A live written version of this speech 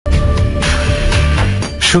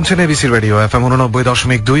শুনছেন ABC radio FM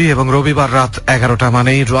 89.2 এবং রবিবার রাত 11টা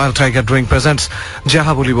মানেই রয়্যাল টাইগার ড্রিঙ্ক প্রেজেন্টস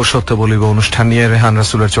যাহা বলিবো সত্য বলিব অনুষ্ঠান নিয়ে রেহান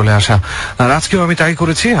রাসুলের চলে আসা। আর আজকেও আমি তাই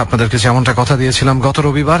করেছি, আপনাদেরকে যেমনটা কথা দিয়েছিলাম গত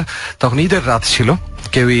রবিবার, তখন ঈদের রাত ছিল।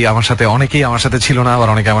 অনেকেই আমার সাথে ছিল না, আবার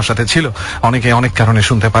অনেকে আমার সাথে ছিল, অনেকে অনেক কারণে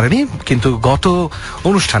শুনতে পারেনি। কিন্তু গত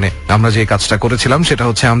অনুষ্ঠানে আমরা যে কাজটা করেছিলাম সেটা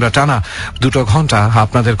হচ্ছে আমরা টানা 2 ঘন্টা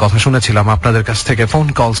আপনাদের কথা শুনেছিলাম, আপনাদের কাছ থেকে ফোন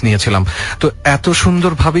কলস নিয়েছিলাম। তো এত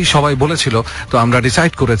সুন্দরভাবেই সবাই বলেছিল, তো আমরা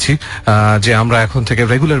ডিসাইড করেছি যে আমরা এখন থেকে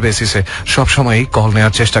রেগুলার বেসিসে সবসময়ই কল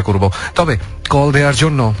নেওয়ার চেষ্টা করব। তবে কল দেওয়ার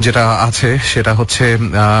জন্য যেটা আছে সেটা হচ্ছে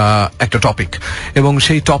একটা টপিক, এবং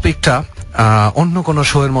সেই টপিকটা অন্য কোনো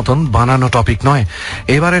শো এর মতন বানানো টপিক নয়।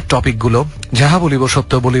 এবারের টপিকগুলো যাহা বলিব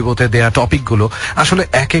সত্য বলিবতে দেয়া টপিকগুলো আসলে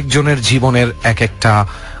এক একজনের জীবনের এক একটা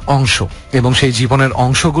অংশ, এবং সেই জীবনের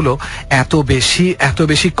অংশগুলো এত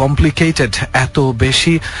বেশি কমপ্লিকেটেড, এত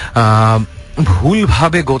বেশি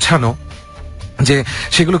ভুলভাবে গোছানো যে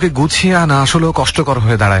সেগুলোকে গুছিয়ে আনা আসলেও কষ্টকর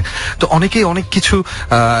হয়ে দাঁড়ায়। তো অনেকেই অনেক কিছু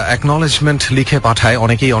অ্যাকনলেজমেন্ট লিখে পাঠায়,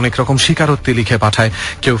 অনেকেই অনেক রকম স্বীকারোক্তি লিখে পাঠায়,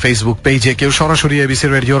 কেউ ফেসবুক পেজে, কেউ সরাসরি এবিসি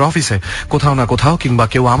রেডিওর অফিসে কোথাও না কোথাও, কিংবা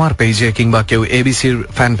কেউ আমার পেজে, কিংবা কেউ এবিসির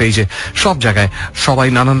ফ্যান পেজে, সব জায়গায় সবাই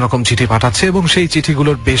নানান রকম চিঠি পাঠাচ্ছে, এবং সেই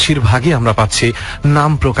চিঠিগুলোর বেশিরভাগই আমরা পাচ্ছি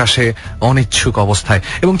নাম প্রকাশে অনিচ্ছুক অবস্থায়।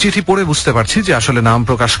 এবং চিঠি পড়ে বুঝতে পারছি যে আসলে নাম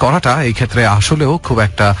প্রকাশ করাটা এই ক্ষেত্রে আসলেও খুব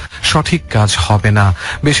একটা সঠিক কাজ হবে না।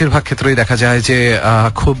 বেশিরভাগ ক্ষেত্রেই দেখা যায় যে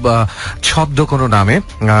খুব ছদ্ম কোনো নামে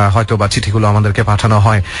হয়তো বা চিঠিগুলো আমাদেরকে পাঠানো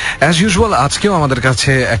হয়। অ্যাজ ইউজুয়াল আজকেও আমাদের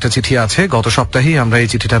কাছে একটা চিঠি আছে, গত সপ্তাহেই আমরা এই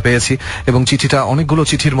চিঠিটা পেয়েছি, এবং চিঠিটা অনেকগুলো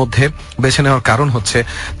চিঠির মধ্যে বেছে নেওয়ার কারণ হচ্ছে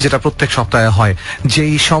যেটা প্রত্যেক সপ্তাহে হয়,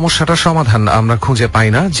 যেই সমস্যাটার সমাধান আমরা খুঁজে পাই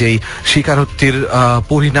না, যেই স্বীকারোক্তির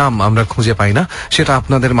পরিণাম আমরা খুঁজে পাই না, সেটা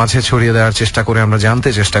আপনাদের মাঝে ছড়িয়ে দেওয়ার চেষ্টা করে আমরা জানতে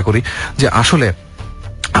চেষ্টা করি যে আসলে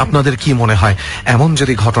আপনাদের কি মনে হয়, এমন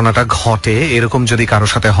যদি ঘটনাটা ঘটে, এরকম যদি কারো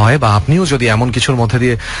সাথে হয়, বা আপনিও যদি এমন কিছুর মধ্যে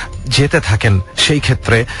দিয়ে যেতে থাকেন, সেই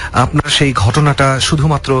ক্ষেত্রে আপনার সেই ঘটনাটা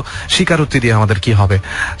শুধুমাত্র স্বীকারোক্তি দিয়ে আমাদের কি হবে?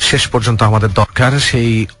 শেষ পর্যন্ত আমাদের দরকার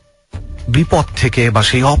সেই বিপদ থেকে, বা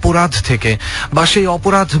সেই অপরাধ থেকে, বা সেই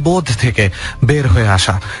অপরাধ বোধ থেকে বের হয়ে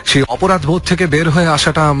আসা। সেই অপরাধ বোধ থেকে বের হয়ে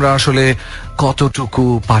আসাটা আমরা আসলে কতটুকু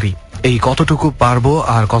পারি, এই কতটুকু পারবো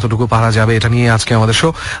আর কতটুকু পারা যাবে, এটা নিয়ে আজকে আমাদের শো।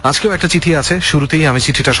 আজকেও একটা চিঠি আছে, শুরুতেই আমি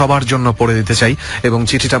চিঠিটা সবার জন্য পড়ে দিতে চাই, এবং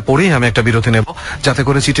চিঠিটা পড়েই আমি একটা বিরতি নেব, যাতে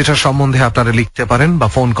করে চিঠিটার সম্বন্ধে আপনারা লিখতে পারেন বা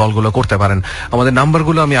ফোন কলগুলো করতে পারেন। আমাদের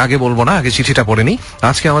নাম্বারগুলো আমি আগে বলবো না, আগে চিঠিটা পড়ে নিই।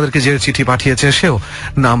 আজকে আমাদেরকে যে চিঠি পাঠিয়েছে সেও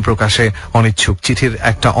নাম প্রকাশে অনিচ্ছুক। চিঠির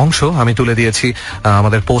একটা অংশ আমি তুলে দিয়েছি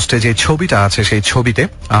আমাদের পোস্টে যে ছবিটা আছে সেই ছবিতে,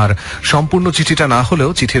 আর সম্পূর্ণ চিঠিটা না হলেও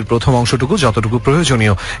চিঠির প্রথম অংশটুকু যতটুকু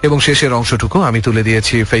প্রয়োজনীয় এবং শেষের অংশটুকু আমি তুলে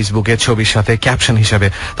দিয়েছি ফেসবুকে ছবির সাথে ক্যাপশন হিসেবে।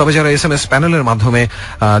 তবে যারা SMS প্যানেলের মাধ্যমে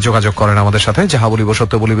যোগাযোগ করেন আমাদের সাথে, যাহা বলিব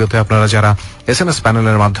সত্য বলিবতে আপনারা যারা SMS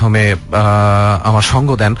প্যানেলের মাধ্যমে আমার সঙ্গ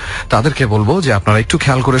দেন, তাদেরকে বলবো যে আপনারা একটু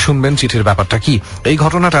খেয়াল করে শুনবেন চিঠির ব্যাপারটা কি। এই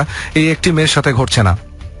ঘটনাটা এই একটি মেয়ের সাথে ঘটছে না,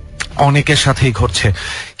 অনেকের সাথেই ঘটছে।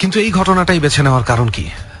 কিন্তু এই ঘটনাটাই বেছে নেওয়ার কারণ কি?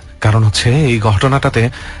 কারণ হচ্ছে এই ঘটনাটাতে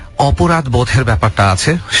অপরাধ বোধের ব্যাপারটা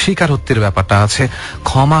আছে, স্বীকারোক্তির ব্যাপারটা আছে,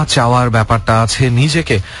 ক্ষমা চাওয়ার ব্যাপারটা আছে,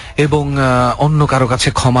 নিজেকে এবং অন্য কারো কাছে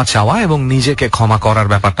ক্ষমা চাওয়া এবং নিজেকে ক্ষমা করার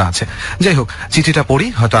ব্যাপারটা আছে। যাই হোক, চিঠিটা পড়ি,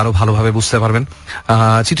 হয়তো আরো ভালোভাবে বুঝতে পারবেন।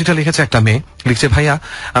 চিঠিটা লিখেছে একটা মেয়ে, লিখছে, ভাইয়া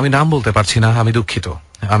আমি নাম বলতে পারছি না, আমি দুঃখিত।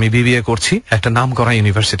 আমি বিবিএ করছি একটা নামকরা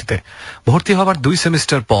ইউনিভার্সিটিতে। ভর্তি হবার 2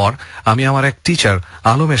 সেমিস্টার পর আমি আমার এক টিচার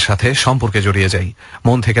আলমের সাথে সম্পর্কে জড়িয়ে যাই।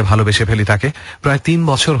 মন থেকে ভালোবেসে ফেলি তাকে। প্রায় 3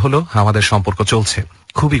 বছর হলো আমাদের সম্পর্ক চলছে,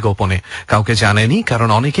 খুবই গোপনে, কাউকে জানেনি, কারণ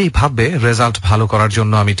অনেকেই ভাববে রেজাল্ট ভালো করার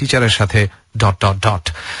জন্য আমি টিচারের সাথে ...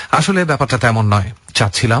 আসলে ব্যাপারটা তেমন নয়,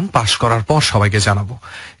 চাচ্ছিলাম পাশ করার পর সবাইকে জানাবো।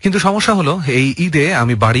 কিন্তু সমস্যা হলো এই ঈদে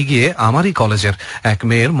আমি বাড়ি গিয়ে আমারই কলেজের এক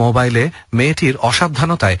মেয়ের মোবাইলে মেয়েটির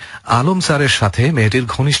অসাবধানতায় আলম স্যারের সাথে মেয়েটির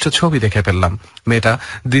ঘনিষ্ঠ ছবি দেখে ফেললাম। মেয়েটা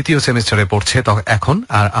 2য় সেমিস্টারে পড়ছে এখন,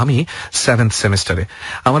 আর আমি 7th সেমিস্টারে।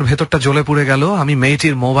 আমার ভেতরটা জ্বলে পুড়ে গেল। আমি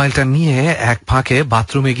মেয়েটির মোবাইলটা নিয়ে এক ফাঁকে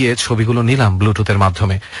বাথরুমে গিয়ে ছবিগুলো নিলাম ব্লুটুথের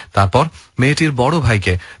মাধ্যমে। তারপর মেয়েটির বড়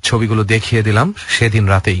ভাইকে ছবিগুলো দেখিয়ে দিলাম সেদিন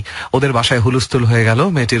রাতেই। ওদের বাসায় হুলস্থুল হয়ে গেল।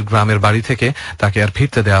 মেয়েটির গ্রামের বাড়ি থেকে তাকে আর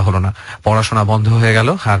ফিরতে দেওয়া হলো না। পড়াশোনা বন্ধ হয়ে গেল,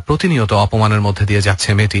 আর প্রতিনিয়ত অপমানের মধ্যে দিয়ে যাচ্ছে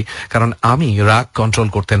মেয়েটি, কারণ আমি রাগ কন্ট্রোল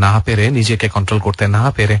করতে না পেরে, নিজেকে কন্ট্রোল করতে না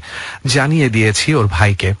পেরে জানিয়ে দিয়েছি ওর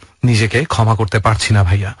ভাইকে নিজেকে ক্ষমা করতে পারছি না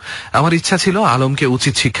ভাইয়া। আমার ইচ্ছা ছিল আলমকে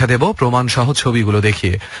উচিত শিক্ষা দেব প্রমাণ সহ ছবিগুলো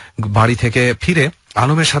দেখিয়ে। বাড়ি থেকে ফিরে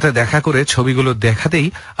আলমের সাথে দেখা করে ছবিগুলো দেখাতেই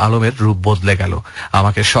আলমের রূপ বদলে গেল।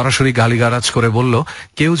 আমাকে সরাসরি গালিগালাজ করে বলল,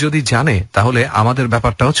 কেউ যদি জানে তাহলে আমাদের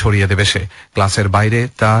ব্যাপারটাও ছড়িয়ে দেবে সে। ক্লাসের বাইরে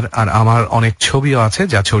তার আর আমার অনেক ছবিও আছে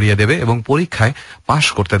যা ছড়িয়ে দেবে, এবং পরীক্ষায় পাশ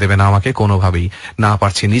করতে দেবে না আমাকে কোনোভাবেই। না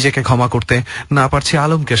পারছি নিজেকে ক্ষমা করতে, না পারছি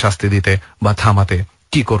আলমকে শাস্তি দিতে বা থামাতে।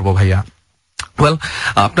 কি করব ভাইয়া? ওয়েল,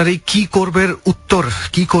 আপনার এই কি করবর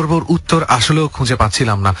উত্তর আসলেও খুঁজে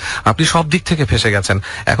পাচ্ছিলাম না। আপনি সব দিক থেকে ফেসে গেছেন।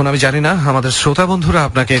 এখন আমি জানি না আমাদের শ্রোতা বন্ধুরা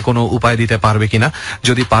আপনাকে কোনো উপায় দিতে পারবে কিনা।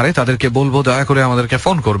 যদি পারে তাদেরকে বলবো দয়া করে আমাদেরকে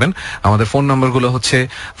ফোন করবেন। আমাদের ফোন নম্বরগুলো হচ্ছে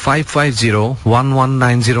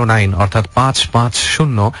 55011909 অর্থাৎ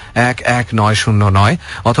 55011909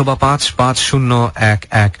 অথবা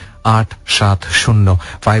 55011870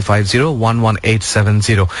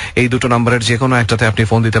 55011870। এই দুটো নম্বরের যে কোনো একটাতে আপনি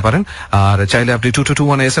ফোন দিতে পারেন। আর চাইলে আপনি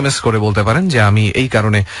 2221 SMS করে বলতে পারেন যে আমি এই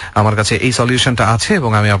কারণে আমার কাছে এই সলিউশনটা আছে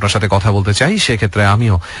এবং আমি আপনার সাথে কথা বলতে চাই, সেক্ষেত্রে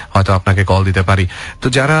আমিও হয়তো আপনাকে কল দিতে পারি। তো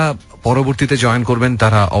যারা পরবর্তীতে জয়েন করবেন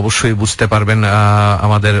তারা অবশ্যই বুঝতে পারবেন,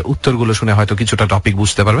 আমাদের উত্তরগুলো শুনে হয়তো কিছুটা টপিক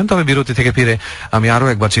বুঝতে পারবেন। তবে বিরতি থেকে ফিরে আমি আরো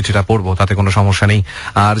একবার চিঠিটা পড়বো, তাতে কোনো সমস্যা নেই।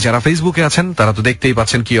 আর যারা ফেসবুকে আছেন তারা তো দেখতেই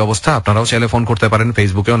পাচ্ছেন কি অবস্থা। আপনারাও চাইলে ফোন করতে পারেন।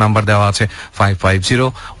 ফেসবুকেও নাম্বার দেওয়া আছে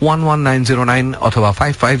 55011909 অথবা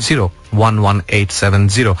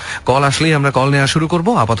 55011870। কল আসলেই আমরা কল নেওয়া শুরু করব।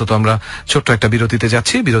 আপাতত আমরা ছোট্ট একটা বিরতিতে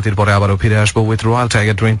যাচ্ছি। বিরতির পরে আবারও ফিরে আসবো with royal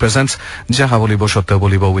tiger drink presents জাহা বলিব সত্য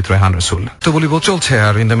বলিব উইথ রেহান রাসূল। তো বলিব চলছে,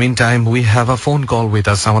 আর in the mean time we have a phone call with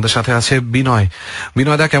us. আমাদের সাথে আছে বিনয়।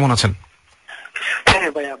 বিনয় দা, কেমন আছেন? হ্যাঁ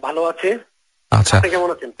ভাইয়া, ভালো আছে। আচ্ছা,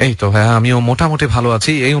 এই তো হ্যাঁ, আমিও মোটামুটি ভালো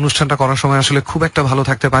আছি। এই অনুষ্ঠানটা করার সময় আসলে খুব একটা ভালো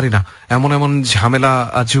থাকতে পারি না। এমন এমন ঝামেলা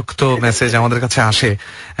যুক্ত মেসেজ আমাদের কাছে আসে।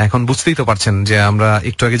 এখন বুঝতেই তো পারছেন যে আমরা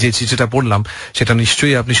একটু আগে যে চিঠিটা পড়লাম সেটা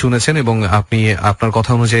নিশ্চয়ই আপনি শুনেছেন, এবং আপনি আপনার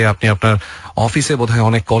কথা অনুযায়ী আপনি আপনার অফিসে বোধহয়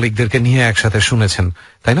অনেক কলিগদেরকে নিয়ে একসাথে শুনেছেন,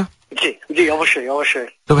 তাই না? জি জি, অবশ্যই অবশ্যই।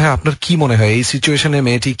 তো ভাই, আপনার কি মনে হয় এই সিচুয়েশনে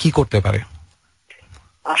মেয়েটি কি করতে পারে?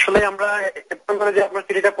 আসলে আমরা যে আপনার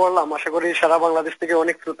চিঠিটা পড়লাম, আশা করি সারা বাংলাদেশ থেকে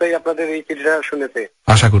অনেক শ্রোতাই আপনাদের এই চিঠিটা শুনেছে।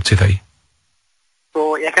 আশা করছি তাই। তো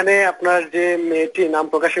এখানে আপনার যে মেয়েটি নাম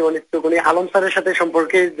প্রকাশে অনিচ্ছুক, উনি আলম স্যারের সাথে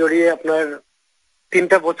সম্পর্কে জড়িয়ে আপনার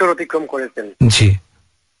 3টা বছর অতিক্রম করেছেন। জি,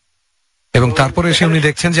 এবং তারপরে এসে উনি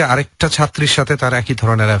দেখছেন যে আরেকটা ছাত্রীর সাথে তার একই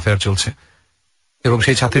ধরনের অ্যাফেয়ার চলছে, এবং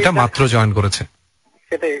সেই ছাত্রীটা মাত্র জয়েন করেছে।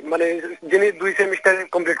 সেটাই, মানে যিনি 2 সেমিস্টার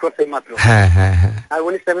কমপ্লিট করছেন মাত্র। হ্যাঁ হ্যাঁ হ্যাঁ, আর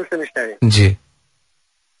উনি 7 সেমিস্টারে। জি।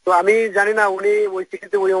 তো আমি জানি না উনি ওই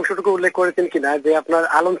চিঠিতে ওই অংশটুকু উল্লেখ করেছেন কিনা যে আপনার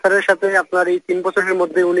আলম স্যারের সাথে আপনার এই 3 বছরের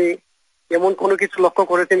মধ্যে উনি এমন কোনো কিছু লক্ষ্য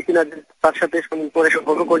করেছেন কিনা যে তার সাথে পরে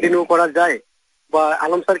সম্পর্ক কন্টিনিউ করা যায়, বা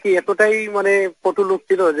আলম স্যার কি এতটাই মানে পটু লোক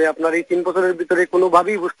ছিল যে আপনার এই 3 বছরের ভিতরে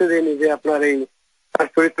কোনোভাবেই বুঝতে দেয়নি যে আপনার এই তার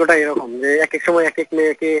চরিত্রটা এরকম, যে এক এক সময় এক এক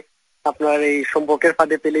মেয়েকে আপনার এই সম্পর্কের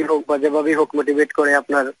ফাঁদে পেলেই হোক বা যেভাবেই হোক মোটিভেট করে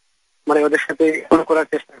আপনার মানে ওদের সাথে করার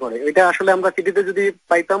চেষ্টা করে। এটা আসলে আমরা চিঠিতে যদি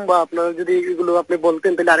পাইতাম বা আপনারা যদি এগুলো আপনি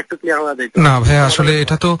বলতেন তাহলে আরেকটু ক্লিয়ার হওয়া যেত। না ভাই, আসলে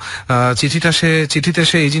এটা তো চিঠিতে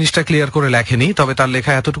সে এই জিনিসটা ক্লিয়ার করে লেখেনি। তবে তার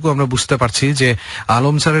লেখা এতটুকু আমরা বুঝতে পারছি যে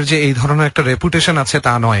আলম স্যারের যে এই ধরনের একটা রেপুটেশন আছে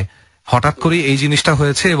তা নয়, হঠাৎ করে এই জিনিসটা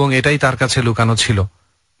হয়েছে এবং এটাই তার কাছে লুকানো ছিল।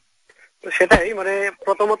 সেটাই, মানে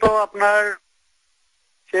প্রথমত আপনার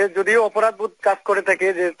সে যদিও অপরাধবোধ কাজ করে থাকে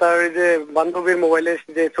যে তার যে বান্ধবীর মোবাইলে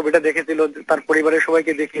যে ছবিটা দেখেছিল তার পরিবারের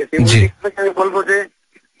সবাইকে দেখিয়েছে, আমি বলবো যে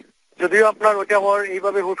যদিও আপনার ওটা হওয়ার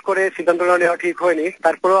এইভাবে হুট করে সিদ্ধান্ত নেওয়া ঠিক হয়নি,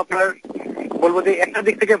 তারপরেও আপনার বলবো যে একটা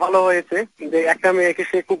দিক থেকে ভালো হয়েছে যে একটা মেয়েকে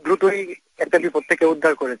সে খুব দ্রুতই একটা বিপদ থেকে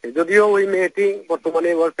উদ্ধার করেছে। যদিও ওই মেয়েটি বর্তমানে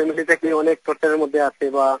ওর ফ্যামিলি থেকে অনেক টর্চারের মধ্যে আছে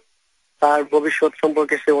বা তার ভবিষ্যৎ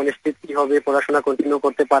সম্পর্কে সে অনিশ্চিত কি হবে, পড়াশোনা কন্টিনিউ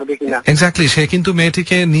করতে পারবে কিনা। এক্স্যাক্টলি, সে কিন্তু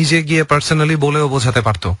মেয়েটিকে নিজে গিয়ে পার্সোনালি বলেও বোঝাতে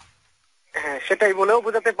পারতো। হ্যাঁ, সেটাই বলেও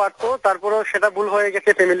বোঝাতে পারতো, তারপরেও সেটা ভুল হয়ে গেছে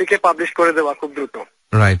ফ্যামিলিকে পাবলিশ করে দেওয়া খুব দ্রুত।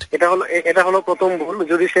 রাইট, এটা হলো প্রথম ভুল।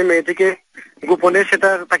 যদি সে মেয়েটিকে গোপনে সেটা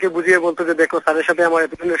তাকে বুঝিয়ে বলতো যে দেখো স্যারের সাথে আমার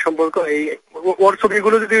এতদিনের সম্পর্ক, এই ওর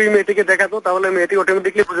ছবিগুলো যদি ওই মেয়েটিকে দেখাতো তাহলে মেয়েটি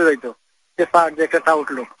অটোমেটিকলি বুঝে যাইতো যে স্যার যে একটা টাউট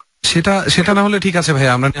লোক। সেটা না হলে ঠিক আছে ভাই,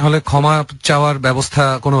 আমরা না হলে ক্ষমা চাওয়ার ব্যবস্থা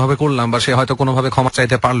কোনোভাবে করলাম, বা সে হয়তো কোনোভাবে ক্ষমা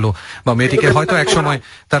চাইতে পারলো, বা মেয়েটিকে হয়তো একসময়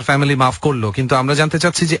তার ফ্যামিলি মাফ করলো। কিন্তু আমরা জানতে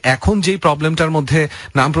চাচ্ছি যে এখন যেই প্রবলেমটার মধ্যে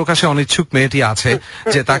নাম প্রকাশে অনিচ্ছুক মেয়েটি আছে,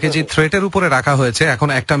 যে তাকে যে থ্রেটের উপরে রাখা হয়েছে, এখন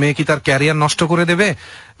একটা মেয়ে কি তার ক্যারিয়ার নষ্ট করে দেবে?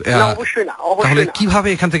 অবশ্যই না। তাহলে কিভাবে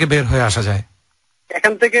এখান থেকে বের হয়ে আসা যায়?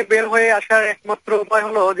 এখান থেকে বের হয়ে আসার একমাত্র উপায়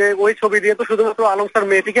হলো যে ওই ছবি দিয়ে তো শুধুমাত্র আলম স্যার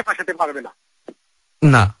মেয়েটিকে ফাঁসাতে পারবে না।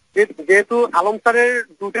 না, যেহেতু আলম স্যারের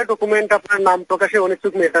 2টা ডকুমেন্ট আপনার নাম প্রকাশে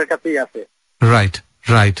অনিচ্ছুক মেয়েটার কাছেই আছে। Right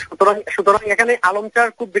right. সুতরাং এখানে আলম স্যার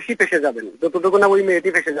খুব বেশি ফেসে যাবেন, যতটুকু না ওই মেয়েটি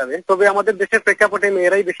ফেসে যাবে। তবে আমাদের দেশের প্রেক্ষাপটে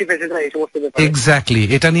মেয়েরাই বেশি ফেসে যায় এই সমস্ত ব্যাপারে। এক্স্যাক্টলি,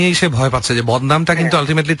 এটা নিয়েই সে ভয় পাচ্ছে যে বদনামটা কিন্তু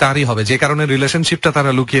আলটিমেটলি তারই হবে, যে কারণে রিলেশনশিপটা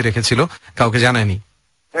তারা লুকিয়ে রেখেছিল, কাউকে জানায়নি।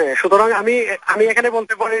 হ্যাঁ, সুতরাং আমি এখানে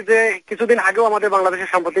বলতে পারি যে কিছুদিন আগেও আমাদের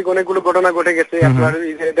বাংলাদেশের সাম্প্রতিক অনেকগুলো ঘটনা ঘটে গেছে। আপনার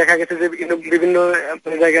দেখা গেছে যে বিভিন্ন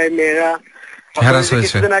জায়গায় মেয়েরা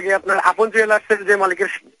কিছুদিন আগে আপনার আপন জুয়েলার্সের যে মালিকের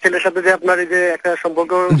ছেলের সাথে যে আপনার এই যে একটা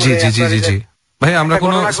সম্পর্ক, জি জি জি জি জি, ভাই আমরা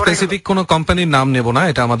কোনো ঘটনা ঘটে গেল। স্পেসিফিক কোনো কোম্পানির নাম নেব না,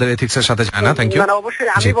 এটা আমাদের এথিক্স এর সাথে যায় না। Thank you. না,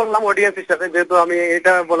 অবশ্যই আমি বললাম অডিয়েন্স হিসাবে, যেহেতু আমি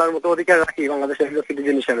এটা বলার মতো অধিকার রাখি বাংলাদেশের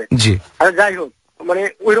সিটিজেন হিসাবে। জি। আর যাই হোক, মানে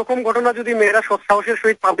ওই রকম ঘটনা যদি মেয়েরা সাহসের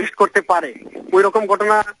সহিত পাবলিশ করতে পারে, ওই রকম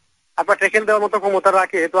ঘটনা আপনার ট্যাকেল দেওয়ার মতো ক্ষমতা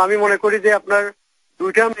রাখে, তো আমি মনে করি যে আপনার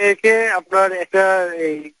দুইটা মেয়েকে আপনার একটা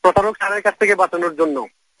এই প্রতারক স্যারের কাছ থেকে বাঁচানোর জন্য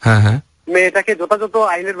হ্যাঁ হ্যাঁ মেয়েটাকে যথাযথ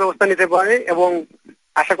আইনের ব্যবস্থা নিতে পারে। এবং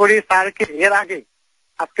আশা করি স্যারকে এর আগে,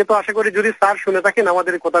 আজকে তো আশা করি যদি স্যার শুনে থাকেন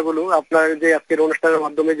আমাদের এই কথাগুলো, আপনার যে আজকের অনুষ্ঠানের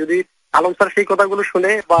মাধ্যমে যদি আলম স্যার সেই কথাগুলো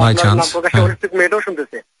শুনে বা By আপনার chance, নাম প্রকাশে হ্যাঁ। অনিচ্ছুক মেয়েটাও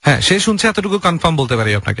শুনতেছে, হ্যাঁ, সে শুনছে এতটুকু কনফার্ম বলতে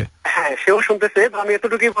পারি আপনাকে। হ্যাঁ সেও শুনতেছে, তো আমি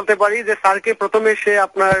এতটুকুই বলতে পারি যে স্যারকে প্রথমে সে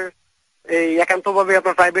আপনার এই একান্ত ভাবে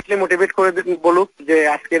আপনার প্রাইভেটলি মোটিভেট করে বলুক যে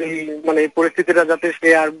আজকের এই মানে এই পরিস্থিতিটা যাতে সে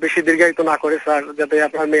আর বেশি দীর্ঘায়িত না করে, স্যার যাতে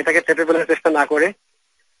আপনার মেয়েটাকে চেপে ফেলার চেষ্টা না করে।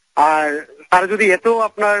 আর স্যার যদি এতেও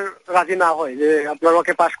আপনার রাজি না হয় যে আপনার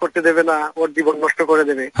ওকে পাশ করতে দেবে না, ওর জীবন নষ্ট করে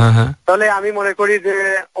দেবে, হ্যাঁ হ্যাঁ তাহলে আমি মনে করি যে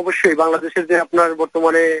অবশ্যই বাংলাদেশের যে আপনার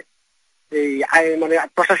বর্তমানে এই মানে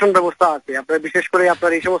প্রশাসন ব্যবস্থা আছে, আপনার বিশেষ করে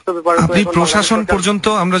আপনার এই সমস্ত ব্যাপারে তো আপনি এখন প্রশাসন বাংলাদেশ সরকার- পর্যন্ত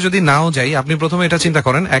আমরা যদি নাও যাই, আপনি প্রথমে এটা চিন্তা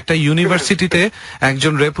করেন, একটা ইউনিভার্সিটিতে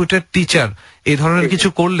একজন রেপুটেড টিচার এই ধরনের কিছু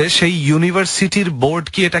করলে সেই ইউনিভার্সিটির বোর্ড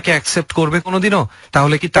কি এটাকে অ্যাকসেপ্ট করবে কোনোদিনও?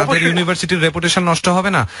 তাহলে কি তাদের অবশ্যই। ইউনিভার্সিটির রেপুটেশন নষ্ট হবে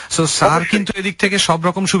না? সো স্যার অবশ্যই। কিন্তু এদিক থেকে সব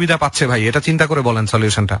রকম সুবিধা পাচ্ছে ভাই, এটা চিন্তা করে বলেন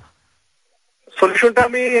সলিউশনটা। সলিউশনটা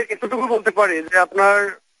আমি এতটুকু বলতে পারি যে আপনার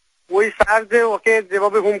ওই স্যার যে ওকে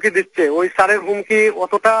যেভাবে হুমকি দিচ্ছে, ওই স্যারের হুমকি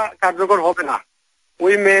অতটা কার্যকর হবে না।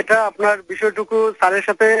 ওই মেয়েটা আপনার বিষয়টুকু স্যারের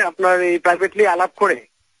সাথে আপনার এই প্রাইভেটলি আলাপ করে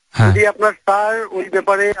হ্যাঁ যদি আপনার স্যার ওই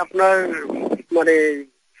ব্যাপারে আপনার মানে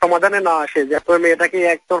সমাধানে না আসে, যে আপনার মেয়েটাকে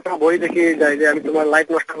একতরফা বই দেখিয়ে যায় যে আমি তোমার লাইফ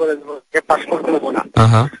নষ্ট করে দেবো, পাস করতে দেবো না,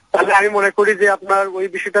 হ্যাঁ তাহলে আমি মনে করি যে আপনার ওই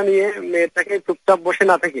বিষয়টা নিয়ে মেয়েটাকে চুপচাপ বসে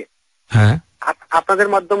না থেকে হ্যাঁ আপনাদের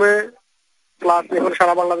মাধ্যমে প্লাস এখন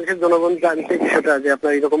সারা বাংলাদেশের জনগণ জানছে বিষয়টা যে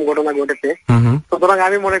আপনার এরকম ঘটনা ঘটেছে। হুম সুতরাং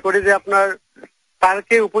আমি মনে করি যে আপনার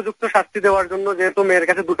স্যারকে উপযুক্ত শাস্তি দেওয়ার জন্য, যেহেতু মেয়ের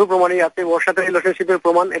কাছে দুটো প্রমাণই আছে, ওর সাথে রিলেশনশিপের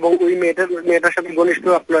প্রমাণ এবং ওই মেয়েটার সাথে ঘনিষ্ঠ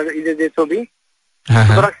আপনার এই যে ছবি, হ্যাঁ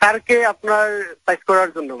হ্যাঁ সুতরাং স্যারকে আপনার সাইজ করার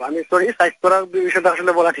জন্য, আমি সরি সাইজ করার বিষয়টা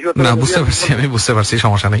আসলে বলা ঠিক হতো না, না। বুঝতে পারছি, আমি বুঝতে পারছি,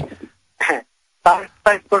 সমস্যা নেই। হ্যাঁ, স্যার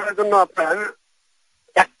সাইজ করার জন্য আপনার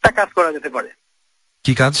একটা কাজ করা যেতে পারে।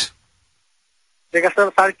 কি কাজ? ঠিক আছে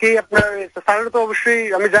স্যারকে আপনার, স্যারের তো অবশ্যই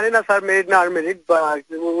আমি জানি না স্যার মেরিড না আনমেরিড বা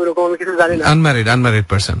ওইরকম আমি কিছু জানি না। Unmarried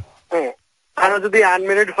person. হ্যাঁ, স্যার যদি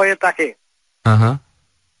আনমেরিড হয়ে থাকে হ্যাঁ হ্যাঁ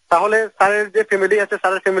তাহলে স্যারের যে ফ্যামিলি আছে,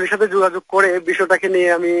 স্যারের ফ্যামিলির সাথে যোগাযোগ করে বিষয়টাকে নিয়ে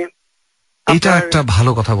আমি এটা আপনার- একটা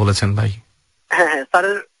ভালো কথা বলেছেন ভাই। হ্যাঁ হ্যাঁ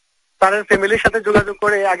স্যারের ফ্যামিলির সাথে যোগাযোগ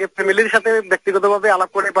করে আগে ফ্যামিলির সাথে ব্যক্তিগতভাবে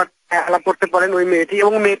আলাপ করতে পারেন ওই মেয়েটি,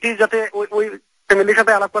 এবং মেয়েটি যাতে ওই ফ্যামিলির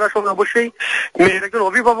সাথে আলাপ করার সময় অবশ্যই মেয়ের একজন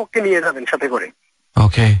অভিভাবককে নিয়ে যাবেন সাথে করে।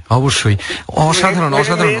 ওকে, অবশ্যই। অসাধারণ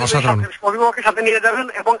অসাধারণ অসাধারণ। অভিভাবকের সাথে নিয়ে যাবেন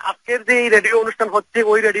এবং আজকের যে এই রেডিও অনুষ্ঠান হচ্ছে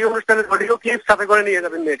ওই রেডিও অনুষ্ঠানের অডিও ক্লিপ সাথে করে নিয়ে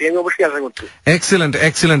যাবেন মেয়েটি, আমি অবশ্যই আশা করছি। Excellent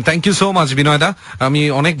excellent, thank you so much বিনয়দা। আমি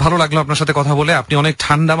অনেক ভালো লাগলো আপনার সাথে কথা বলে। আপনি অনেক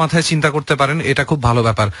ঠান্ডা মাথায় চিন্তা করতে পারেন, এটা খুব ভালো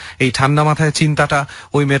ব্যাপার। এই ঠান্ডা মাথায় চিন্তাটা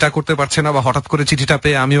ওই মেয়েটা করতে পারছে না, বা হঠাৎ করে চিঠিটা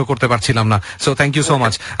পেয়ে আমিও করতে পারছিলাম না। So thank you so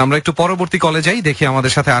much. আমরা একটু পরবর্তী কলে যাই, দেখি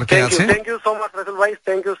আমাদের সাথে আর কে আছে। Thank you so much Rasel ভাই,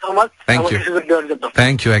 thank you so much Thank you. আমাকে সুযোগ দেওয়ার জন্য।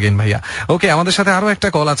 থ্যাংক ইউ অ্যাগেন ভাইয়া। ওকে, আমাদের সাথে আরো একটা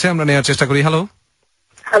কল আছে, আমরা নেওয়ার চেষ্টা করি। হ্যালো,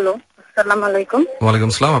 হ্যালো, আসসালামু আলাইকুম। ওয়ালাইকুম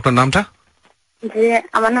সালাম। আপনার নামটা? জি,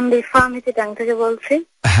 আমার নাম রিফা, আমি চিটাং থেকে বলছি।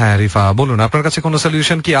 হ্যাঁ রিফা, বলুন আপনার কাছে কোনো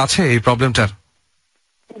সলিউশন কি আছে এই প্রবলেমটার?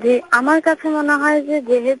 জি, আমার কাছে মনে হয় যে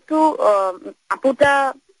যেহেতু আপুটা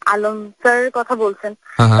আলম স্যারের কথা বলছেন,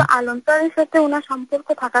 হ্যাঁ। তো আলম স্যারের সাথে ওনার সম্পর্ক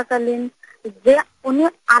থাকাকালীন যে উনি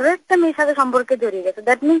আরো একটা মেয়ের সাথে সম্পর্কে জড়িয়ে গেছে,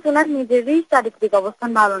 দ্যাট মিনস ওনার নিজেরই চারিত্রিক অবস্থান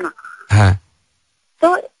ভালো না। হ্যাঁ তো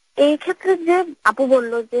এই ক্ষেত্রে যে আপু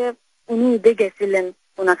বললো যে উনি ঈদে গেছিলেন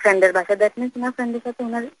ওনার ফ্রেন্ডের বাসায়, দ্যাট মিনস ওনার ফ্রেন্ডের সাথে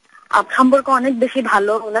ওনার সম্পর্ক অনেক বেশি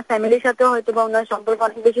ভালো, ওনার ফ্যামিলির সাথে হয়তো বা ওনার সম্পর্ক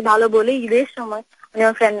অনেক বেশি ভালো বলেই ঈদের সময় উনি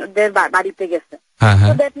ওর ফ্রেন্ডদের বাড়িতে গেছে। হ্যাঁ তো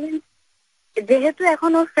হ্যাঁ দ্যাট মিনস যেহেতু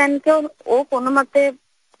এখন ওর ফ্রেন্ডকে ও কোনো মতে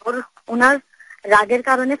ওনার রাগের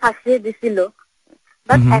কারণে ফাঁসিয়ে দিছিল,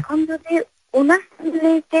 বাট এখন যদি ওনার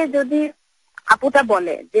ফ্যামিলিকে যদি আপুটা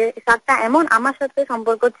বলে যে স্যারটা এমন আমার সাথে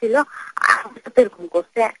সম্পর্ক ছিল, আমার সাথে এরকম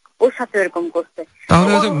করছে, ওর সাথে এরকম করছে,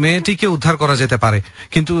 তাহলে হয়তো মেয়েটিকে উদ্ধার করা যেতে পারে।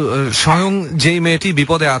 কিন্তু স্বয়ং যেই মেয়েটি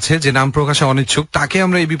বিপদে আছে, যে নাম প্রকাশে অনিচ্ছুক, তাকে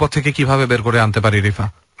আমরা এই বিপদ থেকে কিভাবে বের করে আনতে পারি রিফা?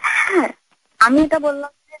 হ্যাঁ আমি এটা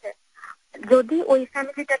বললাম যে যদি ওই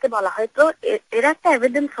ফ্যামিলিটাকে বলা হয় তো এরা একটা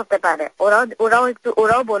এভিডেন্স হতে পারে,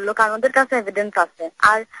 ওরাও বললো কারণ ওদের কাছে এভিডেন্স আছে।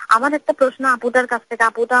 আর আমার একটা প্রশ্ন আপুটার কাছ থেকে,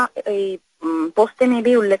 আপুটা এই পোস্টে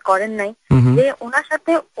মেবি উল্লেখ করেন নাই যে ওনার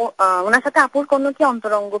সাথে আপুর কোনো কি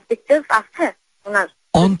অন্তরঙ্গ পিকচার্স আছে ওনার?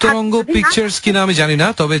 অন্তরঙ্গ পিকচার্স কিনা আমি জানি না,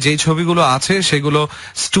 তবে যেই ছবিগুলো আছে সেগুলো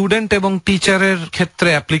স্টুডেন্ট এবং টিচারের ক্ষেত্রে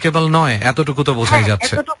অ্যাপ্লিকেবল নয়, এতটুকু তো বোঝাই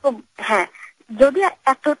যাচ্ছে। হ্যাঁ, যদি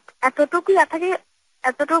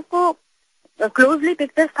এতটুকু ক্লোজলি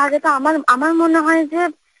পিকচার্স থাকে, তো আমার মনে হয় যে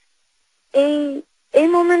এই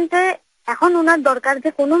মোমেন্টে এখন ওনার দরকার যে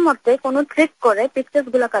কোনো মতে কোনো ট্রিক করে পিকচার্স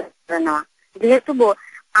গুলো কালেক্ট করে নেওয়া। যেহেতু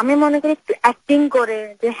আমি মনে করি একটু অ্যাক্টিং করে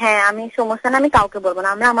যে হ্যাঁ আমি সমস্যা না, আমি কাউকে বলবো না,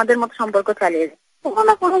 আমরা আমাদের মতো সম্পর্ক চালিয়ে যাই, কোনো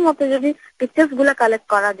না কোনো মতে যদি পিকচার্স গুলা কালেক্ট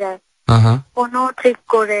করা যায় কোনো ট্রিক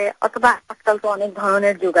করে, অথবা আজকাল তো অনেক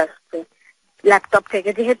ধরনের যুগ আসছে ল্যাপটপ থেকে,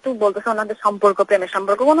 যেহেতু বলতেছে ওনাদের সম্পর্ক প্রেমের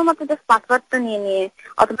সম্পর্ক, কোনো মতে জাস্ট পাসওয়ার্ডটা নিয়ে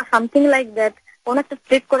অথবা সামথিং লাইক দ্যাট কোন একটা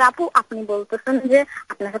ট্রিক করে। আপু আপনি বলতেছেন যে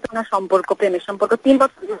আপনার সাথে ওনার সম্পর্ক প্রেমের সম্পর্ক 3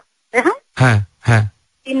 বছর, হ্যাঁ হ্যাঁ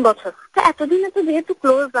 3 বছর, তো এতদিনে তো যেহেতু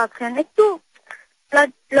ক্লোজ আছেন, একটু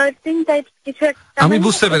আমি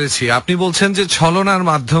বুঝতে পেরেছি। আপনি বলছেন যে ছলনার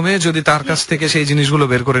মাধ্যমে যদি তার কাছ থেকে সেই জিনিসগুলো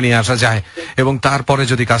বের করে নিয়ে আসা যায় এবং তারপরে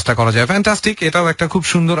যদি কাজটা করা যায়, ফ্যান্টাস্টিক, এটাও একটা খুব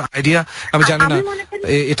সুন্দর আইডিয়া। আমি জানি না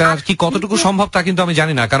এটা আর কি কতটুকু সম্ভব, তা কিন্তু আমি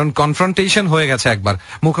জানি না, কারণ কনফ্রন্টেশন হয়ে গেছে একবার,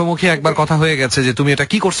 মুখোমুখি একবার কথা হয়ে গেছে যে তুমি এটা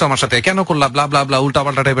কি করছো আমার সাথে, কেন করলা, ব্লা ব্লা ব্লা, উল্টা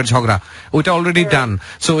পাল্টা টাইপের ঝগড়া, ওইটা অলরেডি ডান।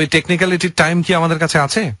 সো ওই টেকনিক্যালিটির টাইম কি আমাদের কাছে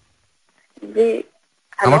আছে?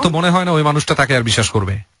 আমার তো মনে হয় না ওই মানুষটা তাকে আর বিশ্বাস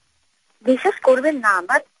করবে। বিশ্বাস করবেন না,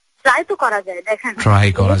 বাট ট্রাই তো করা যায়। দেখেন, ট্রাই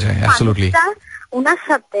করা যায়, অ্যাবসলিউটলি। ওনার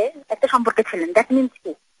সাথে একটা সম্পর্কে ছিলেন, দ্যাট মিন্স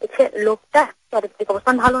কি লোকটা চারিত্রিক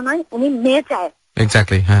অবস্থান ভালো নয়, উনি মেয়ে চায়,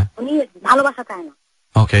 এক্স্যাক্টলি, হ্যাঁ, উনি ভালোবাসা চায় না।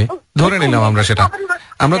 ওকে, ধরে নিলাম আমরা সেটা,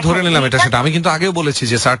 ধরে নিলাম এটা সেটা। আমি কিন্তু আগেও বলেছি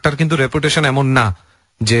যে স্যারটার কিন্তু রেপুটেশন এমন না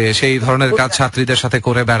যে সেই ধরনের কাজ ছাত্রীদের সাথে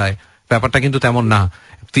করে বেড়ায়, ব্যাপারটা কিন্তু তেমন না।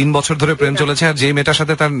 3 বছর ধরে প্রেম চলেছে, আর যে মেয়েটার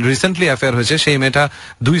সাথে তার রিসেন্টলি অ্যাফেয়ার হয়েছে সেই মেয়েটা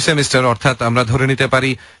 2 সেমিস্টার, অর্থাৎ আমরা ধরে নিতে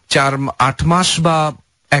পারি 8 মাস বা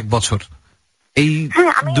 1 বছর, এই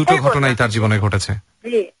দুটো ঘটনাই তার জীবনে ঘটেছে।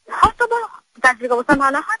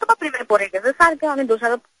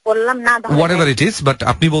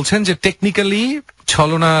 আপনি বলছেন যে টেকনিক্যালি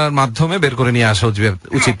ছলনার মাধ্যমে বের করে নিয়ে আসা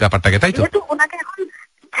উচিত ব্যাপারটাকে, তাই তো? ওনাকে এখন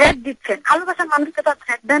থ্রেট দিচ্ছে, ভালোবাসার মানুষকে তো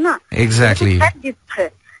থ্রেট দেয় না, এক্স্যাক্টলি দিচ্ছে,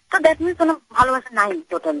 তো দ্যাট মিন্স ওনার ভালোবাসা নাই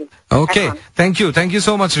totally. Okay, thank you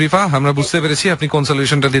so much Rifa, আমরা বুঝতে পেরেছি আপনি কোন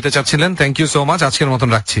সলিউশনটা দিতে চাচ্ছিলেন। থ্যাংক ইউ সো মাচ, আজকের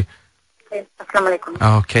মতন রাখছি।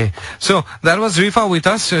 ওকে, so that was Rifa with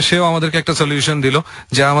us. সেও আমাদেরকে একটা সলিউশন দিল,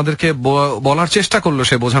 যা আমাদেরকে বলার চেষ্টা করলো,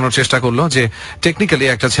 সে বোঝানোর চেষ্টা করলো যে টেকনিক্যালি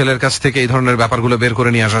একটা ছেলের কাছ থেকে এই ধরনের ব্যাপারগুলো বের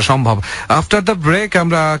করে নিয়ে আসা সম্ভব। আফটার দ্য ব্রেক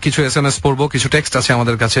আমরা কিছু SMS পড়বো, কিছু টেক্সট আছে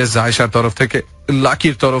আমাদের কাছে, জায়সার তরফ থেকে,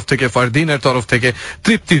 লাকির তরফ থেকে, ফারদিনের তরফ থেকে,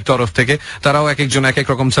 তৃপ্তির তরফ থেকে, তারাও এক একজন এক এক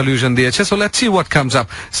রকম সলিউশন দিয়েছে। So let's see what comes up.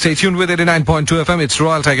 Stay tuned with 89.2 FM। It's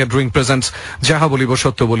royal tiger drink presents যাহা বলিব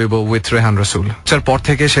সত্য বলিব উইথ রেহান রাসূল। তারপর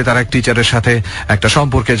থেকে সে তার এক টিচারের সাথে একটা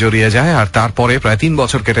সম্পর্কে জড়িয়ে যায়, আর তারপরে প্রায় 3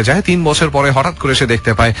 বছর কেটে যায়। 3 বছর পরে হঠাৎ করে সে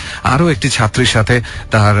দেখতে পায় আরো একটি ছাত্রীর সাথে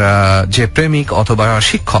তার যে প্রেমিক অথবা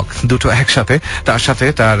শিক্ষক, দুটো একসাথে, তার সাথে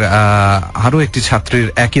তার আরো একটি ছাত্রীর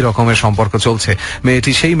একই রকমের সম্পর্ক চলছে।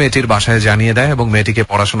 মেয়েটি সেই মেয়েটির বাসায় জানিয়ে দেয় এবং মেয়েটিকে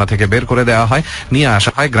পড়াশোনা থেকে বের করে দেওয়া হয়, নিয়ে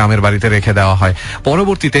আসা হয় গ্রামের বাড়িতে রেখে দেওয়া হয়।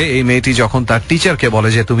 পরবর্তীতে এই মেয়েটি যখন তার টিচারকে বলে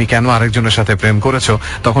যে তুমি কেন আরেকজনের সাথে প্রেম করেছো,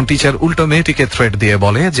 তখন টিচার উল্টো মেয়েটিকে থ্রেট দিয়ে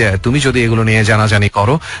বলে যে তুমি যদি এগুলো নিয়ে জানাজানি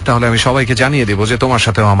করো তাহলে আমি সবাইকে জানিয়ে দেবো যে তোমার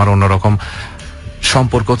সাথেও আমার অন্যরকম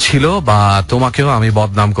সম্পর্ক ছিল, বা তোমাকেও আমি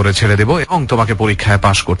বদনাম করে ছেড়ে দেব এবং তোমাকে পরীক্ষায়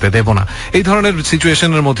পাশ করতে দেব না। এই ধরনের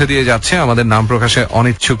সিচুয়েশনের মধ্যে দিয়ে যাচ্ছে আমাদের নাম প্রকাশে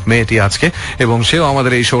অনিচ্ছুক মেয়েটি আজকে, এবং সেও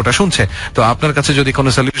আমাদের এই শোটা শুনছে। তো আপনার কাছে যদি কোনো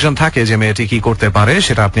সলিউশন থাকে যে মেয়েটি কি করতে পারে,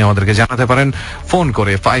 সেটা আপনি আমাদেরকে জানাতে পারেন ফোন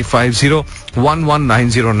করে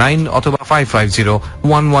 55011909 অথবা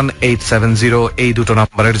 55011870, এই দুটো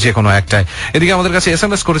নাম্বারের যে কোনো একটাই। এদিকে আমাদের কাছে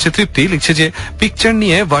SMS করেছে তৃপ্তি, লিখছে যে পিকচার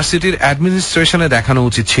নিয়ে ভার্সিটির অ্যাডমিনিস্ট্রেশনে দেখানো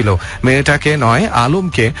উচিত ছিল, মেয়েটাকে নয়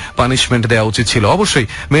আলমকে পানিশমেন্ট দেওয়া উচিত ছিল। অবশ্যই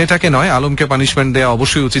মেয়েটাকে নয় আলমকে পানিশমেন্ট দেওয়া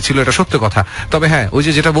অবশ্যই উচিত ছিল, এটা সত্য কথা। তবে হ্যাঁ, ওই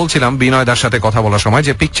যেটা বলছিলাম বিনয় দার সাথে কথা বলার সময়,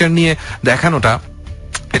 যে পিকচার নিয়ে দেখানোটা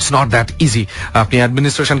ইটস নট দ্যাট ইজি। আপনি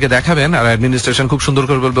অ্যাডমিনিস্ট্রেশনকে দেখাবেন আর অ্যাডমিনিস্ট্রেশন খুব সুন্দর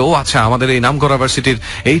করে বলবে, ও আচ্ছা আমাদের এই নামকরা ভার্সিটির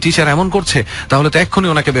এই টিচার এমন করছে, তাহলে তো এক্ষুনি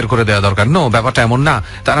ওনাকে বের করে দেওয়া দরকার। নো, ব্যাপারটা এমন না।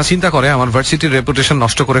 তারা চিন্তা করে আমার ভার্সিটির রেপুটেশন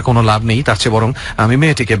নষ্ট করে কোনো লাভ নেই, তার চেয়ে বরং আমি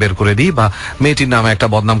মেয়েটিকে বের করে দিই, বা মেয়েটির নামে একটা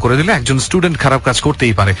বদনাম করে দিলে একজন স্টুডেন্ট খারাপ কাজ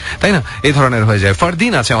করতেই পারে, তাই না? এই ধরনের হয়ে যায়।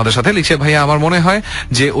 ফারদিন আছে আমাদের সাথে, লিখছে ভাইয়া আমার মনে হয়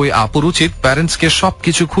যে ওই আপুর উচিত প্যারেন্টসকে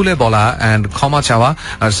সবকিছু খুলে বলা এন্ড ক্ষমা চাওয়া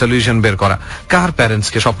আর সলিউশন বের করা। কার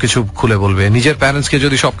প্যারেন্টসকে সবকিছু খুলে বলবে? নিজের প্যারেন্টসকে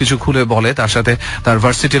যদি সবকিছু খুলে বলে, তার সাথে তার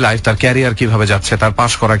ভার্সিটি লাইফ, তার ক্যারিয়ার কিভাবে যাচ্ছে, তার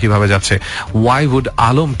পাশ করা কিভাবে যাচ্ছে, Y would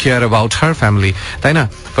Alam care about her family, তাই না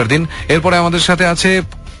ফারদিন? এরপরে আমাদের সাথে আছে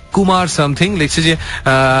কুমার সামথিং, লিখছে যে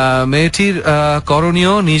মেয়েটির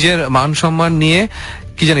করণীয় নিজের মান সম্মান নিয়ে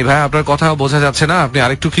কি জানি ভাই, আপনার কথা বোঝা যাচ্ছে না, আপনি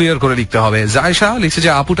আরেকটু ক্লিয়ার করে লিখতে হবে। জায়শা লিখছে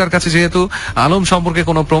যে আপুটার কাছে যেহেতু আলম সম্পর্কে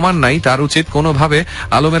কোনো প্রমাণ নাই, তার উচিত কোনোভাবে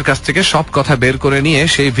আলমের কাছ থেকে সব কথা বের করে নিয়ে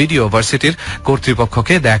সেই ভিডিও ভার্সিটির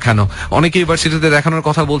কর্তৃপক্ষকে দেখানো। অনেকেই ভার্সিটিতে দেখানোর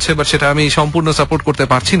কথা বলছে, বাট সেটা আমি সম্পূর্ণ সাপোর্ট করতে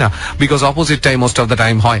পারছি না, because opposite time most of the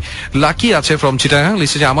time হয়। লাকি আছে ফ্রম চিটাগাং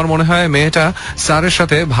লিখছে যে আমার মনে হয় মেয়েটা স্যারের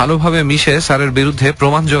সাথে ভালোভাবে মিশে স্যারের বিরুদ্ধে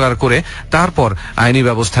প্রমাণ জোগাড় করে তারপর আইনি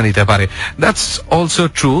ব্যবস্থা নিতে পারে। That's also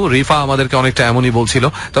true. রিফা আমাদেরকে অনেকটা এমনই বলছিল।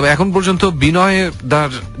 তবে এখন পর্যন্ত বিনয়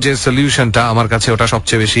দার যে সলিউশনটা, আমার কাছে ওটা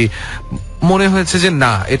সবচেয়ে বেশি মনে হয়েছে যে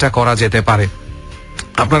না, এটা করা যেতে পারে।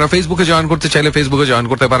 আপনারা ফেসবুকে জয়েন করতে চাইলে ফেসবুকে জয়েন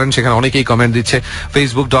করতে পারেন, সেখানে অনেকেই কমেন্ট দিচ্ছে।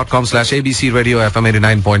 facebook.com/abcradio.fm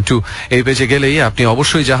 89.2 এই পেজে গেলেই আপনি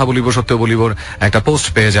অবশ্যই যাহা বলিব সত্য বলিবর একটা পোস্ট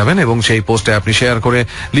পেয়ে যাবেন, এবং সেই পোস্টে আপনি শেয়ার করে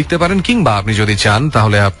লিখতে পারেন, কিংবা আপনি যদি চান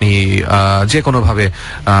তাহলে আপনি যে কোনো ভাবে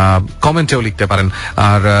কমেন্টেও লিখতে পারেন।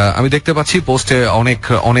 আর আমি দেখতে পাচ্ছি পোস্টে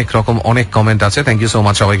অনেক রকম অনেক কমেন্ট আছে। থ্যাংক ইউ সো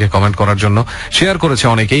মাচ সবাইকে কমেন্ট করার জন্য। শেয়ার করেছে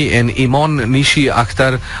অনেকেই। ইমন, নিশি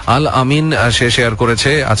আখতার, আল আমিন সে শেয়ার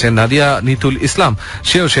করেছে, আছে নাদিয়া নিতুল ইসলাম,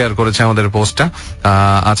 সেও শেয়ার করেছে আমাদের পোস্টটা।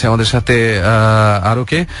 আছে আমাদের সাথে আরো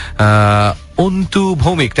কে, Antu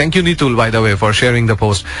Bhowmik, thank you Nitul by the way for sharing the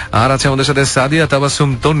post. আর আছে আমাদের সাথে সাদিয়া তাবাসুম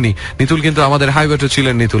তন্নি। নিতুল কিন্তু আমাদের হাইওয়েটে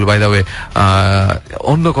ছিলেন নিতুল, বাই দ্য ওয়ে,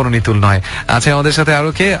 অন্য কোনো নিতুল নয়। আছে আমাদের সাথে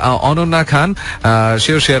আরো কে, অনন্যা খান,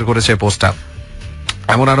 সেও শেয়ার করেছে পোস্টটা।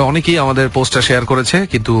 এমন আরো অনেকেই আমাদের পোস্টটা শেয়ার করেছে,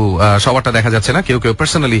 কিন্তু সবারটা দেখা যাচ্ছে না, কেউ কেউ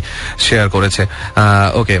পার্সোনালি শেয়ার করেছে।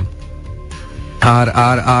 ওকে, আর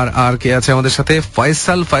আর আর আর কে আছে আমাদের সাথে,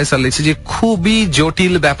 ফয়সাল লিখছে যে খুবই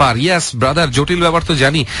জটিল ব্যাপার। ইয়েস ব্রাদার, জটিল ব্যাপার তো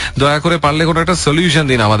জানি, দয়া করে পারলে কোনো একটা সলিউশন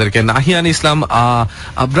দিন আমাদেরকে। নাহিয়ান ইসলাম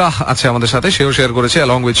আব্রাহ আছে আমাদের সাথে, সেও শেয়ার করেছে,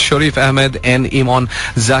 along with Sharif Ahmed, N ইমন,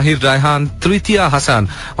 জাহির রায়হান, তৃতীয়া হাসান,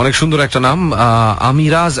 অনেক সুন্দর একটা নাম।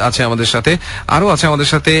 আমিরাজ আছে আমাদের সাথে, আরো আছে আমাদের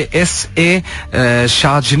সাথে এস এ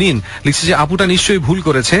শাজনিন লিখছে যে আপুটা নিশ্চয়ই ভুল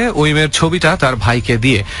করেছে ওই মেয়ের ছবিটা তার ভাইকে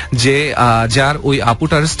দিয়ে, যে যার ওই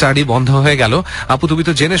আপুটার স্টাডি বন্ধ হয়ে গেল। আপু তুমি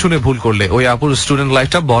তো জেনে শুনে ভুল করলে, ওই আপুর স্টুডেন্ট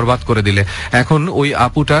লাইফটা বরবাদ করে দিলে। এখন ওই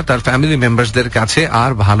আপুটা তার ফ্যামিলি মেম্বারসদের কাছে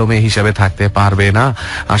আর ভালো মেয়ে হিসেবে থাকতে পারবে না।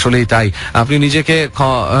 আসলেই তাই। আপনি নিজেকে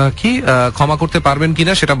ক্ষমা করতে পারবেন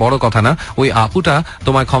কিনা সেটা বড় কথা না, ওই আপুটা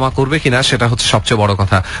তোমায় ক্ষমা করবে কিনা সেটা হচ্ছে সবচেয়ে বড়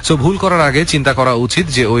কথা। সো ভুল করার আগে চিন্তা করা উচিত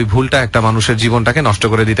যে ওই ভুলটা একটা মানুষের জীবনটাকে নষ্ট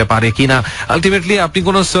করে দিতে পারে কিনা। আলটিমেটলি আপনি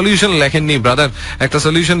কোনো সলিউশন লেখেননি ব্রাদার, একটা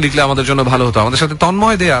সলিউশন লিখলে আমাদের জন্য ভালো হতো। আমাদের সাথে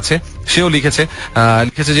তন্ময় দে আছে, সেও লিখেছে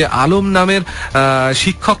যে আলম নামের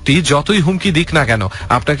শিক্ষকটি যতই হুমকি দিক না কেন,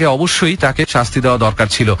 আপনাকে অবশ্যই তাকে শাস্তি দেওয়া দরকার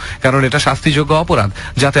ছিল, কারণ এটা শাস্তিযোগ্য অপরাধ,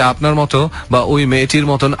 যাতে আপনার মতো বা ওই মেয়েটির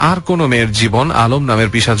মতন আর কোনো মেয়ের জীবন আলম নামের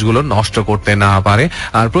পিশাচগুলো নষ্ট করতে না পারে।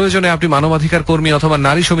 আর প্রয়োজনে আপনি মানবাধিকার কর্মী অথবা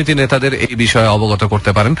নারী সমিতি নেতাদের এই বিষয়ে অবগত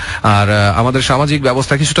করতে পারেন। আর আমাদের সামাজিক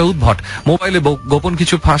ব্যবস্থা কিছুটা উদ্ভট, মোবাইলে গোপন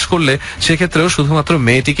কিছু ফাঁস করলে সেক্ষেত্রেও শুধুমাত্র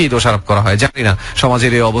মেয়েটিকেই দোষারোপ করা হয়। জানি না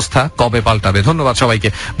সমাজের এই অবস্থা কবে পাল্টাবে। ধন্যবাদ সবাইকে,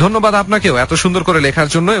 ধন্যবাদ আপনাকেও এত সুন্দর করে লেখার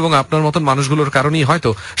জন্য, এবং আপনার মতন মানুষগুলোর কারণেই হয়তো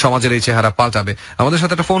সমাজের এই চেহারা পাল্টাবে। আমাদের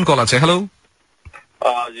সাথে একটা ফোন কল আছে। হ্যালো,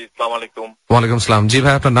 জি আসসালামু আলাইকুম। ওয়ালাইকুম সালাম। জি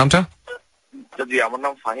ভাই, আপনার নামটা? জি আমার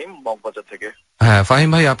নাম ফাহিম, মগবাজার থেকে। হ্যাঁ ফাহিম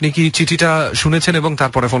ভাই, আপনি কি চিঠিটা শুনেছেন এবং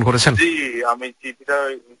তারপরে ফোন করেছেন? জি আমি চিঠিটা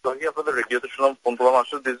আপনাদের রেডিওতে শুনলাম, ফোন করলাম।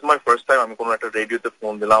 আসলে this is my first time আমি কোনো একটা রেডিওতে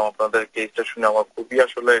ফোন দিলাম। আপনাদের কেসটা শুনে আমার খুবই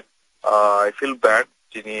আসলে আই ফিল ব্যাড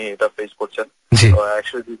যিনি এটা ফেস করছেন।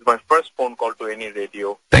 Actually this is my first phone call to any radio.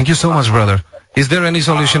 Thank you so much brother. Is there any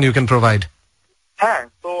solution you can provide? হ্যাঁ,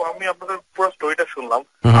 তো আমি আপনাদের পুরো স্টোরিটা শুনলাম।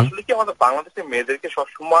 আসলে কি আমাদের বাংলাদেশের মেয়েদেরকে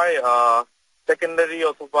সবসময় সেকেন্ডারি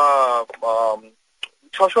অথবা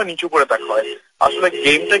সবসময় নিচু করে দেখা হয়। আসলে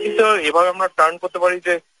গেমটা কিন্তু এভাবে আমরা টার্ন করতে পারি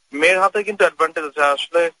যে মেয়ের হাতে কিন্তু অ্যাডভান্টেজ আছে।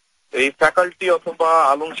 আসলে এই ফ্যাকাল্টি অথবা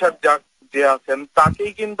আলম স্যার যে আছেন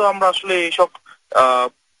তাকেই কিন্তু আমরা আসলে এইসব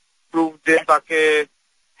প্রুফ যে তাকে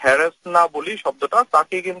হ্যারাস না বলি শব্দটা,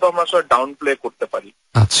 তাকে কিন্তু আমরা আসলে ডাউন প্লে করতে পারি।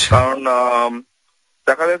 কারণ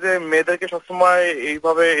দেখা যায় যে মেয়েদেরকে সবসময়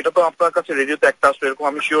এইভাবে, এটা তো আপনার কাছে রেডিওতে একটা আসলে এরকম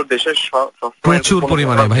আমি শিওর দেশের প্রচুর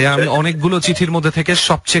পরিমাণে। ভাইয়া আমি অনেকগুলো চিঠির মধ্যে থেকে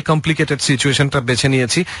সবচেয়ে কমপ্লিকেটেড সিচুয়েশনটা বেছে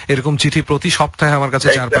নিয়েছি। এরকম চিঠি প্রতি সপ্তাহে আমার কাছে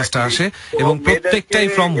 4-5টা আসে, এবং প্রত্যেকটাই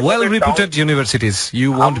from well reputed universities. You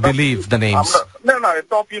won't believe the names. না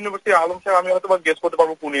টপ ইউনিভার্সিটি আলম স্যার, আমি হয়তো বা গেস করতে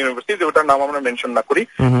পারবো কোন ইউনিভার্সিটি, ওটার নাম আমরা মেনশন না করি।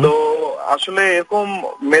 তো আসলে এরকম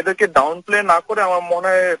মেয়েদেরকে ডাউন প্লে না করে আমার মনে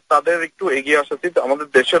হয় তাদের একটু এগিয়ে আসা উচিত। আমাদের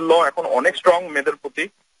দেশের ল এখন অনেক স্ট্রং মেয়েদের প্রতি,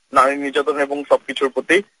 নারী নির্যাতন এবং সবকিছুর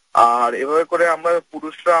প্রতি। আর এভাবে করে আমরা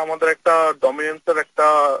পুরুষরা আমাদের একটা ডমিনেন্সের একটা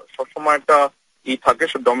সবসময় একটা থাকে,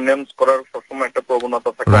 ডমিনেন্স করার সবসময় একটা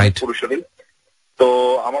প্রবণতা থাকে পুরুষেরই। তো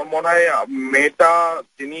আমার মনে হয় মেয়েটা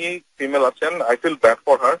যিনি ফিমেল আছেন, I feel bad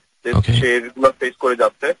for her যে সে এগুলো ফেস করে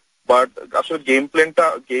যাচ্ছে। বাট আসলে গেম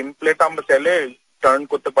প্লেটা আমরা চাইলে টার্ন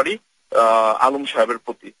করতে পারি আলম সাহেবের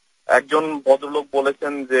প্রতি। একজন ভদ্রলোক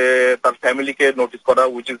বলেছেন যে তার ফ্যামিলিকে নোটিস করা,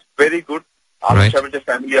 which is very good. Alam সাহেবের যে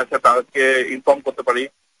ফ্যামিলি আছে তাকে ইনফর্ম করতে পারি।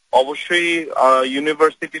 অবশ্যই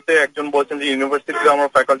ইউনিভার্সিটিতে একজন বলছেন যে ইউনিভার্সিটিতে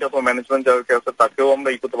আমার ফ্যাকাল্টি অথবা ম্যানেজমেন্ট যাদেরকে আছে তাকেও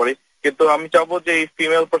আমরা করতে পারি। কিন্তু আমি চাবো যে এই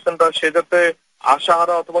ফিমেল পার্সনটা সে যাতে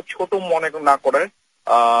আশাহারা অথবা ছোট মনে না করে,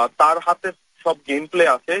 তার হাতে সব গেম প্লে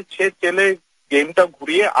আছে, সে চেলে গেমটা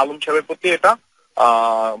ঘুরিয়ে আলম সাহেবের প্রতি এটা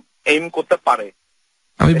এইম করতে পারে।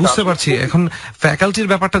 আমি বুঝতে পারছি। এখন ফ্যাকাল্টির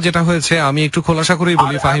ব্যাপারটা যেটা হয়েছে আমি একটু খোলাসা করেই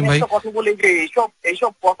বলি ফাহিম ভাই, কথা বলি যে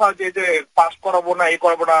এইসব কথা যে পাস করাবো না, এই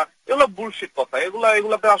করবো না, এগুলো বুলশিট কথা।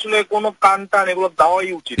 এগুলাতে আসলে কোনো কান টান এগুলো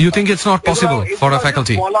দেওয়াই উচিত। You think it's not possible for a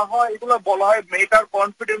faculty? এগুলো বলা হয় মেয়েটার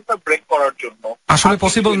কনফিডেন্সটা ব্রেক করার জন্য। আসলে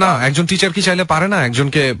পসিবল না। একজন টিচার কি চাইলে পারে না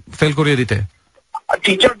একজনকে ফেল করিয়ে দিতে?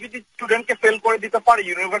 টিচার যদি স্টুডেন্টকে ফেল করে দিতে পারে,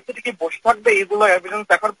 ইউনিভার্সিটি কি বসে থাকবে এগুলো এভিডেন্স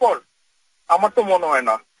দেখার পর? আমার তো মনে হয়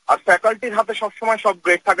না। আর ফ্যাকাল্টির হাতে সবসময় সব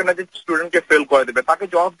গ্রেড থাকে না যে স্টুডেন্টকে ফেল করে দেবে, তাকে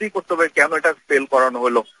জবাবদিহি করতে হবে কেন এটা ফেল করানো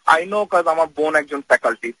হলো। আই নো, কাজ আমার বোন একজন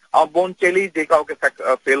ফ্যাকাল্টি, আমার বোন চেলেই যে কাউকে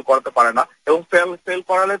ফেল করাতে পারে না, এবং ফেল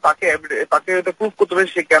করালে তাকে এটা প্রুভ করতে হবে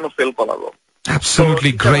সে কেন ফেল করালো।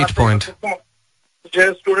 Absolutely great point. যে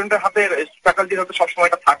স্টুডেন্টের হাতে, ফ্যাকাল্টির হাতে সবসময়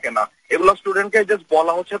এটা থাকে না। এগুলো স্টুডেন্টকে জাস্ট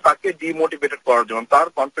বলা হচ্ছে তাকে ডিমোটিভেটেড করার জন্য, তার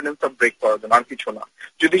কনফিডেন্সটা ব্রেক করার জন্য, আর কিছু না।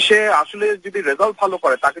 যদি সে আসলে যদি রেজাল্ট ভালো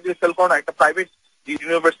করে, তাকে যদি ফেল করে না, একটা প্রাইভেট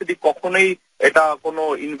ইউনিভার্সিটি কখনোই এটা কোনো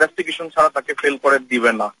ইনভেস্টিগেশন ছাড়া তাকে ফেল করে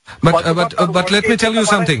দিবে না। But let me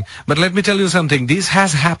tell you something. This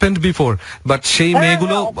has happened before. But সেই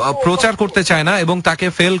মেয়েগুলো প্রচার করতে চায় না এবং তাকে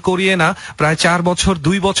ফেল করিয়ে না প্রায়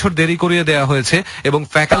 2 বছর দেরি করিয়ে দেওয়া হয়েছে, এবং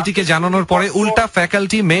ফ্যাকাল্টিকে জানানোর পরে উল্টা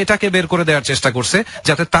ফ্যাকাল্টি মেয়েটাকে বের করে দেওয়ার চেষ্টা করছে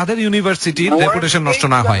যাতে তাদের ইউনিভার্সিটির রেপুটেশন নষ্ট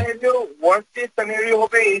না হয়। ওয়ার্স্ট কেস সিনারিও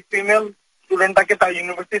হবে এই ফিমেল স্টুডেন্টটাকে তার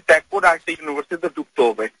ইউনিভার্সিটি ত্যাগ করে আরেকটা ইউনিভার্সিটিতে ঢুকতে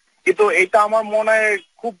হবে। কিন্তু এটা আমার মনে হয়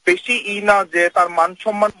খুব বেশি না যে তার মান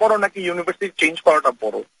সম্মান বড় নাকি ইউনিভার্সিটি চেঞ্জ করাটা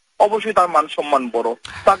বড়। অবশ্যই তার মান সম্মান বড়।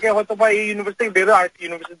 তাকে হয়তো বা এই ইউনিভার্সিটি বেরো আরেকটা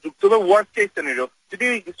ইউনিভার্সিটি যুক্ত হবে। ওয়ার্স্ট কেস সিনারিও যদি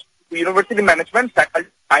ইউনিভার্সিটি ম্যানেজমেন্ট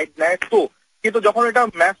ফ্যাকাল্টি সাইড নেয় তো, কিন্তু যখন এটা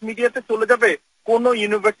ম্যাস মিডিয়াতে চলে যাবে কোন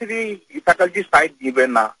ইউনিভার্সিটি ফ্যাকাল্টি সাইড দিবে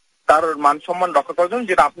না। তার মান সম্মান রক্ষা করার জন্য,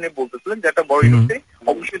 যেটা আপনি বলতেছিলেন যে একটা বড় ইউনিভার্সিটি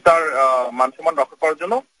অবশ্যই তার মান সম্মান রক্ষা করার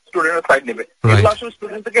জন্য স্টুডেন্টের সাইড নেবে। এগুলো আসলে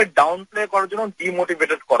স্টুডেন্টকে ডাউন প্লে করার জন্য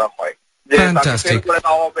ডিমোটিভেটেড করা হয়, যে তাকে ফেল করে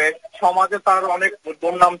দেওয়া হবে, সমাজে তার অনেক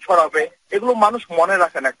দুর্নাম ছড়াবে। এগুলো মানুষ মনে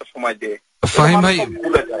রাখে না একটা সময় দিয়ে।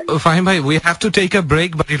 Fahim bhai, we have to take a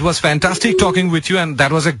break, but it was fantastic talking with you and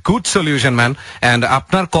that was a good solution, man. And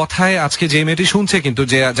আপনার কথায় আজকে যে মেয়েটি শুনছে, কিন্তু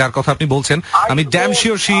যে যার কথা আপনি বলছেন, আমি damn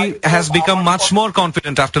sure she has become much more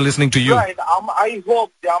confident after listening to you. I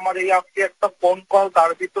hope যে আমার এই আজকে একটা ফোন কল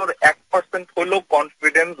তার ভিতর 1% হলেও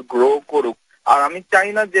কনফিডেন্স গ্রো করুক। আর আমি চাই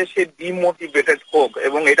না যে সে ডিমোটিভেটেড হোক,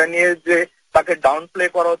 এবং এটা নিয়ে যে তাকে ডাউন প্লে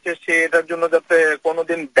করা হচ্ছে সে এটার জন্য যাতে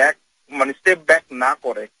কোনোদিন স্টেপ ব্যাক না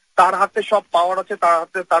করে। তার হাতে সব পাওয়ার আছে, তার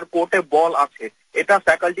হাতে তার কোর্টে বল আছে। এটা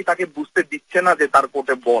ফ্যাকাল্টি তাকে বুঝতে দিচ্ছে না যে তার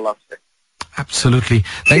কোর্টে বল আছে। Absolutely.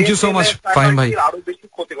 Thank you so much, Fahim bhai. আরো বেশি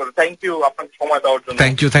ক্ষতি করে। থ্যাংক ইউ আপনাকে সময় দেওয়ার জন্য।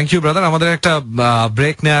 Thank you brother. আমাদের একটা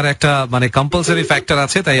ব্রেক নেওয়ার একটা কম্পালসারি ফ্যাক্টর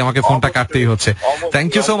আছে, তাই আমাকে ফোনটা কাটতেই হচ্ছে। Thank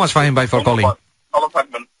you so much Fahim ভাই ফর কলিং। ভালো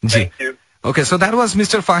থাকবেন। জি। Okay, so that was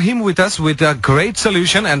Mr. Fahim with us with a great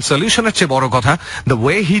solution, and solution এর চেয়ে বড় কথা the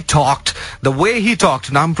way he talked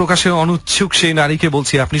নাম প্রকাশে অনুচ্ছুক সেই নারীকে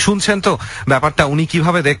বলছি, আপনি শুনছেন তো ব্যাপারটা উনি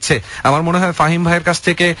কিভাবে দেখছে। আমার মনে হয় ফাহিম ভাইয়ের কাছ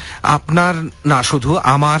থেকে আপনার না, শুধু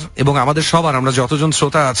আমার এবং আমাদের সবার, আমরা যতজন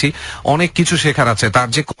শ্রোতা আছি, অনেক কিছু শেখার আছে। তার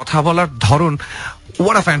যে কথা বলার ধরন,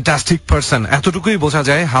 what a fantastic person, এতটুকুই বোঝা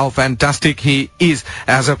যায় how fantastic he is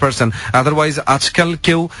as a person. Otherwise আজকাল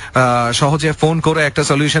কেউ সহজে ফোন করে একটা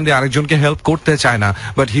সলিউশন দিয়ে আরেকজনকে হেল্প করতে চায় না,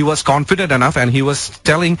 but he was confident enough and he was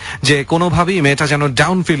telling যে কোনোভাবেই মেয়েটা যেন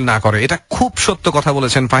ডাউন ফিল না করে। এটা খুব সত্য কথা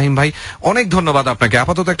বলেছেন ফাহিম ভাই, অনেক ধন্যবাদ আপনাকে।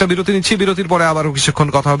 আপাতত একটা বিরতি নিচ্ছি, বিরতির পরে আবারও কিছুক্ষণ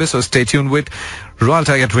কথা হবে। So stay tuned with Royal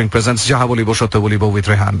Tiger Drink presents Jaha Bolibo Shotto Bolibo with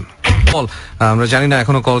Rehan. আমরা জানি না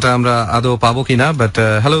এখনো কলটা আমরা আদৌ পাবো কিনা, বাট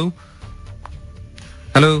হ্যালো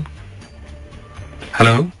হ্যালো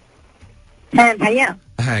হ্যাঁ ভাইয়া।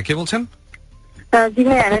 হ্যাঁ, কে বলছেন? জি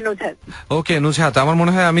ভাইয়া, আমি নুজহাত। ওকে নুজহাত, আমার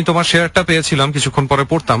মনে হয় আমি তোমার শেয়ারটা পেয়েছিলাম, কিছুক্ষণ পরে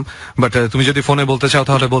পড়তাম, বাট তুমি যদি ফোনে বলতে চাও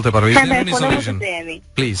তাহলে বলতে পারো।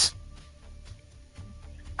 প্লিজ।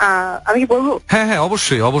 আমি কি বলবো? হ্যাঁ,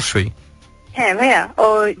 অবশ্যই। হ্যাঁ ভাইয়া, ও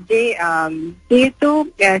যে যেহেতু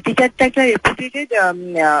টিচারটা একটা রেপুটেটেড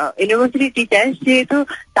ইউনিভার্সিটি টিচার, সেহেতু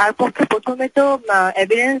তার পক্ষে প্রথমে তো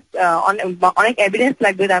অনেক এভিডেন্স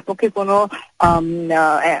লাগবে তার পক্ষে কোনো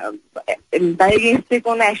তার এগেইনস্টে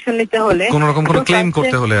কোনো অ্যাকশন নিতে হলে, কোন রকম কোনো ক্লেম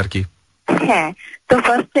করতে হলে আর কি। হ্যাঁ, তো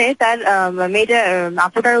ফার্স্টে তার মেয়েটা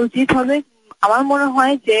আপুটার উচিত হবে, আমার মনে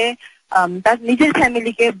হয় যে তার নিজের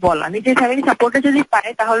ফ্যামিলিকে বলা, নিজের ফ্যামিলি সাপোর্টটা যদি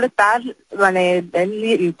পায় তাহলে তার মানে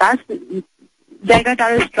তার জায়গাটা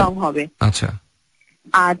আরো স্ট্রং হবে। আচ্ছা,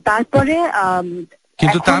 আর তারপরে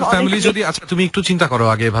কিন্তু তার ফ্যামিলি যদি, আচ্ছা তুমি একটু চিন্তা করো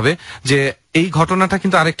আগে এভাবে যে এই ঘটনাটা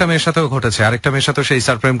কিন্তু আরেকটা মেয়ের সাথেও ঘটেছে, আরেকটা মেয়ের সাথেও সেই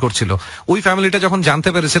স্যার প্রেম করছিল। ওই ফ্যামিলিটা যখন জানতে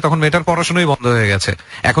পেরেছে তখন মেয়েটার পড়াশোনাই বন্ধ হয়ে গেছে।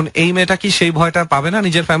 এখন এই মেয়েটা কি সেই ভয়টা পাবে না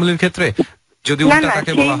নিজের ফ্যামিলির ক্ষেত্রে যদি উল্টা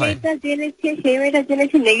তাকে বলা হয়? সেই মেয়েটা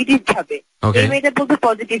জেনেছে নেগেটিভ ভাবে, এই মেয়েটা বলতে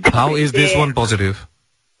positive. How is this one positive?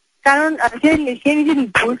 কারণ সে নিজের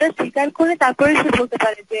ভুলটা স্বীকার করে তারপরে সে বলতে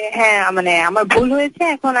পারে যে হ্যাঁ মানে আমার ভুল হয়েছে,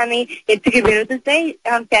 এখন আমি এর থেকে বেরোতে চাই।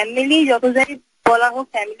 এখন ফ্যামিলি যত যাই বলা হোক,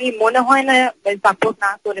 ফ্যামিলি মনে হয় না সাপোর্ট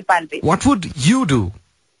না করে পারবে। What would you do?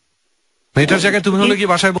 মেয়েটার জায়গায় তুমি হলে কি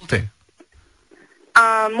বাসায় বলতে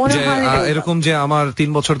এরকম যে আমার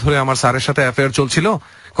 3 বছর ধরে আমার স্যারের সাথে অ্যাফেয়ার চলছিল,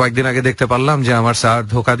 কয়েকদিন আগে দেখতে পারলাম যে আমার স্যার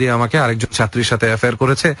ধোকা দিয়ে আমাকে আরেকজন ছাত্রীর সাথে অ্যাফেয়ার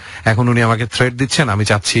করেছে, এখন উনি আমাকে থ্রেট দিচ্ছেন, আমি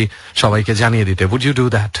চাচ্ছি সবাইকে জানিয়ে দিতে। Would you do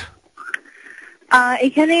that?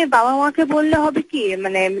 এখানে বাবা মাকে বললে হবে কি,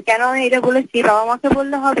 মানে কেন আমি এটা বলেছি, বাবা মাকে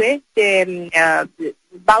বললে হবে যে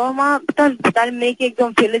বাবা মা তার মেয়েকে একদম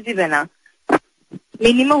ফেলে দিবে না,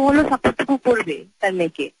 মিনিমাম হলো সাপোর্টটুকু করবে তার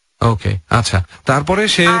মেয়েকে। ওকে, আচ্ছা, তারপরে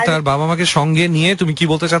সে তার বাবা মাকে সঙ্গে নিয়ে তুমি কি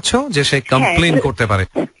বলতে চাচ্ছ যে সে কমপ্লেন করতে পারে?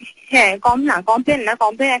 হ্যাঁ, কমপ্লেন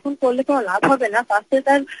এখন করলে কোনো লাভ হবে না। ফার্স্টে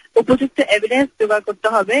তার উপযুক্ত এভিডেন্স জোগাড় করতে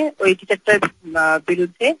হবে ওই টিচারটার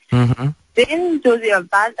বিরুদ্ধে। দেন যদি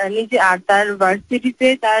তার নিজে আর তার ভার্সিটিতে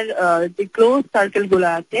তার যে ক্লোজ সার্কেল গুলো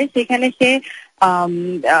আছে সেখানে সে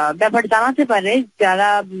ব্যাপার জানাতে পারে, যারা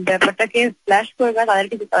ব্যাপারটাকে ফ্ল্যাশ করবে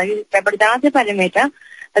তাদেরকে ব্যাপার জানাতে পারে। মেয়েটা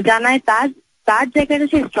জানায় তার জায়গাটা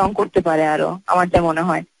সে স্ট্রং করতে পারে আরো, আমার যা মনে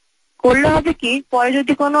হয়। করলে হবে কি, পরে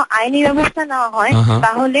যদি কোনো আইনি ব্যবস্থা নেওয়া হয়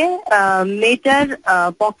তাহলে মেয়েটার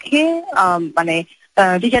পক্ষে মানে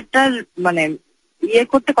টিচারটার মানে ইয়ে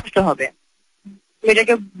করতে কষ্ট হবে,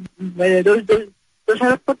 মেয়েটাকে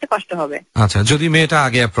দোষারোপ করতে কষ্ট হবে। আচ্ছা, যদি মেয়েটা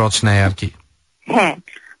আগে অ্যাপ্রোচ নেয় আর কি। হ্যাঁ,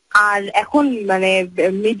 আর এখন মানে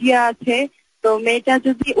মিডিয়া আছে, তো মেয়েটা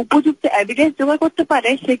যদি উপযুক্ত এভিডেন্স জোগাড় করতে পারে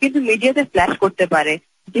সে কিন্তু মিডিয়াতে ফ্ল্যাশ করতে পারে,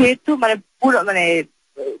 যেহেতু মানে পুরো মানে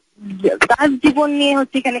তার জীবন নিয়ে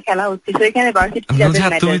হচ্ছে এখানে খেলা হচ্ছে। তো এখানে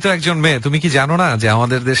তুমি তো একজন মেয়ে, তুমি কি জানো না যে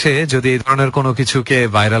আমাদের দেশে যদি এই ধরনের কোনো কিছুকে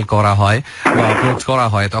ভাইরাল করা হয় বা আপলোড করা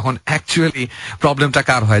হয় তখন অ্যাকচুয়ালি প্রবলেমটা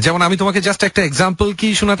কার হয়? যেমন আমি তোমাকে জাস্ট একটা এক্সাম্পল কি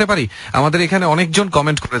শোনাতে পারি। আমাদের এখানে অনেকজন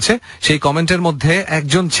কমেন্ট করেছে, সেই কমেন্টের মধ্যে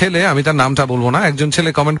একজন ছেলে, আমি তার নামটা বলবো না, একজন ছেলে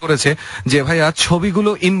কমেন্ট করেছে যে ভাইয়া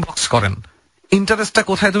ছবিগুলো ইনবক্স করেন। ইন্টারেস্টটা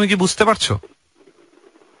কোথায় তুমি কি বুঝতে পারছো?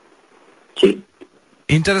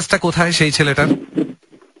 ইন্টারেস্টটা কোথায় সেই ছেলেটার?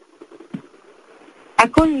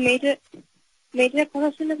 এখন মেয়েটার কথা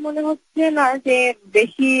শুনে মনে হচ্ছে না যে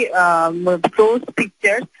বেশি ক্লোজ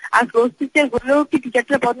পিকচার, আর ক্লোজ পিকচার হলেও কি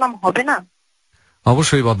টিচারটার বদনাম হবে না?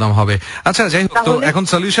 অবশ্যই বদনাম হবে। আচ্ছা, যাই হোক, তো এখন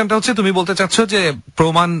সলিউশনটা হচ্ছে তুমি বলতে চাচ্ছ যে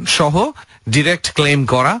প্রমাণ সহ ডিরেক্ট ক্লেম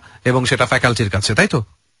করা এবং সেটা ফ্যাকাল্টির কাছে, তাই তো?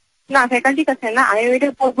 না, ফ্যাকাল্টির কাছে না, আমি এটা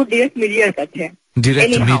বলবো ডিরেক্ট মিডিয়ার কাছে।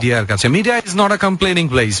 ডিরেক্ট মিডিয়ার কাছে। Media is not a complaining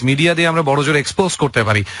place. Media দিয়ে আমরা বড় জোরে এক্সপোজ করতে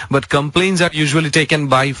পারি, but complaints R usually taken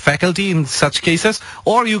by faculty in such cases,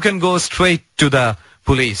 or you can go straight to the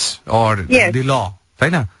police or the ল,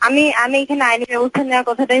 তাই না? আমি এখানে আইনি ব্যবস্থা নেওয়ার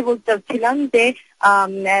কথাটাই বলতে চাচ্ছিলাম যে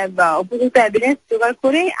উপযুক্ত এভিডেন্স জোগাড়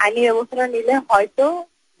করে আইনি ব্যবস্থাটা নিলে হয়তো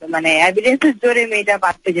মানে এভিডেন্সের জোরে মেয়েটা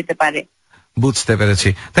বাঁচতে যেতে পারে। বুঝতে পেরেছি।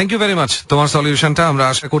 Thank you very much. তোমার সলিউশনটা আমরা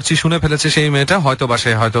আশা করছি শুনে ফেলেছে সেই মেয়েটা, হয়তো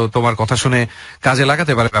বাসে হয়তো তোমার কথা শুনে কাজে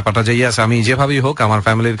লাগাতে পারে ব্যাপারটা, যে ইয়াস আমি যেভাবেই হোক আমার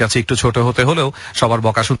ফ্যামিলির কাছে একটু ছোট হতে হলেও সবার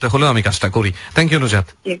বকা শুনতে হলেও আমি কাজটা করি। Thank you Nuzhat.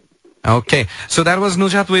 Okay, so that was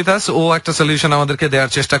Nuzhat with us. ও একটা সলিউশন আমাদেরকে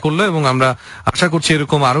দেওয়ার চেষ্টা করলো এবং আমরা আশা করছি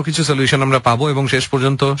এরকম আরো কিছু সলিউশন আমরা পাবো এবং শেষ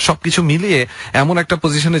পর্যন্ত সবকিছু মিলিয়ে এমন একটা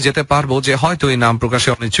পজিশনে যেতে পারবো যে হয়তো এই নাম প্রকাশে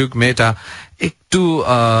অনিচ্ছুক মেয়েটা একটু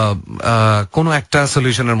কোনো একটা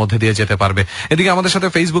সলিউশনের মধ্যে দিয়ে যেতে পারবে। এদিকে আমাদের সাথে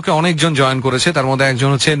ফেসবুকে অনেকজন জয়েন করেছে, তার মধ্যে একজন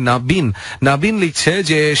হচ্ছে নাবিন। নাবিন লিখছে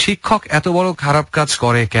যে শিক্ষক এত বড় খারাপ কাজ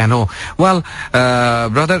করে কেন? ওয়েল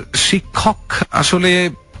ব্রাদার, শিক্ষক আসলে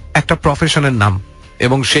একটা প্রফেশনের নাম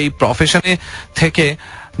এবং সেই প্রফেশনে থেকে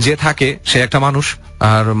যে থাকে সে একটা মানুষ,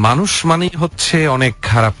 আর মানুষ মানেই হচ্ছে অনেক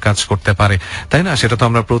খারাপ কাজ করতে পারে, তাই না? সেটা তো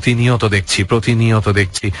আমরা প্রতিনিয়ত দেখছি।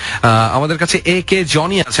 আমাদের কাছে এ কে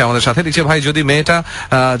জনি আছে আমাদের সাথে, লিখছে ভাই যদি মেয়েটা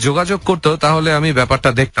যোগাযোগ করতো তাহলে আমি ব্যাপারটা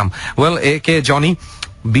দেখতাম। Well A K Johnny,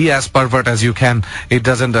 be as pervert as you can. It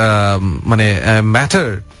doesn't matter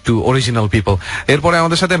to original people. এরপরে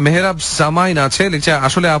আমাদের সাথে মেহরাব সামাইন আছে, লিখছে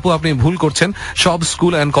আসলে আপু আপনি ভুল করছেন, সব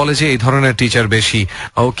স্কুল এন্ড কলেজে এই ধরনের টিচার বেশি।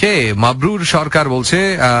 ওকে, মাবরুর সরকার বলছে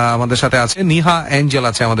আমাদের সাথে আছে, নিহা এঞ্জেল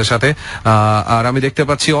আছে আমাদের সাথে, আর আমি দেখতে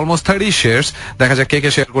পাচ্ছি অলমোস্ট 30 শেয়ারস। দেখা যাক কে কে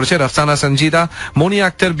শেয়ার করেছে। রাফসানা সঞ্জিদা, মনি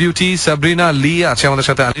আক্তার বিউটি, সাবরিনা লি আছে আমাদের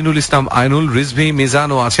সাথে, আলিনুল ইসলাম আইনুল, রিজভি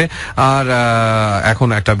মিজানও আছে। আর এখন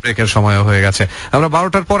একটা ব্রেকের সময় হয়ে গেছে, আমরা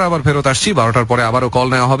 12টার পর আবার ফেরত আসছি। 12টার পরে আবারও কল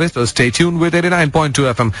নেওয়া হবে, তো stay tune with 89.2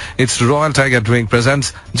 FM. It's Royal Tiger Drink presents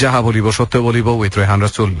Jaha Bolibo Shotto Bolibo with Rehan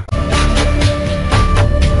Rasool.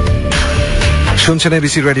 শুনছেন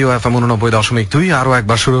এবিসি রেডিও FM 89.2। আরো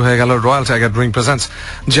একবার শুরু হয়ে গেল রয়্যাল টাইগার ড্রিঙ্ক প্রেজেন্টস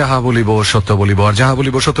জাহা বলিবো সত্য বলিবো। আর জাহা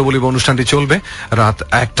বলিবো সত্য বলিবো অনুষ্ঠানটি চলবে রাত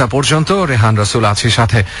 1টা পর্যন্ত। রেহান রাসুল আছে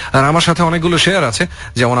সাথে, আর আমার সাথে অনেকগুলো শেয়ার আছে,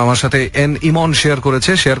 যেমন আমার সাথে এন ইমন শেয়ার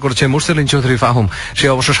করেছে মুরসেলিন চৌধুরী ফাহুম, সে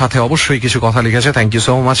অবশ্য সাথে অবশ্যই কিছু কথা লিখেছে। Thank you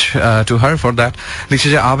so much to her for that. লিখছে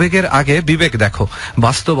যে আবেগের আগে বিবেক দেখো,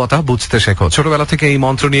 বাস্তবতা বুঝতে শেখো। ছোটবেলা থেকে এই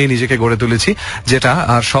মন্ত্র নিয়ে নিজেকে গড়ে তুলেছি, যেটা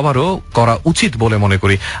আর সবারও করা উচিত বলে মনে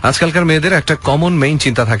করি। আজকালকার মেয়েদের একটা কমন মেইন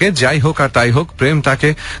চিন্তা থাকে, যাই হোক আর তাই হোক প্রেম তাকে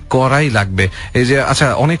করাই লাগবে। এই যে আচ্ছা,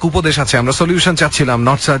 অনেক উপদেশ আছে, আমরা সলিউশন চাচ্ছিলাম,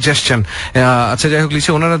 নট সাজেশন। আচ্ছা যাই হোক,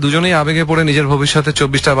 লিখছে ওনারা দুজনেই আবেগে পড়ে নিজের ভবিষ্যতে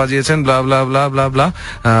 24টা বাজিয়েছেন, ব্লা ব্লা ব্লা ব্লা ব্লা।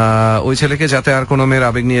 ওই ছেলেকে যাতে আর কোনো মেয়ের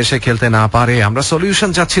আবেগ নিয়ে এসে খেলতে না পারে। আমরা সলিউশন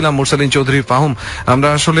চাচ্ছিলাম মুরসালিন চৌধুরী ফাহুম, আমরা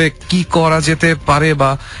আসলে কি করা যেতে পারে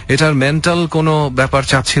বা এটার মেন্টাল কোনো ব্যাপার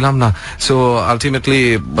চাচ্ছিলাম না। সো আলটিমেটলি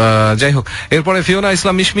যাই হোক। এরপরে ফিওনা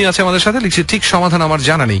ইসলাম মিশমি আছে আমাদের সাথে, লিখছে ঠিক সমাধান আমার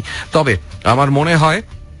জানা নেই, তবে আমার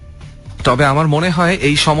মনে হয়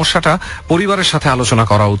এই সমস্যাটা পরিবারের সাথে আলোচনা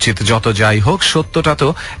করা উচিত। যত যাই হোক সত্যটা তো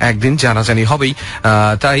একদিন জানাজানি হবেই,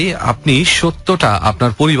 তাই আপনি সত্যটা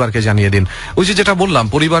আপনার পরিবারকে জানিয়ে দিন। ওই যে যেটা বললাম,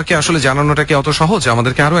 পরিবারকে আসলে জানানোটা কি অত সহজ?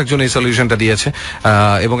 আমাদেরকে আরো একজন এই সলিউশনটা দিয়েছে,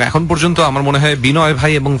 এবং এখন পর্যন্ত আমার মনে হয় বিনয়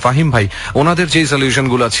ভাই এবং ফাহিম ভাই, ওনাদের যে সলিউশন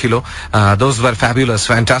গুলো ছিল, দোজ ওয়ার ফ্যাবুলাস,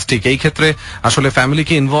 ফ্যান্টাস্টিক। এই ক্ষেত্রে আসলে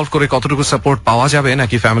ফ্যামিলিকে ইনভলভ করে কতটুকু সাপোর্ট পাওয়া যাবে,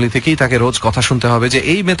 নাকি ফ্যামিলি থেকেই তাকে রোজ কথা শুনতে হবে যে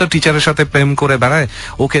এই মেয়ে তো টিচারের সাথে প্রেম করে বেড়ায়,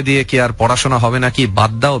 ওকে দিয়ে কি আর পড়াশোনা হবে নাকি,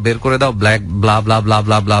 বাদ দাও, বের করে দাও, ব্ল্যাক ব্লা ব্লা ব্লা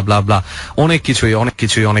ব্লা ব্লা ব্লা ব্লা, অনেক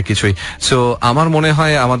কিছুই। সো আমার মনে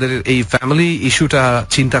হয় আমাদের এই ফ্যামিলি ইস্যুটা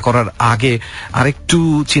চিন্তা করার আগে আরেকটু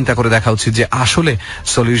চিন্তা করে দেখা উচিত যে আসলে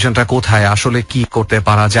সলিউশনটা কোথায়, আসলে কি করতে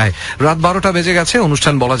পারা যায়। রাত 12টা বেজে গেছে,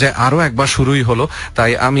 অনুষ্ঠান বলা যায় আরো একবার শুরুই হলো,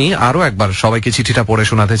 তাই আমি আরো একবার সবাইকে চিঠিটা পড়ে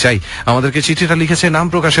শোনাতে চাই। আমাদেরকে চিঠিটা লিখেছে নাম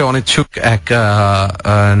প্রকাশে অনিচ্ছুক এক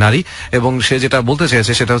নারী, এবং সে যেটা বলতে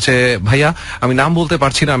চেয়েছে সেটা হচ্ছে, ভাইয়া আমি নাম বলতে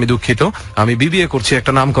পারছি না, আমি দুঃখিত। আমি বিবিএ করছি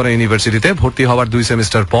একটা নামকরা ইউনিভার্সিটিতে, ভর্তি হওয়ার 2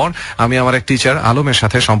 সেমিস্টার পর আমি আমার এক টিচার আলমের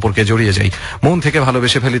সাথে সম্পর্কে জড়িয়ে যাই। মন থেকে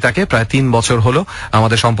ভালোবেসে ফেলি তাকে, প্রায় 3 বছর হলো।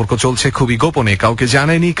 আমাদের সম্পর্ক চলছে খুবই গোপনে, কাউকে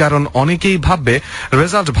জানাইনি, কারণ অনেকেই ভাববে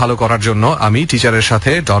রেজাল্ট ভালো করার জন্য আমি টিচারের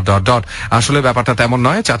সাথে ... আসলে ব্যাপারটা তেমন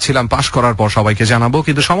নয়, চাচ্ছিলাম পাশ করার পর সবাইকে জানাবো,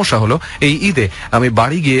 কিন্তু সমস্যা হলো এই ঈদে আমি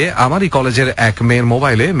বাড়ি গিয়ে আমারই কলেজের এক মেয়ের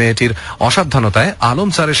মোবাইলে মেয়েটির অসাবধানতায় আলম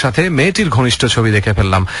স্যারের সাথে মেয়েটির ঘনিষ্ঠ ছবি দেখে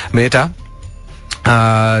ফেললাম। মেয়েটা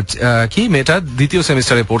 2য়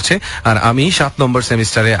সেমিস্টারে পড়ছে আর আমি 7 নম্বর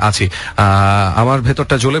সেমিস্টারে আছি। আমার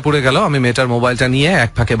ভেতরটা জ্বলে পড়ে গেল। আমি মেয়েটার মোবাইলটা নিয়ে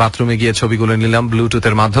এক ফাঁকে বাথরুমে গিয়ে ছবিগুলো নিলাম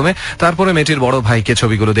ব্লুটুথের মাধ্যমে, তারপরে মেয়েটির বড় ভাইকে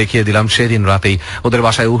ছবিগুলো দেখিয়ে দিলাম। সেদিন রাতেই ওদের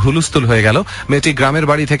বাসায় হুলুস্থুল হয়ে গেল। মেয়েটি গ্রামের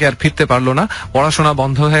বাড়ি থেকে আর ফিরতে পারলো না, পড়াশোনা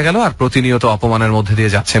বন্ধ হয়ে গেল, আর প্রতিনিয়ত অপমানের মধ্যে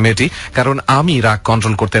দিয়ে যাচ্ছে মেয়েটি, কারণ আমি রাগ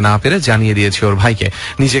কন্ট্রোল করতে না পেরে জানিয়ে দিয়েছি ওর ভাইকে।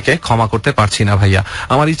 নিজেকে ক্ষমা করতে পারছি না ভাইয়া।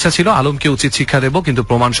 আমার ইচ্ছা ছিল আলমকে উচিত শিক্ষা দেব, কিন্তু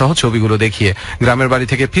প্রমাণ সহ ছবিগুলো দেখিয়ে। গ্রামের বাড়ি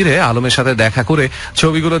থেকে ফিরে আলমের সাথে দেখা করে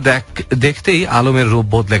ছবিগুলো দেখতেই আলমের রূপ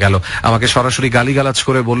বদলে গেল। আমাকে সরাসরি গালিগালাজ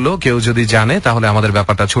করে বলল, কেউ যদি জানে তাহলে আমাদের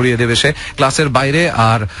ব্যাপারটা ছড়িয়ে দেবে সে, ক্লাসের বাইরে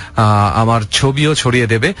আর আমার ছবিও ছড়িয়ে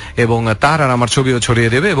দেবে, এবং তার আর আমার ছবিও ছড়িয়ে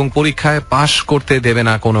দেবে, এবং পরীক্ষায় পাশ করতে দেবে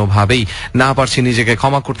না কোনোভাবেই। না পারছি নিজেকে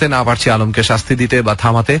ক্ষমা করতে, না পারছি আলমকে শাস্তি দিতে বা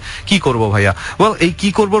থামাতে। কি করব ভাইয়া? ওয়েল, এই কি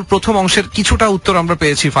করব প্রথম অংশের কিছুটা উত্তর আমরা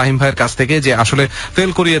পেয়েছি ফাহিম ভাইয়ের কাছ থেকে, যে আসলে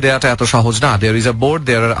ফেল করিয়ে দেওয়াটা এত সহজ না। There is a board,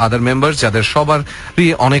 there R other members, যাদের সবার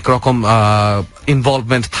অনেক রকম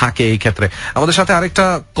ইনভলভমেন্ট থাকে এই ক্ষেত্রে। আমাদের সাথে আরেকটা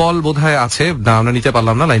কল বোধহয় আছে, আমরা নিতে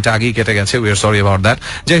পারলাম না, লাইনটা আগেই কেটে গেছে, we are sorry about that.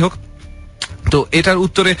 যাই হোক, তো এটার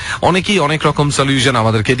উত্তরে অনেকেই অনেক রকম সলিউশন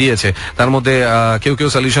আমাদেরকে দিয়েছে। তার মধ্যে কেউ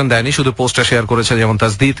সলিউশন দেয়নি, শুধু পোস্টটা শেয়ার করেছে, যেমন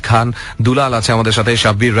তাজদিদ খান, দুলাল আছে আমাদের সাথে,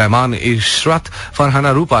 শাব্বির রহমান, ইশরাত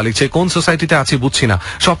ফারহানা রূপা লিখছে, কোন সোসাইটিতে আছি বুঝছি না,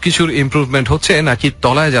 সবকিছুর ইমপ্রুভমেন্ট হচ্ছে নাকি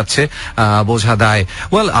তলায় যাচ্ছে, বোঝা দায়।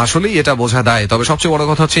 ওয়েল, আসলেই এটা বোঝা দায়। তবে সবচেয়ে বড়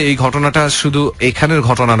কথা হচ্ছে এই ঘটনাটা শুধু এখানের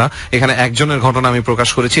ঘটনা না, এখানে একজনের ঘটনা আমি প্রকাশ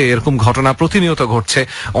করেছি, এরকম ঘটনা প্রতিনিয়ত ঘটছে,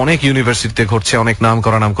 অনেক ইউনিভার্সিটিতে ঘটছে, অনেক নাম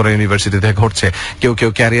করা ইউনিভার্সিটিতে ঘটছে। কেউ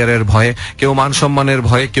ক্যারিয়ারের ভয়ে, কেউ মান সম্মানের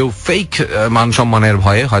ভয়ে, কেউ ফেক মান সম্মানের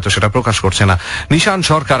ভয়ে হয়তো সেটা প্রকাশ করছে না। নিশান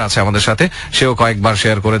সরকার আছে আমাদের সাথে, সেও কয়েকবার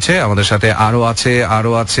শেয়ার করেছে আমাদের সাথে।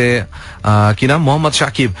 আরো আছে কি নাম, মোহাম্মদ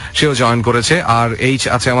সাকিব, সেও জয়েন করেছে। আর এইচ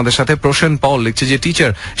আছে আমাদের সাথে। প্রসেন পল লিখছে যে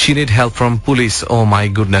teacher, she need help from police. O my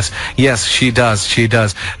goodness, yes she does.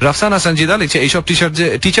 Rafsana Sanjida লিখছে এইসব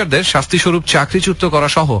টিচারদের শাস্তি স্বরূপ চাকরিচ্যুত করা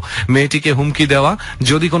সহ মেয়েটিকে হুমকি দেওয়া,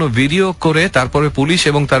 যদি কোনো ভিডিও করে তারপরে পুলিশ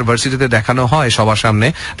এবং তার ভার্সিটিতে দেখানো হয় সবার সামনে,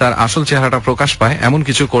 তার আসল চেহারাটা প্রকাশ পায়, এমন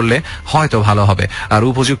কিছু করলে হয়তো ভালো হবে। আর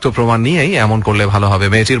উপযুক্ত প্রমাণ নিয়েই এমন করলে ভালো হবে।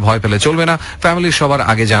 মেয়েটির ভয় পেলে চলবে না, ফ্যামিলির সবার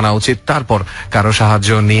আগে জানা উচিত, তারপর কারো সাহায্য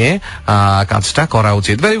নিয়ে কাজটা করা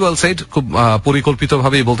উচিত। ভেরি ওয়েল সেড, খুব পরিকল্পিত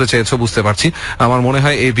ভাবেই বলতে চেয়েছো, বুঝতে পারছি। আমার মনে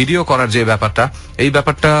হয় এই ভিডিও করার যে ব্যাপারটা, এই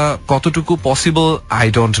ব্যাপারটা কতটুকু possible I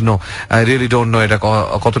don't know, I really don't know এটা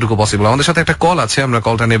কতটুকু পসিবল। আমাদের সাথে একটা কল আছে, আমরা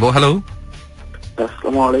কলটা নেব। হ্যালো,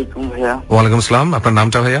 আসসালামু আলাইকুম ভাইয়া। ওয়ালাইকুম আসসালাম। আপনার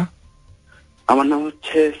নামটা ভাইয়া? আমার নাম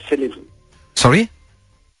হচ্ছে সেলিম। সরি,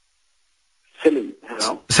 সেলিম।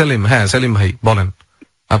 সেলিম। হ্যাঁ সেলিম ভাই, বলেন।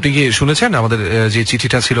 আপনি কি শুনেছেন আমাদের যে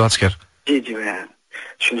চিঠিটা ছিল আজকের? জি জি ভাইয়া,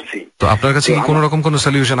 শুনছি। তো আপনার কাছে কি কোন রকম কোন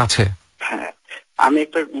সলিউশন আছে? হ্যাঁ, আমি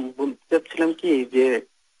একটা বলতে চাচ্ছিলাম কি, যে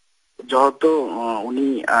যেহেতু উনি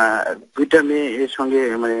দুইটা মেয়ে এর সঙ্গে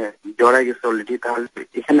মানে জড়াই গেছে অলরেডি, তাহলে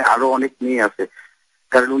এখানে আরো অনেক মেয়ে আছে।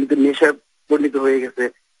 কারণ উনি তো নেশায় পরিণত হয়ে গেছে।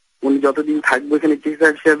 উনি যতদিন থাকবে এখানে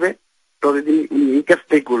টিচার হিসেবে, ততদিন উনি এই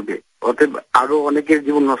কাজটাই করবে, অতএব আরো অনেকের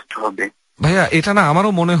জীবন নষ্ট হবে। ভাইয়া এটা না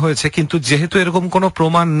আমারও মনে হয়েছে, কিন্তু যেহেতু এরকম কোনো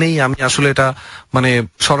প্রমাণ নেই, আমি আসলে এটা মানে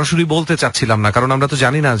সরাসরি বলতে চাচ্ছিলাম না। কারণ আমরা তো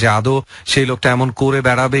জানি না যে আদৌ সেই লোকটা এমন করে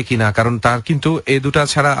বেড়াবে কিনা, কারণ তার কিন্তু এ দুটা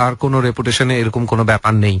ছাড়া আর কোনো রেপুটেশনে এরকম কোনো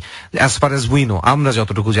ব্যাপার নেই, as far age we know, আমরা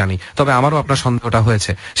যতটুকু জানি। তবে আমারও আপনার সন্দেহটা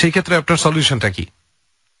হয়েছে। সেই ক্ষেত্রে আপনার সলিউশনটা কি?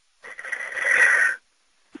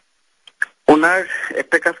 ওনার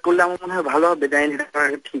একটা কাজ করলে আমার মনে হয় ভালো হবে, জানি না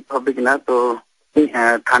ঠিক হবে কিনা। তো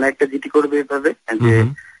থানায় একটা জিডি করবে এভাবে, যে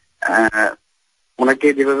ওনাকে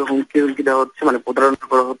যেভাবে হুমকি দেওয়া হচ্ছে, মানে প্রতারণা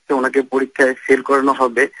করা হচ্ছে, ওনাকে পরীক্ষায় ফেল করানো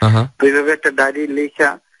হবে। তো এইভাবে একটা ডায়েরি লেখা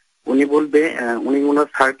উনি বলবে, উনি ওনার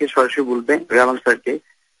স্যারকে সরাসরি বলবে, রেলাম স্যারকে,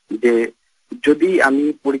 যে যদি আমি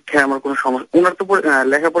পরীক্ষায় আমার কোনো সমস্যা, ওনার তো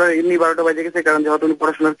লেখাপড়ার এমনি 12টা বাজে গেছে, কারণ যেহেতু উনি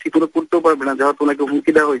পড়াশোনা ঠিক করে করতেও পারবে না, যেহেতু ওনাকে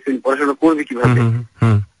হুমকি দেওয়া হয়েছে, উনি পড়াশোনা করবে কিভাবে?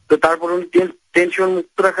 তো তারপর উনি টেনশন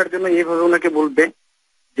মুক্ত রাখার জন্য এইভাবে ওনাকে বলবে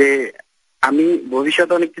যে আমি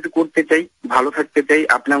ভবিষ্যতে অনেক কিছু করতে চাই, ভালো থাকতে চাই,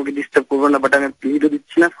 আপনি আমাকে ডিস্টার্ব করবেন না, বাট আমি ভিডিও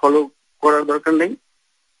দিচ্ছি না, ফলো করার দরকার নেই।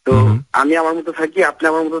 তো আমি আমার মতো থাকি, আপনি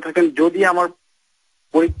আমার মতো থাকেন। যদি আমার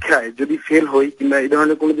পরীক্ষায় যদি ফেল হই কিংবা এই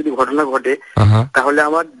ধরনের কোনো যদি ঘটনা ঘটে, তাহলে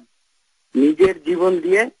আমার নিজের জীবন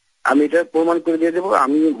দিয়ে আমি এটা প্রমাণ করে দিয়ে দেবো,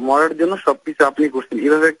 আমি মরার জন্য সবকিছু আপনি করছেন।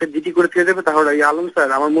 এইভাবে একটা জিডি করে দিয়ে দেবে, তাহলে এই আলম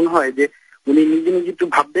স্যার আমার মনে হয় যে উনি নিজে নিজে একটু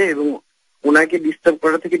ভাববে এবং ওনাকে ডিস্টার্ব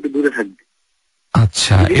করা থেকে একটু দূরে থাকবে।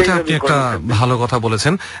 আচ্ছা, এটা আপনি একটা ভালো কথা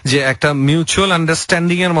বলেছেন, যে একটা মিউচুয়াল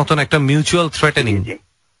আন্ডারস্ট্যান্ডিং এর মতন একটা মিউচুয়াল থ্রেটেনিং।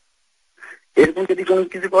 এরকম যদি কোনো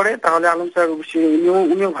কিছু করে, তাহলে আলম স্যার অবশ্যই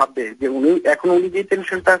উনিও ভাববে যে উনি যে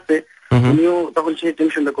টেনশনটা আছে, উনিও তখন সেই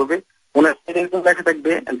টেনশনটা করবে। ওনার এরকম লেখা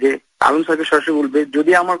থাকবে যে আলম স্যারকে সরাসরি বলবে,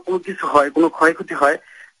 যদি আমার কোনো কিছু হয়, কোনো ক্ষয়ক্ষতি হয়,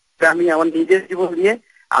 আমি আমার নিজের জীবন দিয়ে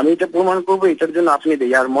আমি এটা প্রমাণ করবো, এটার জন্য আপনি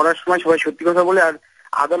দেই। আর মরার সময় সবাই সত্যি কথা বলে, আর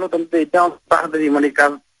আদালত এটা তাড়াতাড়ি মানে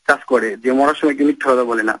কাজ করে যে মরার সময় কেউ মিথ্যা কথা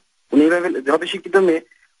বলে না। উনি এইভাবে যত শিক্ষিত মেয়ে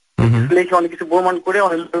লেখে অনেক কিছু প্রমাণ করে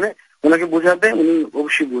অনেকভাবে ওনাকে বোঝাবে, উনি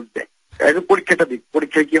অবশ্যই বুঝবে। একটু পরীক্ষাটা দিক,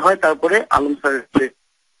 পরীক্ষায় কি হয়, তারপরে আলম স্যার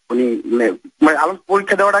উনি মানে আলম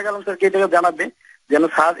পরীক্ষা দেওয়ার আগে আলম স্যারকে এটা জানাবে যেন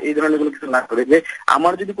স্যার এই ধরনের কোনো কিছু না করে, যে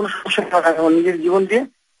আমার যদি কোনো সমস্যা হয় আমার নিজের জীবন দিয়ে,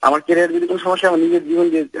 আমার ক্যারিয়ার যদি কোনো সমস্যা আমার নিজের জীবন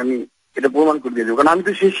দিয়ে আমি এটা প্রমাণ করে দিয়ে দেবো, কারণ আমি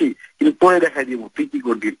তো শেষই, কিন্তু পরে দেখাই দিব তুই কি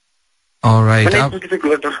করবি।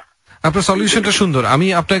 আপনার সলিউশনটা সুন্দর। আমি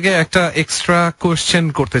আপনাকে একটা এক্সট্রা কোশ্চেন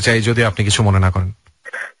করতে চাই, যদি আপনি কিছু মনে না করেন।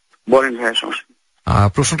 বলেন ভাইয়া, সমস্যা।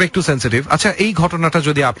 প্রশ্নটা একটু সেন্সিটিভ। আচ্ছা, এই ঘটনাটা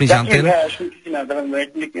যদি আপনি জানতেন।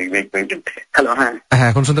 হ্যালো, হ্যাঁ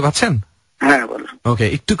এখন শুনতে পাচ্ছেন? হ্যাঁ বলুন। ওকে,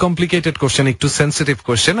 একটু কমপ্লিকেটেড কোশ্চেন, একটু সেন্সিটিভ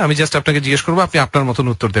কোশ্চেন। আমি জাস্ট আপনাকে জিজ্ঞেস করবো, আপনি আপনার মতন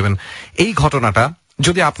উত্তর দেবেন। এই ঘটনাটা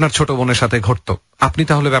যদি আপনার ছোট বোনের সাথে ঘটতো, আপনি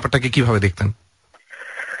তাহলে ব্যাপারটাকে কিভাবে দেখতেন?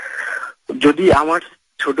 যদি আমার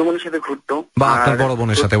ছোট বোনের সাথে ঘটতো বা আপনার বড়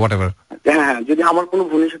বোনের সাথে, হোয়াটএভার। হ্যাঁ, যদি আমার কোনো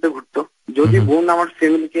বোনের সাথে ঘটতো, যদি বোন আমার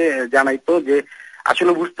ফ্যামিলিকে জানাইতো, যে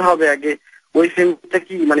আসলে বুঝতে হবে আগে ওই ফ্যামিলিটা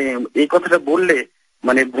কি মানে এই কথাটা বললে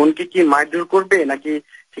মানে বোনকে কি মারধর করবে, নাকি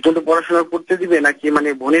ঠিকমতো পড়াশোনা করতে দিবে, নাকি মানে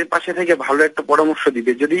বোনের পাশে থেকে ভালো একটা পরামর্শ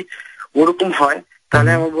দিবে। যদি ওরকম হয়,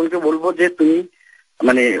 তাহলে আমার বোনকে বলবো যে তুমি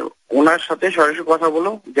মানে ওনার সাথে সরাসরি কথা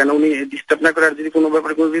বলো, যেন উনি ডিস্টার্ব না করে। আর যদি কোনো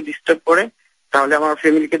ব্যাপারে কোনো যদি ডিস্টার্ব করে, তাহলে আমার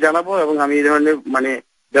ফ্যামিলিকে জানাবো এবং আমি এই ধরনের মানে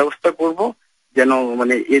ব্যবস্থা করব, যেন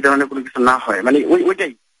মানে এই ধরনের কোনো কিছু না হয়। মানে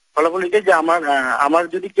ওইটাই ফলাফল, এটাই যে আমার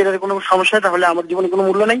যদি ক্যারিয়ারে কোনো সমস্যা হয়, তাহলে আমার জীবনে কোনো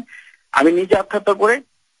মূল্য নেই। আমি নিজে আত্মহত্যা করে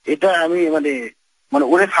এটা আমি মানে মানে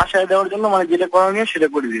ওরে ফাঁসায় দেওয়ার জন্য মানে যেটা করণীয় সেটা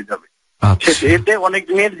করে দিয়ে যাবে। এতে অনেক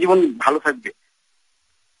মেয়ের জীবন ভালো থাকবে।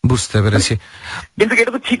 বুঝতে পেরেছি। কিন্তু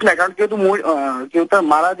এটা তো ঠিক না, কারণ কেউ তো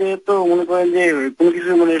মারা যেহেতু মনে করেন যে কোনো কিছু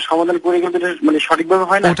মানে সমাধান করে কিন্তু মানে সঠিকভাবে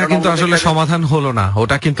হয় না। ওটা কিন্তু আসলে সমাধান হলো না,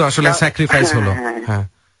 ওটা কিন্তু আসলে স্যাক্রিফাইস হলো। হ্যাঁ,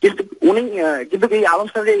 কিন্তু উনি কিন্তু এই আলম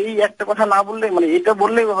স্যার এই একটা কথা না বললে মানে এটা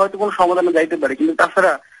বললে হয়তো কোনো সমাধানে যাইতে পারে, কিন্তু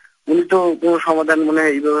তাছাড়া উনি তো কোনো সমাধান মনে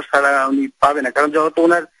হয় এই ব্যবস্থা ছাড়া উনি পাবে না। কারণ যেহেতু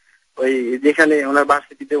ওনার ওই যেখানে ওনার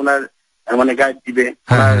ভার্সিটিতে ওনার মানে গাইড দিবে,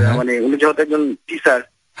 মানে উনি যেহেতু একজন টিচার,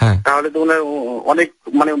 তাহলে তো ওনার অনেক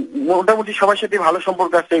মানে মোটামুটি সবার সাথে ভালো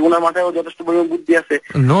সম্পর্ক আছে, ওনার মাথায়ও যথেষ্ট পরিমাণ বুদ্ধি আছে।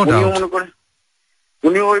 উনিও মনে করে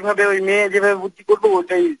উনি ওইভাবে ওই মেয়ে যেভাবে বুদ্ধি করবো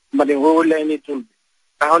ওইটাই মানে ওই লাইনে চলবে।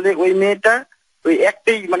 তাহলে ওই মেয়েটা ওই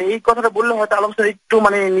একটাই মানে এই কথাটা বললে হয়তো আলম স্যার একটু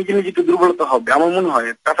মানে নিজে নিজে একটু দুর্বলতা হবে আমার মনে হয়।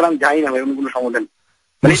 তাছাড়া আমি জানি না ভাই অন্য কোনো সমাধান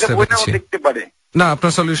মানে এটা বইটাও দেখতে পারে না।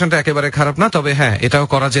 আপনার সলিউশনটা একেবারে খারাপ না, তবে হ্যাঁ এটাও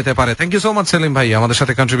করা যেতে পারে। Thank you so much Selim ভাই আমাদের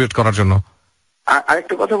সাথে কন্ট্রিবিউট করার জন্য।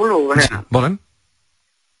 আরেকটা কথা বলবো? হ্যাঁ বলেন।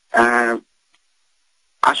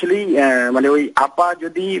 আসলেই মানে ওই আপা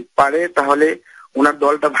যদি পারে তাহলে ওনার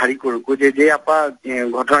দলটা ভারী করুক। যে আপা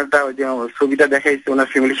ঘটনাটা ওই যে ছবিটা দেখাইছে ওনার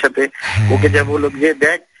ফ্যামিলির সাথে, ওকে যা বললো যে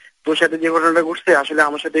দেখ তোর সাথে যে ঘটনাটা ঘটছে আসলে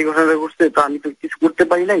আমার সাথে এই ঘটনাটা ঘটছে, তো আমি তো কিছু করতে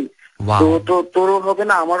পারি নাই, তো তোরও হবে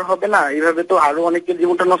না আমারও হবে না, এইভাবে তো আরো অনেকের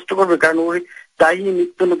জীবনটা নষ্ট করবে। কারণ ওই চাহিদা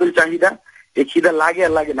নিত্য নতুন চাহিদা, এই খিদা লাগে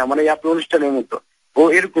আর লাগে না, মানে আপনার অনুষ্ঠানের মতো ও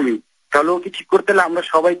এরকমই। তাহলে ওকে ঠিক করতে হলে আমরা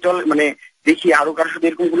সবাই মানে দেখি আরো কারোর সাথে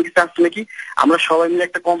এরকম কোনো কিছু আসছে নাকি, আমরা সবাই মিলে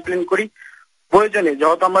একটা কমপ্লেন করি। প্রয়োজনে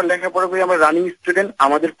যেহেতু আমরা লেখাপড়া করি, আমরা রানিং স্টুডেন্ট,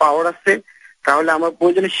 আমাদের পাওয়ার আছে, তাহলে আমরা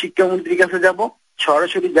প্রয়োজনে শিক্ষামন্ত্রীর কাছে যাব,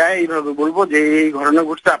 সরাসরি যায় এইভাবে বলবো যে এই ঘটনা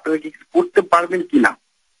ঘটছে, আপনারা কি করতে পারবেন কিনা।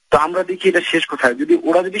 তো আমরা দেখি এটা শেষ কোথায়। যদি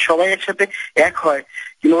ওরা যদি সবাই একসাথে এক হয়,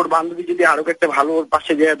 কিন্তু ওর বান্ধবী যদি আরো একটা ভালো ওর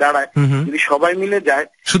পাশে যায় দাঁড়ায়, যদি সবাই মিলে যায়,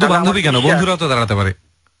 শুধু বান্ধবী কেন বন্ধুরাও তো দাঁড়াতে পারে।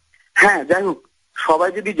 হ্যাঁ যাই হোক,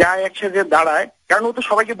 সবাই যদি যায় একসাথে দাঁড়ায়, কারণ ও তো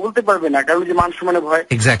সবাইকে বলতে পারবে না, কারণ যে মান সম্মানের ভয়,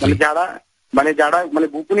 মানে যারা মানে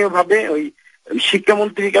গোপনীয় ভাবে ওই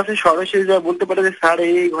শিক্ষামন্ত্রীর কাছে সরাসরি যা বলতে পারে যে স্যার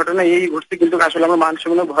এই ঘটনা এই ঘটছে, কিন্তু আসলে আমরা মান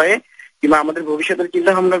সম্মানের ভয়ে কিংবা আমাদের ভবিষ্যতের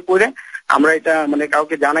চিন্তা ভাবনা করে আমরা এটা মানে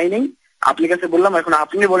কাউকে জানাই নেই, আপনি কাছে বললাম, এখন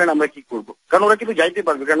আপনি বলেন আমরা কি করব। কারণ ওরা কিন্তু যাইতে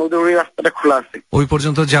পারবে, কারণ ওদের ওই রাস্তাটা খোলা আছে। ওই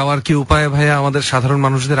পর্যন্ত যাওয়ার কি উপায় ভাইয়া আমাদের সাধারণ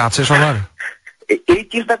মানুষদের আছে সবার? এই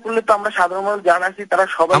চিন্তা করলে তো আমরা সাধারণ মানুষ যারা আছি তারা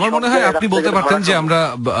সবাই, আমার মনে হয় আপনি বলতে পারতেন যে আমরা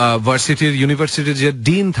ইউনিভার্সিটির যে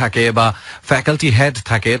ডিন থাকে বা ফ্যাকাল্টি হেড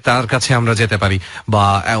থাকে তার কাছে আমরা যেতে পারি, বা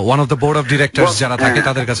one of the board of directors যারা থাকে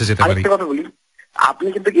তাদের কাছে যেতে পারি। কথা বলি, আপনি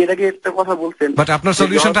কিন্তু এর আগে একটা কথা বলছেন, বাট আপনার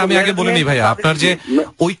সলিউশনটা আমি আগে বলিনি ভাইয়া। আপনার যে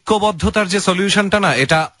ঐক্যবদ্ধতার যে সলিউশনটা না,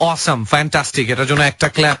 এটা অসাম, ফ্যান্টাস্টিক, এটার জন্য একটা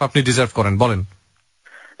ক্ল্যাপ আপনি ডিজার্ভ করেন। বলেন।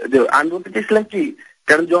 আমি বলতে চাইছিলাম কি,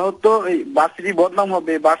 কারণ যত ভার্সিটি বদনাম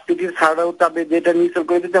হবে, ভার্সিটির ছাড়াও তবে যেটা নিশ্চয়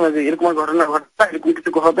করে দিতে হবে এরকম ঘটনা ঘটনা, এরকম কিছু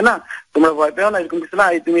হবে না, তোমরা ভয় পেও না, এরকম কিছু না,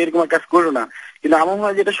 তুমি এরকম কাজ করো না। কিন্তু আমার মনে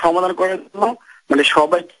হয় যেটা সমাধান করার জন্য মানে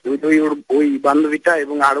সবাই ওই বান্ধবীটা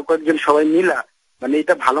এবং আরো কয়েকজন সবাই মিলা মানে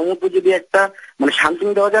এটা ভালো মতো যদি একটা মানে শান্তি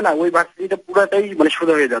দেওয়া যায় না, ওই ভার্সিটিটা পুরাটাই মানে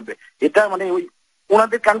সোজা হয়ে যাবে। এটা মানে ওই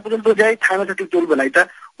ওনাদের কান পর্যন্ত যাই থামে থাকলে চলবে না, এটা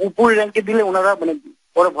উপরের র্যাঙ্কে দিলে ওনারা মানে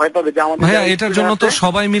পরে ভয় পাবে যে আমাদের। ভাইয়া এটার জন্য তো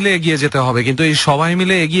সবাই মিলে এগিয়ে যেতে হবে, কিন্তু এই সবাই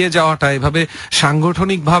মিলে এগিয়ে যাওয়াটা, এভাবে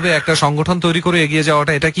সাংগঠনিক ভাবে একটা সংগঠন তৈরি করে এগিয়ে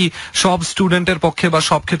যাওয়াটা, এটা কি সব স্টুডেন্টের পক্ষে বা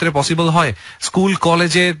সব ক্ষেত্রে পসিবল হয়? স্কুল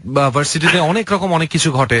কলেজে বা ভার্সিটিতে অনেক রকম অনেক কিছু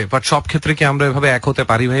ঘটে, বাট সব ক্ষেত্রে কি আমরা এভাবে এক হতে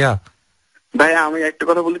পারি ভাইয়া? ভাইয়া আমি একটা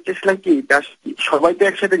কথা বলতে চাইছিলাম কি, সবাই তো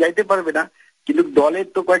একসাথে যাইতে পারবে না, কিন্তু দলের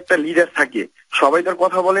তো কয়েকটা লিডার থাকে, সবাই তার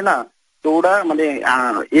কথা বলে না, তো ওরা মানে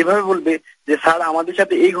এভাবে বলবে যে স্যার আমাদের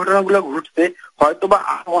সাথে এই ঘটনাগুলো ঘটছে, হয়তো বা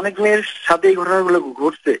অনেক মেয়ের সাথে এই ঘটনাগুলো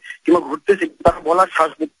ঘটছে কিংবা ঘটতেছে, তারা বলার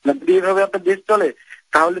সাহস না। যদি এইভাবে একটা দেশ চলে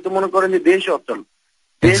তাহলে তো মনে করেন যে দেশ অচল।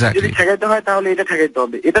 দেশ যদি ঠেকাইতে হয় তাহলে এটা ঠেকাইতে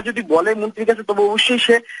হবে। এটা যদি বলে মন্ত্রীর কাছে তবে অবশ্যই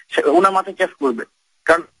সে ওনার মাথায় ক্যাচ করবে,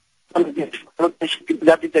 কারণ শিক্ষিত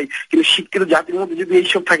জাতি চাই, কিন্তু শিক্ষিত জাতির মধ্যে যদি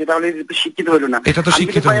এইসব থাকে তাহলে শিক্ষিত হইলো না, এটা তো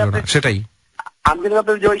শিক্ষিত হইলো না। সেটাই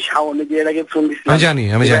আমাদের যে ওই শাওনে যে এর আগে ফোন দিচ্ছিলাম, আমি জানি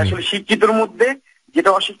আসলে শিক্ষিতর মধ্যে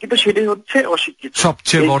যেটা অশিক্ষিত সেটাই হচ্ছে অশিক্ষিত,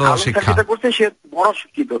 সবচেয়ে বড় অশিক্ষা। যেটা করছে সে বড়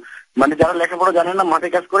অশিক্ষিত, মানে যারা লেখাপড়া জানে না মাঠে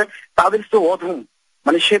কাজ করে তাদের তো অধম,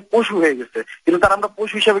 মানে সে পশু হয়ে গেছে। কিন্তু তারা আমরা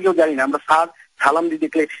পশু হিসাবে কেউ জানি না, আমরা স্যার সালাম দিয়ে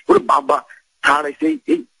দেখলে ওরে বাবা স্যার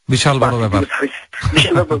এই বিশাল বড় ব্যাপার,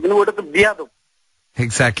 বিশাল ব্যাপার, কিন্তু ওটা তো বিয়াদব।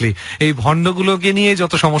 এক্স্যাক্টলি। এই ভণ্ডগুলোকে নিয়ে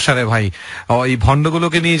যত সমস্যা রে ভাই, এই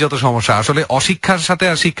ভণ্ডগুলোকে নিয়ে যত সমস্যা। আসলে অশিক্ষার সাথে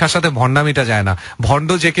আর শিক্ষার সাথে ভণ্ডামিটা যায় না। ভণ্ড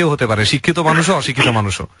যে কেউ হতে পারে, শিক্ষিত মানুষও অশিক্ষিত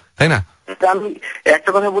মানুষও, তাই না? আমি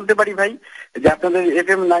একটা কথা বলতে পারি ভাই, যে আপনাদের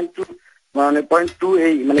FM 92.2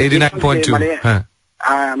 এই মানে 89.2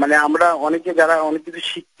 মানে আমরা অনেকে যারা অনেক কিছু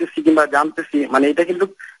শিখতেছি কিংবা জানতেছি, মানে এটা কিন্তু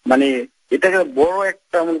মানে এটাকে বড়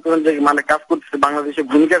একটা মনে করেন যে মানে কাজ করতেছে, বাংলাদেশে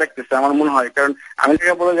ভূমিকা রাখতেছে আমার মনে হয়। কারণ আমি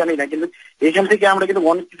লেখাপড়া জানি না, কিন্তু এখান থেকে আমরা কিন্তু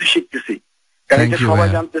অনেক কিছু শিখতেছি, কারণ এটা সবাই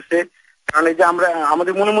জানতেছে, কারণ এই যে আমরা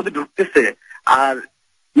আমাদের মনের মধ্যে ঢুকতেছে। আর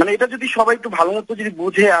মানে এটা যদি সবাই একটু ভালো মতো যদি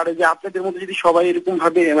বুঝে, আর এই যে আপনাদের মধ্যে যদি সবাই এরকম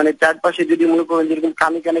ভাবে মানে চারপাশে যদি মনে করেন যেরকম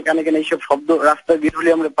কানে কানে কানে কানে এইসব শব্দ রাস্তায় বের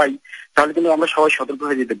হলে আমরা পাই, তাহলে কিন্তু আমরা সবাই সতর্ক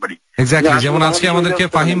হয়ে যেতে পারি। এক্স্যাক্টলি, যেমন আজকে আমাদেরকে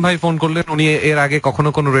ফাহিম ভাই ফোন করলেন, উনি এর আগে কখনো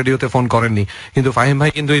কোনো রেডিওতে ফোন করেননি, কিন্তু ফাহিম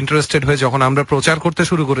ভাই কিন্তু ইন্টারেস্টেড হয়ে যখন আমরা প্রচার করতে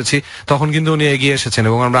শুরু করেছি তখন কিন্তু উনি এগিয়ে এসেছেন,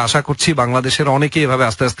 এবং আমরা আশা করছি বাংলাদেশের অনেকেই এভাবে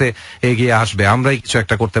আস্তে আস্তে এগিয়ে আসবে, আমরাই কিছু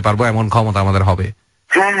একটা করতে পারবো এমন ক্ষমতা আমাদের হবে।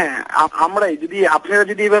 হ্যাঁ হ্যাঁ, আমরাই যদি আপনারা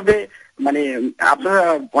যদি এভাবে মানে আপনারা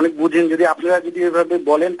অনেক বুঝেন, যদি আপনারা যদি এভাবে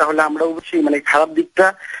বলেন, তাহলে আমরা অবশ্যই মানে খারাপ দিকটা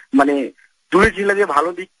মানে দূরে ছিল যে ভালো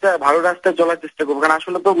দিকটা, ভালো রাস্তায় চলার চেষ্টা করবো। কারণ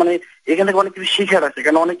আসলে তো মানে এখান থেকে অনেক কিছু শিখার আছে,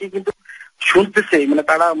 কারণ অনেকেই কিন্তু শুনতেছে, মানে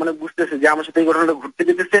তারা মানে বুঝতেছে যে আমার সাথে এই ঘটনাটা ঘুরতে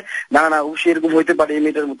যেতেছে, না না অবশ্যই এরকম হইতে পারে, এই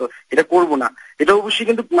মেয়েটার মতো এটা করবো না, এটা অবশ্যই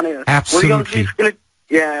কিন্তু মানে স্কুলে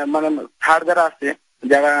মানে স্যার যারা আছে,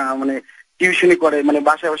 যারা মানে টিউশনি করে, মানে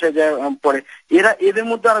বাসায় বাসায় যা পড়ে, এরা এদের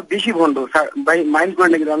মধ্যে আরো বেশি ভণ্ড। ভাই মাইন্ড করে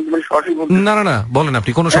নাকি আমি মানে সরাসরি বলতে? না না না, বলেন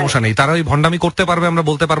আপনি, কোনো সমস্যা নেই। তারা ওই ভণ্ডামি করতে পারবে, আমরা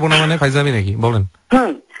বলতে পারবো না মানে ফাইজলামি নাকি? বলেন।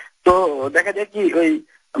 তো দেখা যায় কি ওই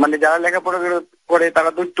মানে যারা লেখাপড়া করে তারা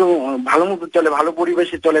তো একটু ভালো মতো চলে, ভালো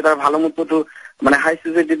পরিবেশে চলে, তারা ভালো মতো তো মানে হাই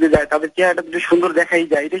সোসাইটিতে যায়, তাদের চেহারাটা একটু সুন্দর দেখাই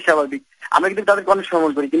যায়, এটাই স্বাভাবিক। আমরা কিন্তু তাদেরকে অনেক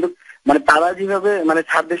সম্মান করি, কিন্তু মানে তারা যেভাবে মানে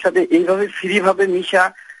ছাত্রদের সাথে এইভাবে ফ্রি ভাবে মিশা,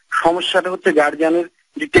 সমস্যাটা হচ্ছে গার্জিয়ানের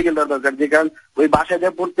টেকেল দেওয়া দরকার। যে কারণ ওই বাসায় যা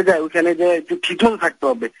পড়তে যায় ওখানে যে একটু ঠিকমতো থাকতে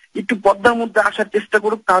হবে, একটু পর্দার মধ্যে আসার চেষ্টা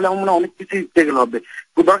করুক, তাহলে আমার মনে হয় অনেক কিছু টেকেল হবে।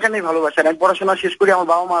 দরকার নেই ভালোবাসার, আমি পড়াশোনা শেষ করি, আমার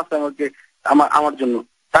বাবা মা আছে আমাকে আমার জন্য,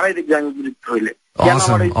 তারাই দেখবে আমি উপযুক্ত হইলে, কেন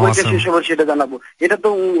আমার এই পরীক্ষা শেষ হবে সেটা জানাবো। এটা তো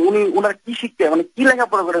উনার কি শিখতে মানে কি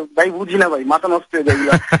লেখাপড়া করে ভাই বুঝি না ভাই, মাথা নষ্ট হয়ে যায়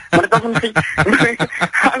মানে তখন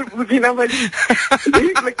আর বুঝি না ভাই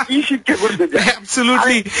কি শিক্ষা করতে যায়।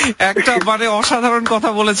 অ্যাবসলিউটলি একটা মানে অসাধারণ কথা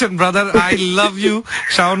বলেছেন brother, I love you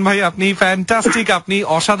Shaon ভাই, আপনি ফ্যান্টাস্টিক, আপনি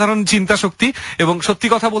অসাধারণ চিন্তা শক্তি। এবং সত্যি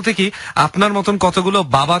কথা বলতে কি, আপনার মতন কতগুলো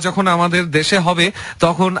বাবা যখন আমাদের দেশে হবে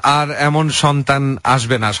তখন আর এমন সন্তান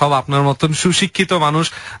আসবে না, সব আপনার মতন সুশিক্ষিত মানুষ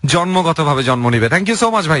জন্মগতভাবে জন্ম নিবে। থ্যাংক ইউ সো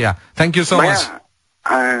মাচ ভাইয়া, থ্যাংক ইউ সো মাচ।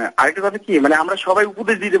 আরেকটা কথা কি, মানে আমরা সবাই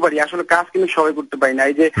উপদেশ দিতে পারি, আসলে কাজ কিন্তু সবাই করতে পারি না।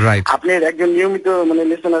 এই যে আপনার একজন নিয়মিত মানে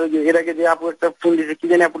লিসনার, এর আগে যে আপু একটা ফোন দিয়েছে, কি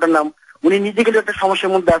জানি আপুটার নাম, উনি নিজে কিন্তু একটা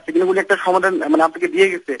সমস্যার মধ্যে আছে, কিন্তু উনি একটা সমাধান মানে আপনাকে দিয়ে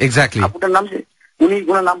গেছে। এক্স্যাক্টলি, আপুটার নাম উনি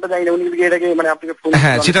ওনার নামটা জানি না, উনি এর আগে মানে আপনাকে ফোন,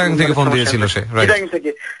 হ্যাঁ চিটাগাং থেকে ফোন দিয়েছিল সে, চিটাগাং থেকে।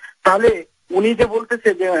 তাহলে উনি যে বলতেছে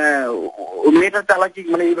যে মেয়েটার চালাকি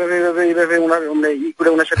মানে এইভাবে এইভাবে এইভাবে ওনার মানে ই করে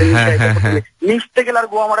ওনার সাথে মিশতে গেলে আর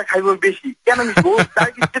গো আমরা খাইবো বেশি, কেন মিশবো? তার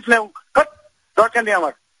দরকার নেই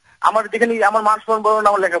আমার যেখানে আমার মান সম্মান বড় না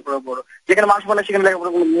আমার লেখাপড়া বড়, যেখানে মান সম্মান সেখানে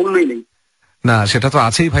লেখাপড়া কোনো মূল্যই নেই। না সেটা তো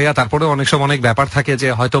আছেই ভাইয়া, তারপরে অনেক সময় অনেক ব্যাপার থাকে যে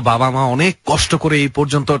হয়তো বাবা মা অনেক কষ্ট করে এই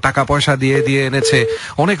পর্যন্ত টাকা পয়সা দিয়ে দিয়ে এনেছে,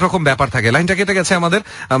 অনেক রকম ব্যাপার থাকে। লাইনটা কেটে গেছে আমাদের,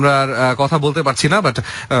 আমরা কথা বলতে পারছি না, বাট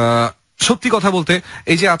সত্যি কথা বলতে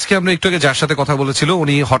এই যে আজকে আমরা একটু আগে যার সাথে কথা বলেছিল,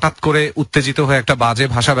 উনি হঠাৎ করে উত্তেজিত হয়ে একটা বাজে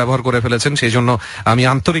ভাষা ব্যবহার করে ফেলেছেন, সেই জন্য আমি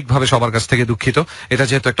আন্তরিকভাবে সবার কাছ থেকে দুঃখিত। এটা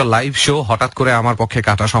যেহেতু একটা লাইভ শো, হঠাৎ করে আমার পক্ষে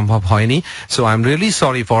কাটা সম্ভব হয়নি, so I am really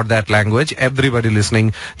sorry for that language. Everybody listening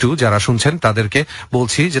to, যারা শুনছেন তাদেরকে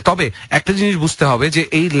বলছি যে তবে একটা জিনিস বুঝতে হবে যে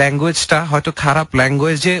এই ল্যাঙ্গুয়েজটা হয়তো খারাপ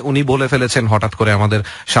ল্যাঙ্গুয়েজে উনি বলে ফেলেছেন হঠাৎ করে, আমাদের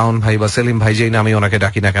শাওন ভাই বা সেলিম ভাই যেই নামে ওনাকে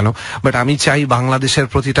ডাকি না কেন, বাট আমি চাই বাংলাদেশের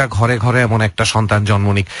প্রতিটা ঘরে ঘরে এমন একটা সন্তান জন্ম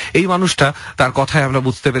নিক। এই মানুষটা, তার কথায় আমরা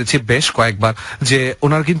বুঝতে পেরেছি বেশ কয়েকবার যে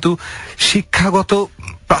ওনার কিন্তু শিক্ষাগত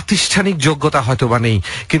প্রাতিষ্ঠানিক যোগ্যতা হয়তো বা নেই,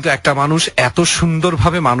 কিন্তু একটা মানুষ এত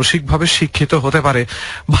সুন্দরভাবে মানসিকভাবে শিক্ষিত হতে পারে,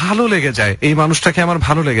 ভালো লেগে যায়। এই মানুষটাকে আমার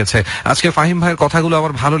ভালো লেগেছে। আজকে ফাহিম ভাইয়ের কথাগুলো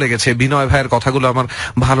আমার ভালো লেগেছে, বিনয় ভাইয়ের কথাগুলো আমার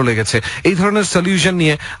ভালো লেগেছে। এই ধরনের সলিউশন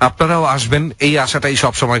নিয়ে আপনারাও আসবেন, এই আশাটাই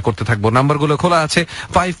সব সময় করতে থাকবো। নাম্বারগুলো খোলা আছে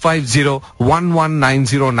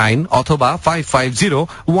 55011909 অথবা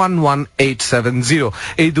 55011870,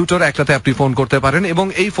 এই দুটোর একটাতে আপনি ফোন করতে পারেন, এবং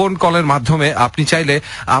এই ফোন কলের মাধ্যমে আপনি চাইলে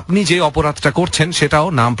আপনি যে অপরাধটা করছেন সেটাও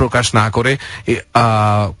নাম প্রকাশ না করে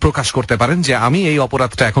প্রকাশ করতে পারেন যে আমি এই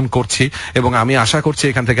অপরাধটা এখন করছি এবং আমি আশা করছি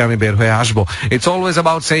এখান থেকে আমি বের হয়ে আসবো। It's always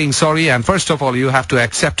about saying sorry, and first of all you have to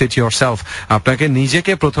accept it yourself. আপনাকে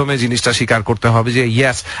নিজেকে প্রথমে জিনিসটা স্বীকার করতে হবে যে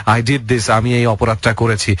ইয়েস আই ডিড দিস, আমি এই অপরাধটা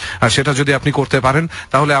করেছি। আর সেটা যদি আপনি করতে পারেন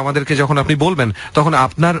তাহলে আমাদেরকে যখন আপনি বলবেন তখন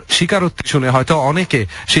আপনার স্বীকারোক্তি শুনে হয়তো অনেকে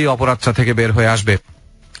সেই অপরাধটা থেকে বের হয়ে আসবে।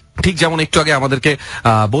 ঠিক যেমন একটু আগে আমাদেরকে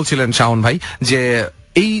বলছিলেন শাওন ভাই যে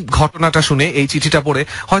এই ঘটনাটা শুনে, এই চিঠিটা পড়ে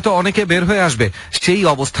হয়তো অনেকে বের হয়ে আসবে সেই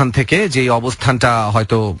অবস্থান থেকে, যে অবস্থানটা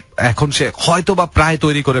হয়তো এখন সে হয়তো বা প্রায়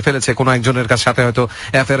তৈরি করে ফেলেছে, কোনো একজনের কাছে সাথে হয়তো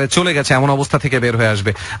অ্যাফেয়ারে চলে গেছে, এমন অবস্থা থেকে বের হয়ে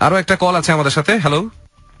আসবে। আরো একটা কল আছে আমাদের সাথে। হ্যালো,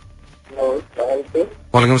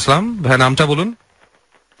 ওয়ালাইকুম আসসালাম ভাই, নামটা বলুন।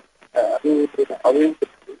 আমি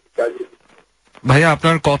ভাইয়া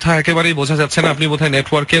আপনার কথা একেবারেই বোঝা যাচ্ছে না, আপনি বোধহয়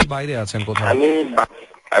নেটওয়ার্কের বাইরে আছেন কোথাও।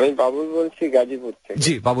 আমি বাবুল বলছি গাজীপুর থেকে।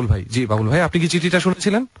 জি বাবুল ভাই, আপনি কি চিঠিটা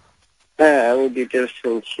শুনেছিলেন? হ্যাঁ, আমি ডিটেলস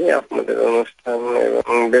শুনছি আপনাদের অনুষ্ঠান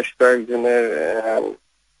এবং বেশ কয়েকজনের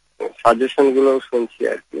সাজেশন গুলো শুনছি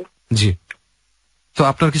আর কি। জি, তো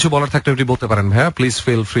আপনার কিছু বলার থাকলে আপনি বলতে পারেন ভাইয়া, please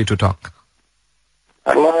feel free to talk.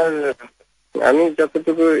 আমি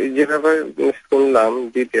যতটুকু যেভাবে শুনলাম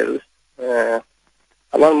ডিটেলস,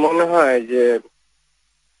 আমার মনে হয় যে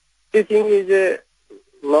teaching is a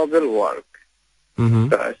noble work.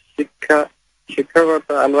 শিক্ষাগত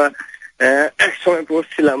আমরা এক সময়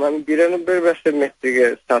পড়ছিলাম, আমি 92 ব্যাচের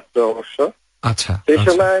মেট্রিকের ছাত্র অবশ্য। আচ্ছা, সেই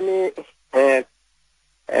সময় আমি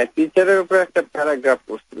টিচারের উপরে একটা প্যারাগ্রাফ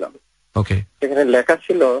পড়ছিলাম। ওকে, সেখানে লেখা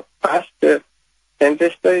ছিল, ফার্স্ট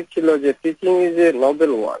সেন্টেন্সটাই ছিল যে teaching is a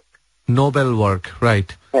noble work. Noble work, right.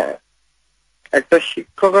 হ্যাঁ, একটা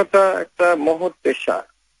শিক্ষকতা একটা মহৎ পেশা।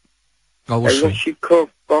 একজন শিক্ষক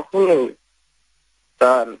কখনোই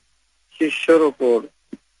তার শিষ্যর উপর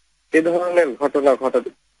এ ধরনের ঘটনা ঘটাতে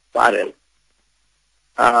পারেন।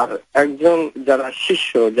 আর একজন যারা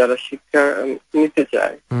শিষ্য, যারা শিক্ষা নিতে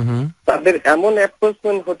চায়, তাদের এমন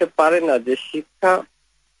অ্যাপ্রোচমেন্ট হতে পারে না যে শিক্ষা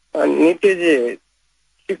নিতে যে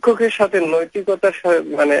শিক্ষকের সাথে নৈতিকতার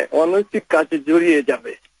মানে অনৈতিক কাজে জড়িয়ে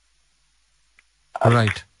যাবে।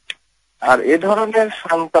 রাইট। আর এ ধরনের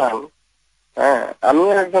সন্তান, হ্যাঁ,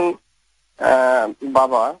 আমিও একজন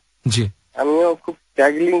বাবা। জি, আমিও খুব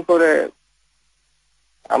ট্যাগলিং করে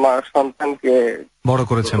আমার সন্তানকে বড়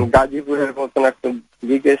করেছেন গাজীপুরের মতন একটা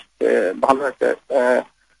বিগেস্ট ভালো একটা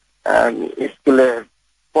স্কুলে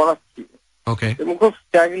পড়াচ্ছি, এবং খুব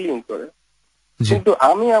স্ট্রাগলিং করে। কিন্তু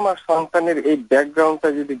আমি আমার সন্তানের এই ব্যাকগ্রাউন্ডটা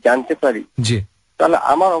যদি জানতে পারি, তাহলে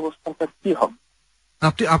আমার অবস্থানটা কি হবে?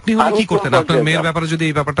 আপনি হলে কি করতেন? আপনার মেয়ের ব্যাপারে যদি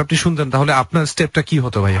এই ব্যাপারটা আপনি শুনতেন, তাহলে আপনার স্টেপটা কি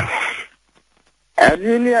হতো ভাইয়া?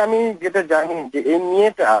 অ্যাকচুয়ালি আমি যেটা জানি যে এই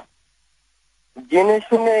মেয়েটা জেনে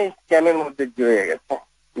শুনে স্ক্যামের মধ্যে জড়িয়ে গেছে,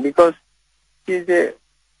 বিকজ সে যে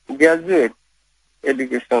গ্রাজুয়েট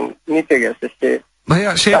এডুকেশন নিতে গেছে,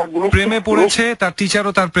 ভাইয়া সে প্রেমে পড়েছে, তার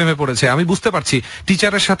টিচারও তার প্রেমে পড়েছে। আমি বুঝতে পারছি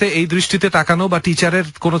টিচারের সাথে এই দৃষ্টিতে তাকানো বা টিচারের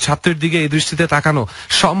কোন ছাত্রের দিকে এই দৃষ্টিতে তাকানো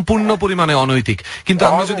সম্পূর্ণ পরিমাণে অনৈতিক। কিন্তু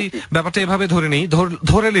আমরা যদি ব্যাপারটা এভাবে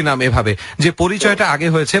ধরে নিলাম এভাবে যে পরিচয়টা আগে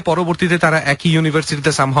হয়েছে, পরবর্তীতে তারা একই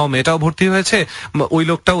ইউনিভার্সিটিতে সামহাও মেয়েটাও ভর্তি হয়েছে, ওই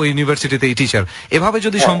লোকটাও ওই ইউনিভার্সিটিতে এই টিচার, এভাবে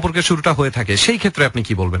যদি সম্পর্কের শুরুটা হয়ে থাকে, সেই ক্ষেত্রে আপনি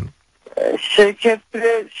কি বলবেন? সেই ক্ষেত্রে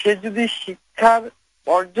সে যদি শিক্ষার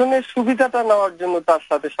অর্জনের সুবিধাটা নেওয়ার জন্য তার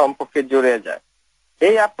সাথে সম্পর্কে জড়িয়ে যায়,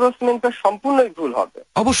 এই অ্যাপ্রোচমেন্টটা সম্পূর্ণই ভুল হবে।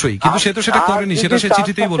 অবশ্যই, কিন্তু সে তো সেটা করেনি, সেটা সে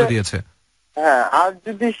চিঠিতেই বলে দিয়েছে। হ্যাঁ, আর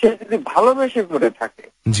যদি সে যদি ভালোবেসে করে থাকে,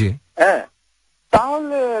 জি, হ্যাঁ,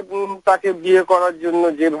 তাহলে তাকে বিয়ে করার জন্য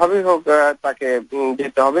যেভাবে হোক তাকে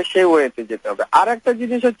যেতে হবে, সেই ওয়েতে যেতে হবে। আর একটা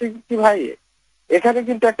জিনিস হচ্ছে কি ভাই, এখানে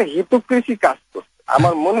কিন্তু একটা হিপোক্রেসি কাজ করছে।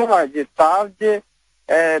 আমার মনে হয় যে তার যে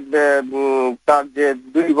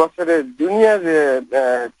 2 বছরের জুনিয়র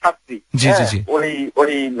ছাত্রী,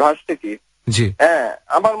 ওই ভার্সিটির, হ্যাঁ,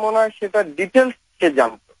 আমার মনে হয় সেটা ডিটেলস সে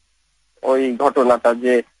জানতো ওই ঘটনাটা,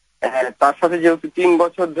 যে তার সাথে যেহেতু 3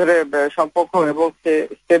 বছর ধরে সম্পর্ক, এবং সে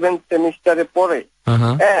 7th সেমিস্টারে পড়ে,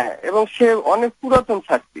 হ্যাঁ, এবং সে অনেক পুরাতন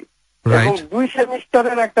ছাত্রী, এবং 2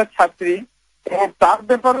 সেমিস্টারের একটা ছাত্রী, তার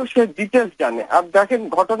ব্যাপারেও সে ডিটেলস জানে। আর দেখেন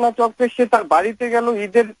ঘটনা চক্রে সে তার বাড়িতে গেল,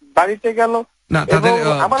 ঈদের বাড়িতে গেল না,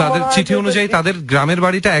 তাদের চিঠি অনুযায়ী তাদের গ্রামের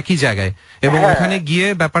বাড়িটা একই জায়গায়, এবং ওখানে গিয়ে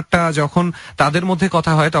ব্যাপারটা যখন তাদের মধ্যে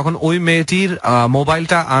কথা হয়, তখন ওই মেয়েটির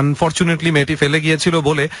মোবাইলটা আনফরচুনেটলি মেয়েটি ফেলে গিয়েছিল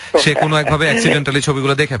বলে সে কোনো একভাবে অ্যাক্সিডেন্টালি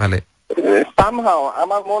ছবিগুলো দেখে ফেলে। সামহাও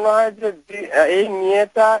আমার মনে হয় যে এই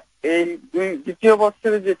মেয়েটা এই 2য়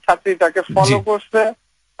বছরের যে ছাত্রী, তাকে ফলো করছে,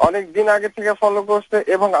 অনেক দিন আগে থেকে ফলো করছে,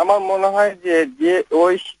 এবং আমার মনে হয় যে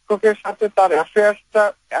ওই শিক্ষকের সাথে তার অ্যাফেয়ার্সটা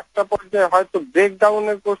একটা পর্যায়ে হয়তো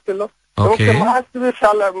ব্রেকডাউনের করছিল, এবং সে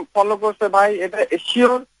ফলো করছে ভাই, এটা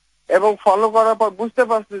শিওর। এবং ফলো করার পর বুঝতে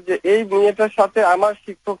পারছে যে এই মেয়েটার সাথে আমার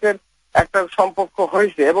শিক্ষকের একটা সম্পর্ক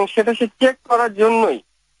হয়েছে, এবং সেটা সে চেক করার জন্যই,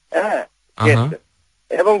 হ্যাঁ,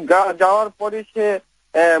 এবং যাওয়ার পরে সে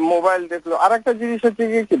মোবাইল দেখলো। আর একটা জিনিস হচ্ছে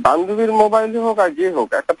কি, বান্ধবীর মোবাইল হোক আর যে হোক,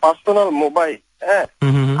 একটা পার্সোনাল মোবাইল, হ্যাঁ,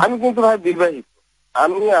 আমি কিন্তু ভাই বিবাহিত,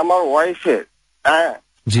 আমি আমার ওয়াইফের, হ্যাঁ,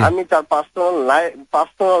 আমি তার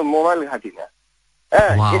পার্সোনাল মোবাইল ঘাঁটি না,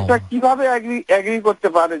 হ্যাঁ, এটা কিভাবে এগ্রি করতে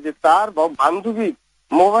পারে যে তার বান্ধবী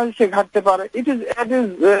মোবাইল সে ঘাঁটতে পারে? ইট ইজ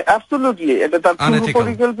অ্যাবসলিউটলি, এটা তার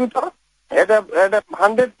পরিকল্পিত, এটা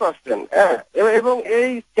 100%, হ্যাঁ, এবং এই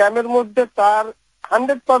স্ক্যামের মধ্যে তার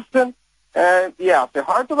 100% ইয়ে আছে।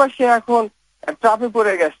 হয়তোবা সে এখন ট্রাফে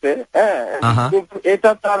পড়ে গেছে, হ্যাঁ, কিন্তু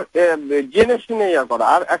এটা তার জেনে শুনে ইয়া করা।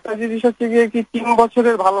 আর একটা জিনিস হচ্ছে গিয়ে কি 3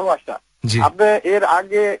 বছরের ভালোবাসা, আপনি এর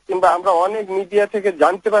আগে কিংবা আমরা অনেক মিডিয়া থেকে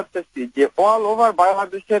জানতে পারতেছি যে অল ওভার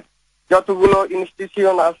বাংলাদেশের যতগুলো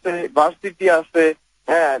ইনস্টিটিউশন আছে, ভার্সিটি আছে,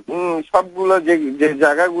 হ্যাঁ, সবগুলো যে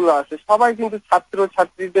জায়গাগুলো আছে, সবাই কিন্তু ছাত্র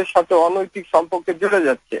ছাত্রীদের সাথে অনৈতিক সম্পর্কে জুড়ে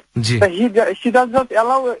যাচ্ছে। He does not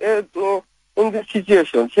allow in this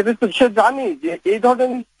situation. সেটা তো সে জানি যে এই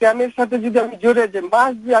ধরনের স্ক্যামের সাথে যদি আমি জড়ে যে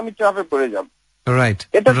মাস দিয়ে আমি ট্রাফে পড়ে যাব,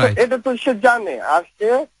 এটা তো সে জানে। আর সে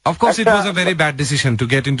of course it was a very bad decision to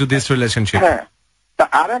get into this relationship. হ্যাঁ,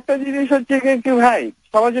 আর একটা জিনিস হচ্ছে কি ভাই,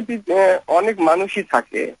 সমাজে অনেক মানুষই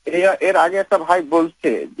থাকে। এর আগে একটা ভাই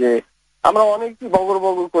বলছে যে আমরা অনেক বগর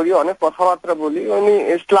বগর করি, অনেক কথাবার্তা বলি, উনি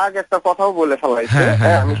স্লাগ একটা কথাও বলে ফেলাইছে,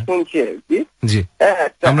 আমি শুনছি আর কি।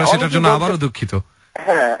 আমরা সেটার জন্য আবারও দুঃখিত।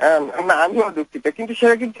 হ্যাঁ, আমিও দুঃখিত, কিন্তু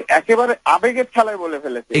সেটা কিন্তু একেবারে আবেগের খেলায় বলে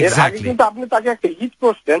ফেলেছে। এর আগে কিন্তু আপনি তাকে একটা হিট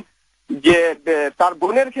করতেন যে তার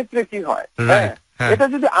বোনের ক্ষেত্রে কি হয়, এটা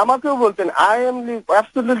যদি আমাকেও বলতেন আই এম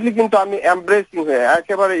অ্যাবসলিউটলি, কিন্তু আমি এমব্রেসিং হয়ে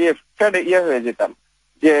একেবারে ইয়ে হয়ে যেতাম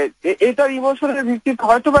যে এটার ইমোশনের ভিত্তিতে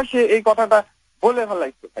হয়তো বা সে এই কথাটা বলে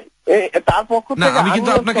ফেলাইছে। ভাই তার পক্ষ থেকে আমি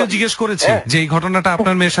কিন্তু আপনাকে জিজ্ঞেস করেছি যে এই ঘটনাটা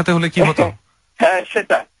আপনার মেয়ের সাথে হলে কি হতো। হ্যাঁ,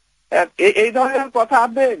 সেটা এই ধরনের কথা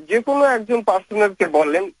আপনি যে কোনো একজন পার্সোনালকে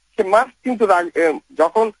বললেন, সে মাস্ট কিন্তু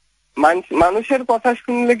যখন মানুষের কথা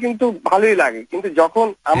শুনলে কিন্তু ভালোই লাগে, কিন্তু যখন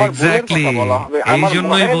আমার বোনের কথা বলা হবে, আমার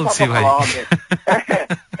মায়ের কথা বলা হবে,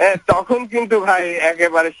 তখন কিন্তু ভাই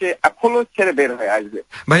একেবারে সে এখনো ছেড়ে বের হয়ে আসবে।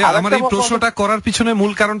 ভাই আমার এই প্রশ্নটা করার পিছনে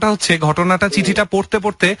মূল কারণটা হচ্ছে ঘটনাটা, চিঠিটা পড়তে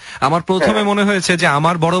পড়তে আমার প্রথমে মনে হয়েছে যে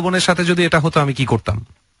আমার বড় বোনের সাথে যদি এটা হতো আমি কি করতাম।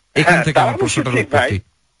 এখান থেকে আমার প্রশ্নটার উত্তরটি।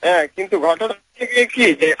 হ্যাঁ, কিন্তু ঘটনা থেকে কি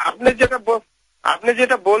যে আপনি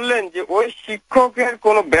যেটা বললেন যে ওই শিক্ষকের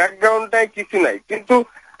কোনো ব্যাকগ্রাউন্ড নাই, কিছু নাই, কিন্তু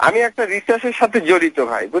আমি একটা রিসার্চের সাথে জড়িত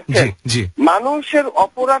ভাই, বুঝছেন। মানুষের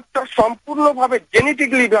অপরাধটা সম্পূর্ণভাবে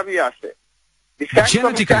জেনেটিক্যালি ভাবে আসে।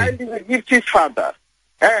 ফাদার,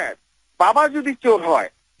 হ্যাঁ, বাবা যদি চোর হয়,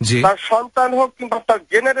 তার সন্তান হোক কিংবা তার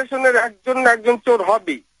জেনারেশনের একজন চোর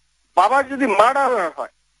হবেই। বাবা যদি মার্ডারার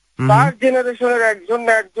হয়, তার জেনারেশনের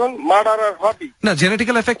একজন মার্ডারার হবেই। না,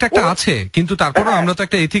 জেনেটিক্যাল এফেক্ট একটা আছে, কিন্তু তারপরেও আমরা তো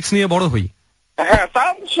একটা এথিক্স নিয়ে বড় হই। হ্যাঁ, তা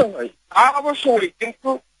অবশ্যই, কিন্তু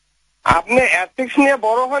আপনি এথিক্স নিয়ে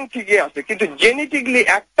বড় হন ঠিকই আছে, কিন্তু জেনেটিক্যালি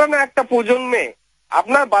একটা না একটা প্রজন্মে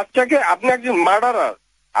আপনার বাচ্চাকে, আপনি একজন মার্ডারার,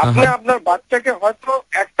 আপনি আপনার বাচ্চাকে হয়তো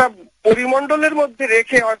একটা পরিমণ্ডলের মধ্যে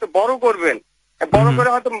রেখে হয়তো বড় করবেন, বড় করে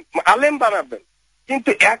হয়তো আলেম বানাবেন, কিন্তু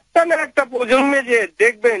একটা না একটা প্রজন্মে যে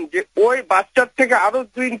দেখবেন যে ওই বাচ্চার থেকে আরো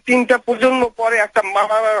 2-3টা প্রজন্ম পরে একটা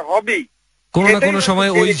মার্ডারার হবেই, কোনো না কোনো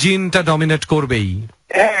সময় ওই জিনটা ডমিনেট করবেই।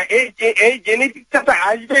 হ্যাঁ, এই জেনেটিকটা তো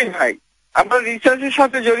আসবেই ভাই। আমরা রিসার্চের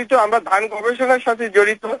সাথে জড়িত, আমরা ধান গবেষণার সাথে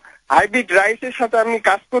জড়িত, হাইব্রিড রাইসের সাথে আমি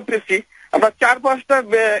কাজ করতেছি। আমরা 4-5টা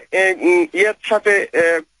ইয়ের সাথে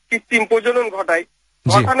কৃত্রিম প্রজনন ঘটাই।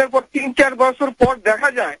 ঘটানোর পর 3-4 বছর পর দেখা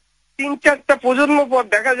যায়, 3-4টা প্রজন্ম পর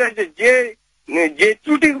দেখা যায় যে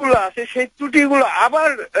ত্রুটিগুলো আছে, সেই ত্রুটিগুলো আবার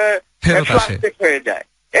হয়ে যায়।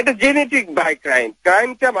 এটা জেনেটিক ভাই,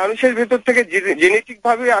 ক্রাইমটা মানুষের ভেতর থেকে জেনেটিক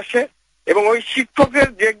ভাবে আসে। এবং ওই শিক্ষকের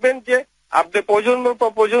দেখবেন যে আপনি প্রজন্ম পর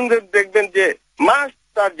প্রজন্মের দেখবেন যে মাস্ট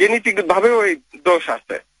তার জেনেটিক ভাবে ওই দোষ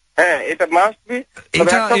আছে। হ্যাঁ, এটা মাস্ট বি।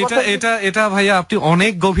 এটা ভাইয়া আপনি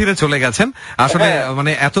অনেক গভীরে চলে গেছেন আসলে,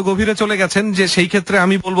 মানে এত গভীরে চলে গেছেন যে সেই ক্ষেত্রে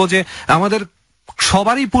আমি বলবো যে আমাদের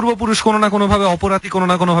সবারই পূর্বপুরুষ কোনো না কোনো ভাবে অপরাধী, কোনো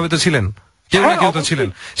না কোনো ভাবে তো ছিলেন, কেউ না কেউ তো ছিলেন।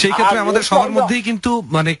 সেই ক্ষেত্রে আমাদের সবার মধ্যেই কিন্তু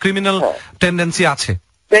মানে ক্রিমিনাল টেন্ডেন্সি আছে।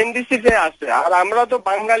 আর আমরা তো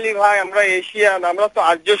বাঙালি ভাই, আমরা এশিয়ান, আমরা তো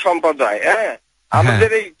আর্য সম্প্রদায়। হ্যাঁ, আমাদের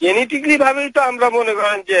এই জেনেটিক্যালি ভাবেই তো আমরা মনে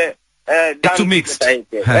করেন যে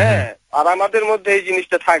হ্যাঁ, আর আমাদের মধ্যে এই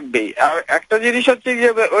জিনিসটা থাকবেই। আর একটা জিনিস হচ্ছে যে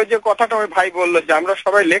ওই যে কথাটা ওই ভাই বললো যে আমরা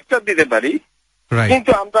সবাই লেকচার দিতে পারি,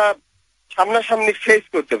 কিন্তু আমরা সামনাসামনি ফেস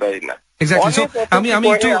করতে পারি না।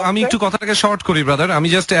 আমি একটু কথাটাকে শর্ট করি ব্রাদার, আমি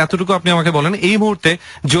জাস্ট এতটুকু আপনি আমাকে বলেন, এই মুহূর্তে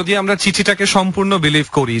যদি আমরা চিঠিটাকে সম্পূর্ণ বিলিভ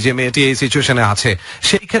করি যে মেয়েটি এই সিচুয়েশনে আছে,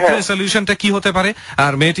 সেই ক্ষেত্রে সলিউশনটা কি হতে পারে?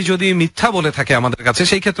 আর মেয়েটি যদি মিথ্যা বলে থাকে আমাদের কাছে,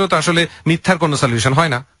 সেই ক্ষেত্রে তো আসলে মিথ্যার কোনো সলিউশন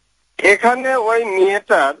হয় না। এখানে ওই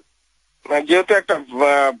মেয়েটার যেহেতু একটা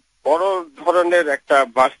বড় ধরনের একটা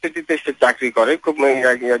ভার্সিটিতে সে চাকরি করে, খুব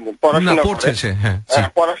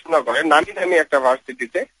পড়াশোনা করে নামি দামি একটা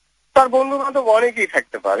ভার্সিটিতে, তার বন্ধু বান্ধব অনেকেই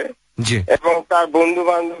থাকতে পারে, এবং তার বন্ধু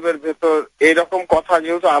বান্ধবের ভেতর এইরকম কথা,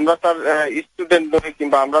 যেহেতু আমরা তার স্টুডেন্ট নই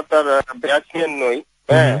কিংবা আমরা তার ব্যাচমেট নই,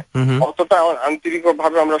 হ্যাঁ, অতটা আন্তরিক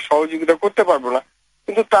ভাবে আমরা সহযোগিতা করতে পারবো না,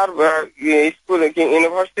 কিন্তু তার স্কুল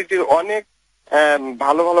ইউনিভার্সিটির অনেক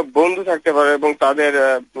ভালো ভালো বন্ধু থাকতে পারে, এবং তাদের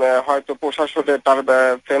হয়তো প্রশাসনের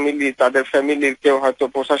তাদের ফ্যামিলির কেউ হয়তো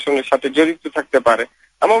প্রশাসনের সাথে জড়িত থাকতে পারে।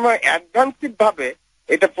 আমার মনে হয় অ্যাডভান্সিভ ভাবে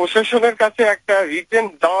এটা প্রশাসনের কাছে একটা রিটেন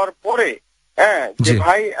দেওয়ার পরে, হ্যাঁ, যে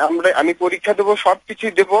ভাই আমি পরীক্ষা দেবো, সবকিছু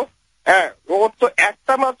দেবো, হ্যাঁ, ওর তো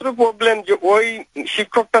একটা মাত্র প্রবলেম যে ওই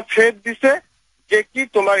শিক্ষকটা থ্রেট দিছে যে কি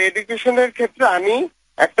তোমার এডুকেশনের ক্ষেত্রে আমি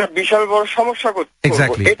একটা বিশাল বড় সমস্যা করছি,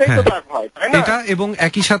 এটাই তো তার ভয়, তাই না? এটা এবং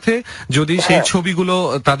একই সাথে যদি সেই ছবিগুলো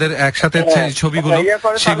তাদের একসাথে ছবিগুলো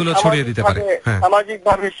সেগুলো ছড়িয়ে দিতে পারে, সামাজিক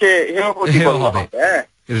ভাবে সে হেয় হবে।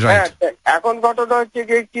 হ্যাঁ, এখন ঘটনা হচ্ছে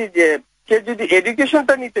কি যে সে যদি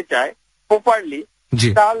এডুকেশনটা নিতে চায় প্রপারলি,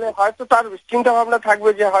 তাহলে হয়তো তার চিন্তা ভাবনা থাকবে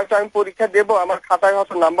যে হয়তো আমি পরীক্ষা দেব, আমার খাতায়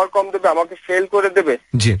হয়তো নাম্বার কম দেবে, আমাকে ফেল করে দেবে।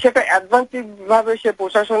 সেটা অ্যাডভান্সিভ ভাবে সে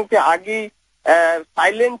প্রশাসনকে আগেই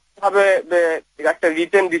সাইলেন্ট ভাবে একটা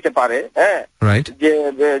রিটেন দিতে পারে, হ্যাঁ,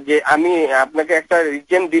 যে আমি আপনাকে একটা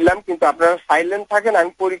রিটেন দিলাম কিন্তু আপনারা সাইলেন্ট থাকেন,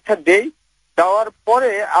 আমি পরীক্ষা দেই, দেওয়ার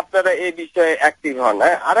পরে আপনারা এই বিষয়ে অ্যাক্টিভ হন।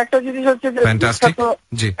 আর একটা জিনিস হচ্ছে যে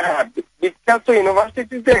বিখ্যাত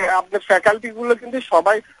ইউনিভার্সিটিতে আপনার ফ্যাকাল্টি গুলো কিন্তু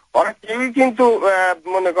সবাই, ওরা কেউই কিন্তু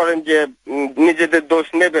মনে করেন যে নিজেদের দোষ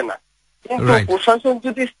নেবে না, কিন্তু প্রশাসন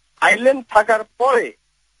যদি সাইলেন্ট থাকার পরে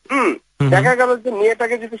দেখা গেল যে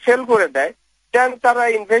মেয়েটাকে যদি ফেল করে দেয়, দেন তারা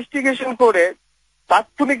ইনভেস্টিগেশন করে,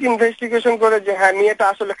 তাৎক্ষণিক ইনভেস্টিগেশন করে যে হ্যাঁ মেয়েটা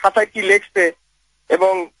আসলে খাতায় কি লিখছে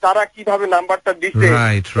এবং তারা কিভাবে নাম্বারটা দিচ্ছে,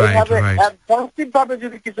 অ্যাডভান্সিভ ভাবে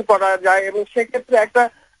যদি কিছু করা যায়, এবং সেক্ষেত্রে একটা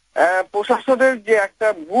প্রশাসনের যে একটা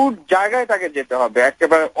গুড জায়গায় তাকে যেতে হবে,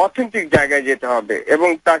 একেবারে অথেন্টিক জায়গায় যেতে হবে, এবং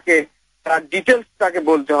তাকে তার ডিটেলস তাকে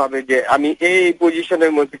বলতে হবে যে আমি এই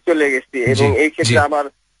পজিশনের মধ্যে চলে গেছি এবং এই ক্ষেত্রে আমার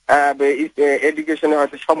এডুকেশনে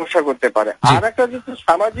হয়তো সমস্যা করতে পারে। আর একটা যেহেতু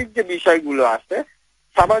সামাজিক যে বিষয়গুলো আছে,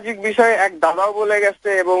 সামাজিক বিষয়ে এক দাদাও বলে গেছে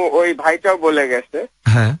এবং ওই ভাইটাও বলে গেছে,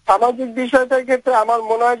 সামাজিক বিষয়টার ক্ষেত্রে আমার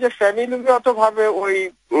মনে হয় যে ফ্যামিলিগত ভাবে ওই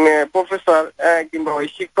প্রফেসর কিংবা ওই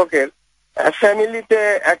শিক্ষকের ফ্যামিলিতে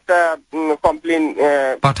একটা কমপ্লেন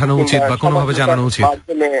পাঠানো উচিত বা কোনোভাবে জানানো উচিত,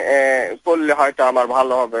 করলে হয়তো আমার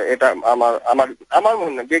ভালো হবে। এটা আমার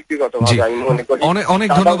মনে ব্যক্তিগতভাবে আমি মনে করি। অনেক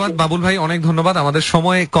ধন্যবাদ বাবুল ভাই, অনেক ধন্যবাদ। আমাদের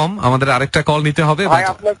সময় কম, আমাদের আরেকটা কল নিতে হবে। ভাই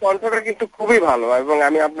আপনার কণ্ঠটা কিন্তু খুবই ভালো এবং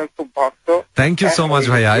আমি আপনার খুব ভক্ত। থ্যাংক ইউ সো মাচ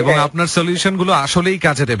ভাইয়া, এবং আপনার সলিউশন গুলো আসলেই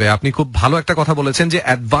কাজে দেবে। আপনি খুব ভালো একটা কথা বলেছেন যে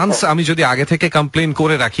অ্যাডভান্স আমি যদি আগে থেকে কমপ্লেন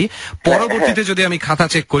করে রাখি, পরবর্তীতে যদি আমি খাতা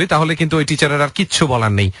চেক করি, তাহলে কিন্তু ওই টিচারের আর কিচ্ছু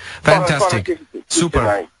বলার নেই। Fantastic, super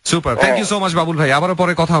super, thank you so much Babul ভাই। আবারও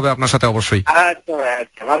পরে কথা হবে আপনার সাথে অবশ্যই।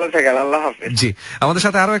 আচ্ছা, ভালো থাকেন, আল্লাহ হাফেজ। জি, আমাদের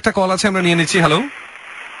সাথে আরো একটা কল আছে, আমরা নিয়ে নিচ্ছি। হ্যালো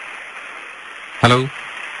হ্যালো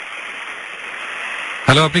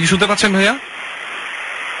হ্যালো, আপনি কি শুনতে পাচ্ছেন ভাইয়া?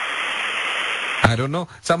 I don't know,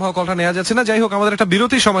 somehow কলটা নেওয়া যাচ্ছে না। যাই হোক, আমাদের একটা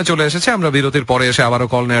বিরতির সময় চলে এসেছে, আমরা বিরতির পরে এসে আবারও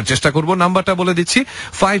কল নেওয়ার চেষ্টা করব। নাম্বারটা বলে দিচ্ছি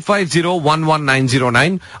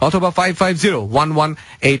 55011909 অথবা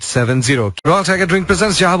 55011870। রয়্যাল টাইগার ড্রিঙ্ক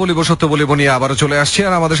প্রেজেন্টস জাহা বলিবো সত্য বলিবো নিয়ে আবারও চলে আসছি,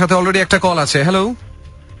 আর আমাদের সাথে অলরেডি একটা কল আছে। হ্যালো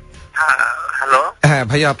হ্যালো, হ্যাঁ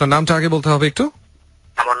ভাইয়া, আপনার নামটা আগে বলতে হবে একটু।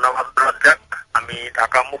 আমার নাম রাজ্জাক, আমি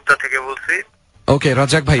ঢাকা মুক্তা থেকে বলছি। ওকে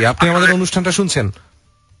রাজ্জাক ভাই, আপনি আমাদের অনুষ্ঠানটা শুনছেন?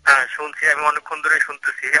 হ্যাঁ শুনছি, আমি অনেকক্ষণ ধরে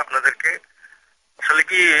শুনতেছি আপনাদেরকে। আসলে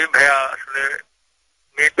কি ভাইয়া, আসলে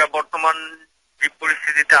মেয়েটা বর্তমান যে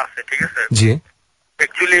পরিস্থিতিতে আছে, ঠিক আছে, জি,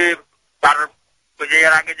 অ্যাকচুয়ালি তার ওই যে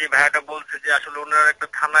এর আগে যে ভাইয়াটা বলছে যে আসলে ওনার একটা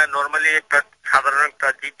থানায় নর্মালি একটা সাধারণ একটা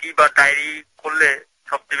জিটি বা ডায়েরি করলে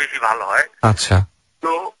সবচেয়ে বেশি ভালো হয়। আচ্ছা,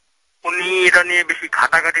 তো উনি এটা নিয়ে বেশি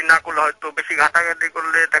ঘাটাঘাটি না করলে, হয়তো বেশি ঘাটাঘাটি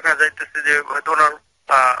করলে দেখা যাইতেছে যে হয়তো ওনার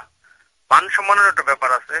মান সম্মানের একটা ব্যাপার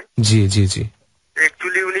আছে। জি জি জি,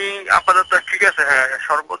 অ্যাকচুয়ালি উনি আপাতত ঠিক আছে, হ্যাঁ,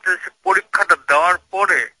 সর্বশেষ পরীক্ষাটা দেওয়ার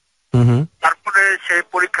পরে তারপরে সে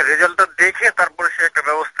পরীক্ষার রেজাল্টটা দেখে তারপরে সে একটা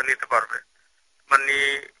ব্যবস্থা নিতে পারবে। মানে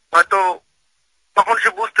হয়তো তখন সে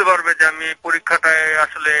বুঝতে পারবে যে আমি পরীক্ষাটায়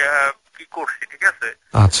আসলে কি করছি, ঠিক আছে।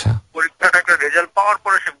 আচ্ছা, পরীক্ষাটা একটা রেজাল্ট পাওয়ার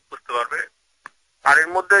পরে সে বুঝতে পারবে। আর এর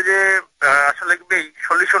মধ্যে যে আসলে এই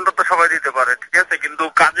সলিউশনটা তো সবাই দিতে পারে, ঠিক আছে, কিন্তু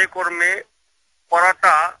কাজে কর্মে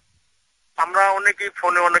করাটা, আমরা অনেকেই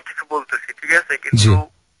ফোনে অনেক কিছু বলতেছি, ঠিক আছে, কিন্তু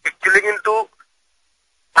অ্যাকচুয়ালি কিন্তু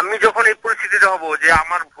আমি যখন এই পরিস্থিতিতে হব যে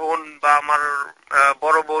আমার বোন বা আমার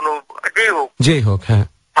বড় বোন যেই হোক, হ্যাঁ,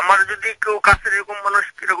 আমার যদি কেউ কাছের এরকম মানুষ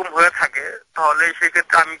এরকম হয়ে থাকে, তাহলে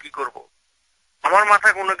সেক্ষেত্রে আমি কি করব? আমার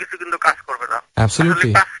মাথায় কোনো কিছু কিন্তু কাজ করবে না।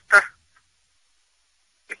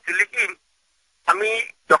 অ্যাকচুয়ালি কি আমি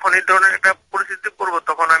যখন এই ধরনের একটা পরিস্থিতি করবো,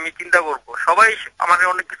 তখন আমি চিন্তা করব, সবাই আমাকে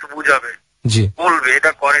অনেক কিছু বুঝাবে, বলবে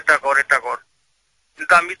এটা কর, এটা কর, এটা কর,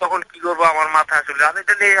 কিন্তু আমি তখন কি করবো? আমার মাথায় আসলে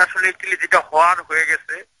আসলে যেটা হওয়ার হয়ে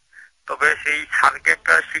গেছে। তবে সেই স্যারকে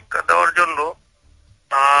একটা শিক্ষা দেওয়ার জন্য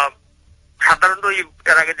সাধারণত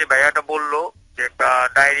এর আগে যে ভাইয়াটা বললো যে একটা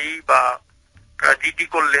ডায়েরি বা জিডি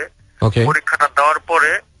করলে পরীক্ষাটা দেওয়ার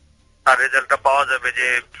পরে তার রেজাল্টটা পাওয়া যাবে যে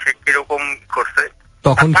সে কিরকম করছে,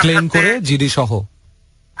 তখন ক্লেম করে জিডি সহ।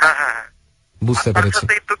 হ্যাঁ হ্যাঁ হ্যাঁ, বুঝতে পেরেছি।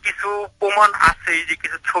 তো কিছু প্রমাণ আছে, যে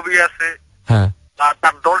কিছু ছবি আছে। হ্যাঁ,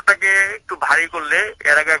 তার দলটাকে একটু ভারী করলে,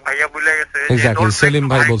 এর আগে এক ভাইয়া বলে গেছে, সেলিম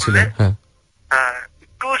ভাই বলছিলেন। হ্যাঁ,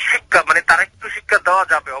 একটু শিক্ষা, মানে তারা একটু শিক্ষা দেওয়া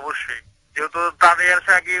যাবে অবশ্যই, যেহেতু তাদের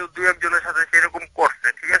আগে দুই একজনের সাথে সেরকম করছে,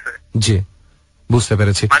 ঠিক আছে? জি, বুঝতে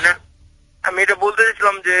পেরেছি। মানে আমি এটা বলতে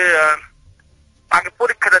চাইছিলাম যে আগে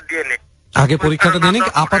পরীক্ষাটা দিয়ে নিক,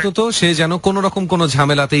 আপাতত সে যেন কোন রকম কোন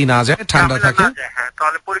ঝামেলাতেই না যায়, ঠান্ডা থাকে। হ্যাঁ,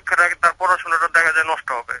 তাহলে পরীক্ষাটা আগে তার পড়াশোনাটা দেখা যায় নষ্ট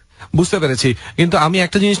হবে। বুঝতে পেরেছি, কিন্তু আমি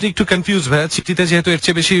একটা জিনিস নিয়ে একটু কনফিউজ ভাইয়া। চিঠিতে যেহেতু এর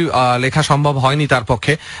চেয়ে বেশি লেখা সম্ভব হয়নি তার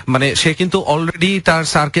পক্ষে, মানে সে কিন্তু অলরেডি তার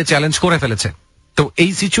স্যারকে চ্যালেঞ্জ করে ফেলেছে। তো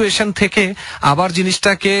এই সিচুয়েশন থেকে আবার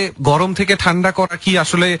জিনিসটাকে গরম থেকে ঠান্ডা করা কি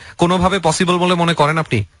আসলে কোনোভাবে পসিবল বলে মনে করেন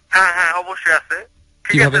আপনি? হ্যাঁ, অবশ্যই আছে।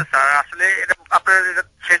 ঠিক আছে স্যার, আসলে এটা আপনার,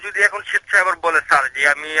 সে যদি এখন স্বেচ্ছায় আবার বলে স্যার যে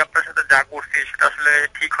আমি আপনার সাথে যা করছি সেটা আসলে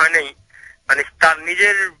ঠিক হয় নাই, মানে তার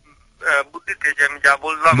নিজের বুদ্ধিতে যে আমি যা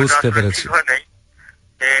বললাম ঠিক হয় নাই,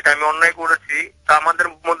 এটা আমি অন্যায় করেছি, তা আমাদের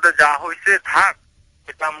মধ্যে যা হয়েছে থাক,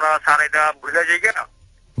 এটা আমরা স্যার এটা ভুলে যাই না,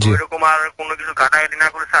 ওইরকম আর কোনো কিছু ঘাটাঘাটি না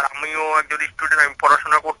করে স্যার, আমিও একজন স্টুডেন্ট, আমি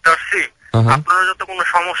পড়াশোনা করতে আসছি, আপনারও যাতে কোনো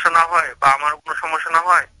সমস্যা না হয় বা আমার কোনো সমস্যা না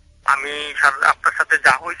হয়, আমি আপনার সাথে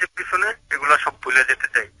যা হয়েছে পিছনে এগুলো সব ভুলে যেতে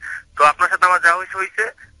চাই। তো আপনার সাথে আমার যা হয়েছে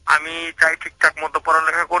আমি চাই ঠিকঠাক মতো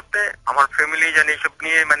পড়ালেখা করতে, আমার ফ্যামিলি জানি এসব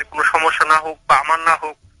নিয়ে মানে কোনো সমস্যা না হোক বা আমার না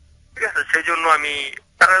হোক, ঠিক আছে? সেই জন্য আমি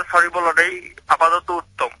তারা সরি বলাটাই আপাতত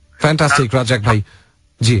উত্তম। ফ্যান্টাস্টিক রাজাক ভাই।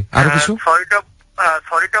 জি, আর কিছু?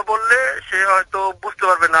 সরিটা বললে সে হয়তো বুঝতে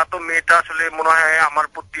পারবে না, তো মেয়েটা আসলে মনে হয় আমার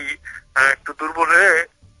প্রতি একটু দুর্বল হয়ে,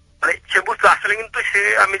 মানে সে বুঝতে আসলে, কিন্তু সে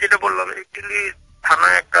আমি যেটা বললাম অ্যাকচুয়ালি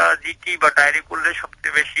থানায় একটা জিটি বা ডায়েরি করলে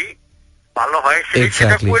সবচেয়ে বেশি ভালো হয়।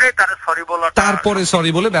 সেটা করে তারা সরি বলা, তারপরে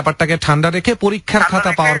সরি বলে ব্যাপারটাকে ঠান্ডা রেখে পরীক্ষার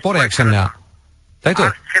খাতা পাওয়ার পরে অ্যাকশন নেওয়া, তাই তো?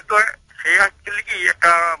 সে অ্যাকচুয়ালি কি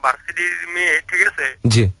একটা ভার্সিটির মেয়ে, ঠিক আছে?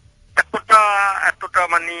 জি, এতটা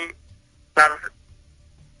মানে তার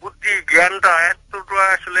বুদ্ধি জ্ঞানটা এতটা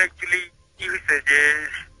আসলে অ্যাকচুয়ালি কি হয়েছে যে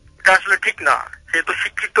এটা আসলে ঠিক না। সে তো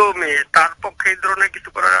শিক্ষিত মেয়ে, তার পক্ষে এই ধরনের কিছু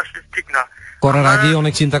করার আসলে ঠিক না। করার আগে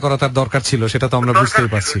অনেক চিন্তা করা তার দরকার ছিল, সেটা তো আমরা বুঝতেই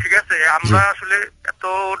পারছি। ঠিক আছে, আমরা আসলে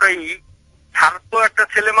এতটাই স্বার্থ, একটা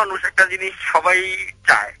ছেলে মানুষ একটা জিনিস সবাই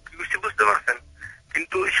চায়, বুঝতে পারছেন?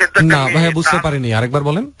 কিন্তু না ভাইয়া, বুঝতে পারিনি, আরেকবার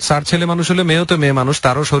বলেন। স্যার ছেলে মানুষ হলে মেয়েও তো মেয়ে মানুষ,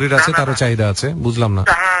 তারও শরীর আছে, তারও চাহিদা আছে। বুঝলাম না।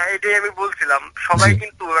 হ্যাঁ, এটাই আমি বলছিলাম, সবাই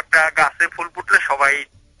কিন্তু একটা গাছে ফুল ফুটলে সবাই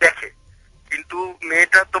দেখে, কিন্তু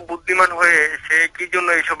মেয়েটা তো বুদ্ধিমান হয়ে সে কি জন্য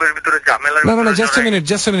এইসবের ভিতরে ঝামেলা। না, জাস্ট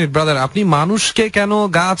এ মিনিট ব্রাদার, আপনি মানুষকে কেন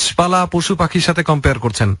গাছপালা পশু পাখির সাথে কম্পেয়ার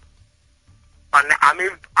করছেন? মানে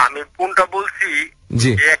আমি কোনটা বলছি,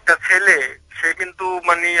 যে একটা ছেলে সে কিন্তু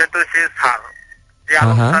মানে সে স্যার, যে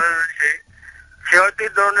সে হয়তো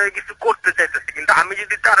এই ধরনের কিছু করতে চাইতেছে, কিন্তু আমি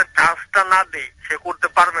যদি তার চান্সটা না দিই সে করতে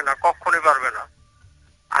পারবে না, কখনোই পারবে না।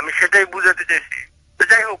 আমি সেটাই বুঝাতে চাইছি। তো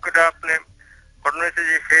যাই হোক, এটা আপনি ঘটনা হয়েছে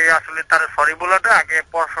যে সে আসলে তার সরি বলাটা আগে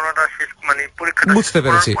পড়াশোনাটা শেষ, মানে পরীক্ষাটা। বুঝতে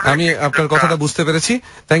পেরেছি, আমি আপনার কথাটা বুঝতে পেরেছি।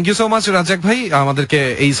 Thank you so much Razzak ভাই আমাদেরকে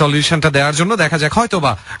এই সলিউশনটা দেওয়ার জন্য। দেখা যাক,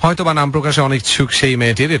 হয়তোবা নাম প্রকাশে অনেক সুখ সেই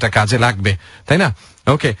মেয়েটির, এটা কাজে লাগবে, তাই না?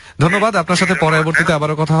 ওকে, ধন্যবাদ। আপনার সাথে পরবর্তীতে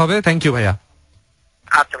আবারও কথা হবে। থ্যাংক ইউ ভাইয়া।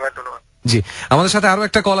 আচ্ছা ভাই, ধন্যবাদ। জি, আমাদের সাথে আরো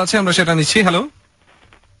একটা কল আছে, আমরা সেটা নিচ্ছি। হ্যালো,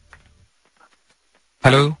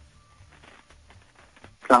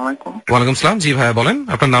 ওয়ালাইকুম সালাম। জি ভাইয়া বলেন,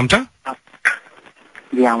 আপনার নামটা?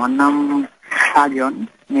 জি, আমার নাম সাজন,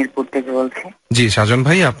 মিরপুর থেকে বলছি। জি সাজন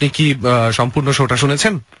ভাই, আপনি কি সম্পূর্ণ শোটা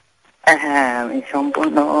শুনেছেন? হ্যাঁ, আমি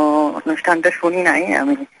সম্পূর্ণ অনুষ্ঠানটা শুনি নাই,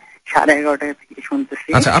 আমি 11:30 থেকে শুনতেছি।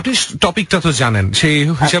 আচ্ছা, আপনি টপিকটা তো জানেন, সেই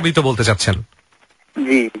হিসাবেই তো বলতে চাচ্ছেন?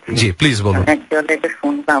 জি প্লিজ বলুন। অ্যাকচুয়ালি এটা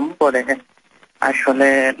শুনতাম, পরে আসলে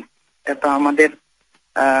এটা আমাদের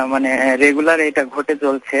মানে রেগুলার এটা ঘটে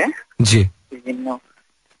চলছে। জি, বিভিন্ন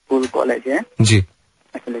স্কুল কলেজে। জি,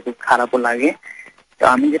 আসলে খুব খারাপও লাগে। তো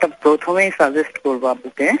আমি যেটা প্রথমেই সাজেস্ট করবো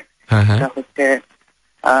আপুকে, সেটা হচ্ছে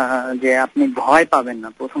যে আপনি ভয় পাবেন না।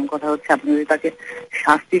 প্রথম কথা হচ্ছে, আপনি যদি তাকে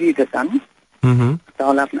শাস্তি দিতে চান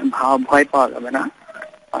তাহলে আপনার ভয় পাওয়া যাবে না।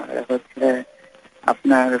 আর হচ্ছে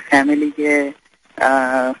আপনার ফ্যামিলিকে,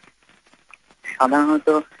 সাধারণত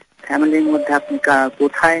ফ্যামিলির মধ্যে আপনি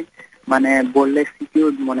কোথায় মানে বললে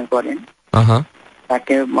সিকিউর মনে করেন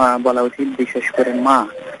তাকে বলা উচিত। বিশেষ করে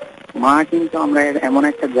মা কিন্তু আমরা এমন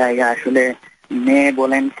একটা জায়গা, আসলে মেয়ে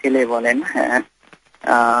বলেন ছেলে বলেন, হ্যাঁ,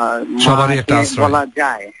 বলা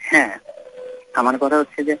যায়। হ্যাঁ, আমার কথা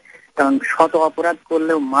হচ্ছে যে, কারণ শত অপরাধ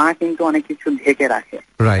করলেও মা কিন্তু অনেক কিছু ঢেকে রাখে,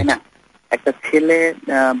 তাই না? একটা ছেলে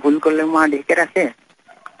ভুল করলেও মা ঢেকে রাখে,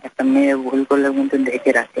 একটা মেয়ে ভুল করলেও কিন্তু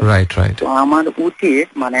ঢেকে রাখে। তো আমার উচিত,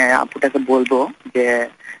 মানে আপুটাকে বলবো যে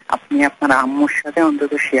আপনি আপনার আম্মুর সাথে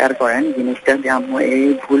অন্তত শেয়ার করেন জিনিসটা, যে আম্মু এই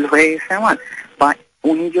ভুল হয়ে গেছে আমার, বা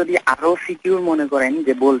উনি যদি আরো সিকিউর মনে করেন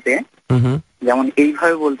যে বলতে, যেমন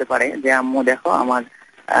এইভাবে বলতে পারে যে আম্মু দেখো আমার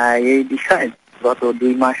এই বিষয়ে গত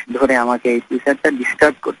 2 মাস ধরে আমাকে এই টিচারটা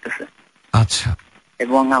ডিস্টার্ব করতেছে, আচ্ছা,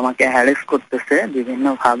 এবং আমাকে হ্যারেস করতেছে বিভিন্ন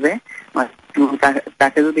ভাবে।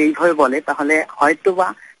 তাকে যদি এইভাবে বলে তাহলে হয়তোবা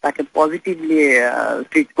তাকে পজিটিভলি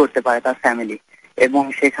ট্রিট করতে পারে তার ফ্যামিলি, এবং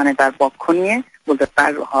সেখানে তার পক্ষ নিয়ে বলতে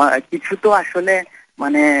তার কিছু তো আসলে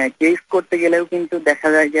মানে কেস করতে গেলেও কিন্তু দেখা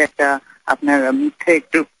যায় যে একটা আপনার মিথ্যে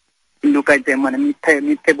একটু লুকাইতে মানে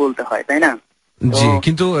মিথ্যে বলতে হয়, তাই না? জি,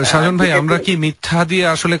 কিন্তু সাজন ভাই আমরা কি মিথ্যা দিয়ে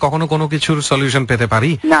আসলে কখনো কোনো কিছুর সলিউশন পেতে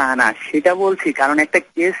পারি? না না, সেটা বলছি, কারণ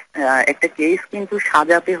একটা কেস কিন্তু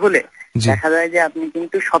সাজাতে হলে দেখা যায় যে আপনি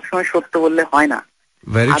কিন্তু সবসময় সত্য বললে হয় না,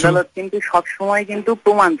 আদালত কিন্তু সবসময় কিন্তু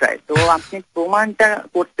প্রমাণ চায়। তো আপনি প্রমাণটা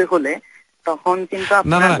করতে হলে তখন কিন্তু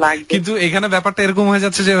আপনার লাগবে। কিন্তু এখানে ব্যাপারটা এরকম হয়ে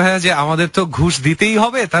যাচ্ছে যে ভাইয়া যে আমাদের তো ঘুষ দিতেই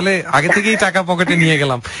হবে, তাহলে আগে থেকেই টাকা পকেটে নিয়ে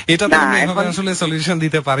গেলাম, এটা তো আমরা এভাবে আসলে সলিউশন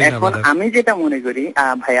দিতে পারি না। এখন আমি যেটা মনে করি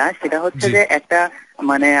ভাইয়া সেটা হচ্ছে যে একটা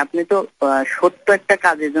মানে আপনি তো সত্য একটা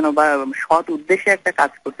কাজের জন্য বা সৎ উদ্দেশ্যে একটা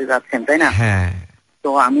কাজ করতে যাচ্ছেন, তাই না? হ্যাঁ। তো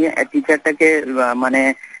আমি টিচারটাকে মানে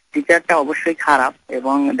টিচারটা অবশ্যই খারাপ,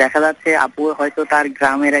 এবং দেখা যাচ্ছে আপু হয়তো তার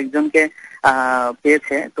গ্রামের একজনকে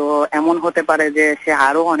পেয়েছে, তো এমন হতে পারে যে সে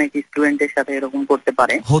আরো অনেক স্টুডেন্টের সাথে এরকম করতে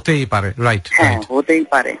পারে, হতেই পারে, রাইট? হ্যাঁ, হতেই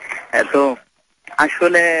পারে। তো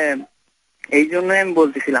আসলে এই জন্যই আমি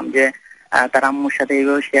বলতেছিলাম যে তার আম্মুর সাথে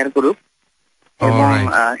এইভাবে শেয়ার করুক। এবং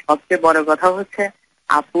সবচেয়ে বড় কথা হচ্ছে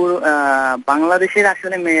আপুর বাংলাদেশের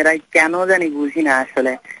আসলে মেয়েরাই কেন জানি বুঝি না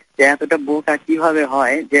আসলে যে এতটা বোকা কিভাবে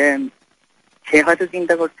হয়, যে সে হয়তো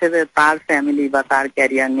চিন্তা করছে যে তার ফ্যামিলি বা তার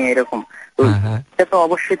ক্যারিয়ার নিয়ে এরকম, তো তো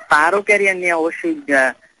অবশ্যই তারও ক্যারিয়ার নিয়ে অবশ্যই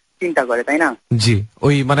চিন্তা করে, তাই না? জি,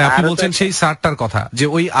 ওই মানে আপনি বলছেন সেই স্যারটার কথা, যে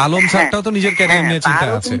ওই আলম স্যারটাও তো নিজের ক্যারিয়ার নিয়ে চিন্তা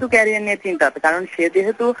আছে, কিন্তু ক্যারিয়ার নিয়ে চিন্তা আছে, কারণ সে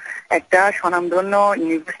যেহেতু একটা স্বনামধন্য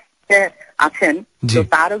ইউনিভার্সিটিতে আছেন, তো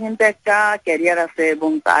তারও কিন্তু একটা ক্যারিয়ার আছে এবং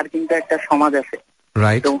তার কিন্তু একটা সমাজ আছে।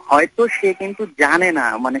 তো হয়তো সে কিন্তু জানে না,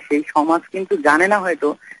 মানে সেই সমাজ কিন্তু জানে না হয়তো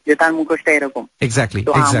যে তার মুখোশটা এরকম।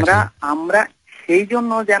 তো আমরা সেই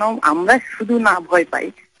জন্য যেন আমরা শুধু না ভয় পাই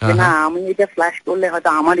যে না আমি এটা ফ্ল্যাশ করলে হয়তো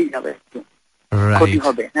আমারই যাবে, ক্ষতি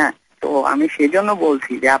হবে। হ্যাঁ, তো আমি সেজন্য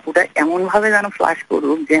বলছি যে আপুটা এমন ভাবে যেন ফ্ল্যাশ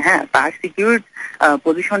করুক যে হ্যাঁ তার সিকিউর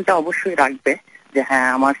পজিশনটা অবশ্যই রাখবে, যে হ্যাঁ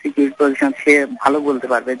আমার সিকিউর পজিশন সে ভালো বলতে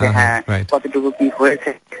পারবে যে হ্যাঁ কতটুকু কি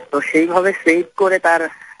হয়েছে। তো সেইভাবে সেভ করে তার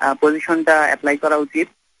পজিশনটা অ্যাপ্লাই করা উচিত,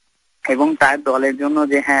 এবং তার দলের জন্য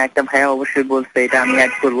যে হ্যাঁ একটা ভাইয়া অবশ্যই বলছে, এটা আমি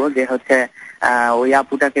অ্যাড করবো, যে হচ্ছে ওই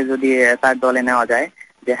আপুটাকে যদি তার দলে নেওয়া যায়,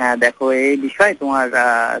 যে হ্যাঁ দেখো এই বিষয়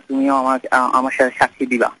তুমিও আমার সাথে সাক্ষী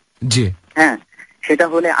দিবা। জি, হ্যাঁ, সেটা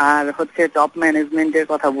হলে। আর হচ্ছে টপ ম্যানেজমেন্টের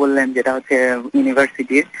কথা বললেন, যেটা হচ্ছে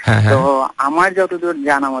ইউনিভার্সিটির, তো আমার যতদূর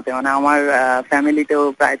জানা মতে মানে আমার ফ্যামিলিতেও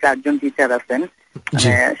প্রায় 4 জন টিচার আছেন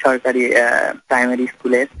মানে সরকারি প্রাইমারি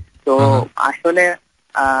স্কুলের। তো আসলে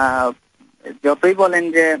যতই বলেন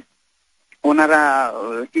যে ওনারা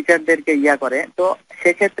টিচারদেরকে করে, তো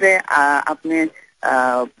সেক্ষেত্রে আপনি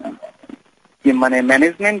মানে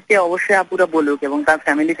ম্যানেজমেন্টকে অবশ্যই আপুরা বলুক এবং তার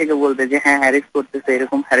ফ্যামিলি থেকে বলবে যে হ্যাঁ হ্যারেস করতেছে,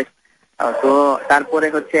 এরকম হ্যারেস। তো তারপরে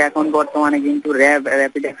হচ্ছে এখন বর্তমানে কিন্তু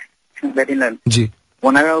র্যাপিড অ্যাকশন ব্যাটালিয়ন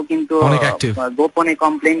ওনারাও কিন্তু গোপনে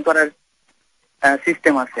কমপ্লেইন করার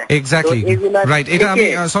সিস্টেম আছে। Exactly, right. এটা আমি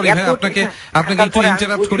সরি ভাই আপনাকে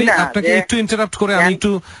একটু ইন্টারাপ্ট করে আমি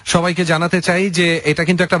একটু সবাইকে জানাতে চাই যে এটা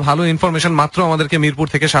কিন্তু একটা ভালো ইনফরমেশন মাত্র আমাদেরকে মিরপুর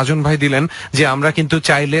থেকে সাজন ভাই দিলেন, যে আমরা কিন্তু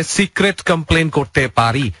চাইলে সিক্রেট কমপ্লেইন করতে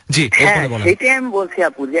পারি। জি, এরপরে বলেন। সেটাই আমি বলছি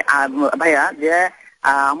আপু, যে ভাইয়া যে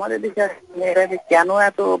আমাদের দেশে মেয়েরা যে কেন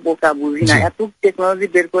এত বোকা বুঝি না, এত টেকনোলজি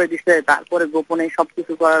বের করে দিচ্ছে, তারপরে গোপনে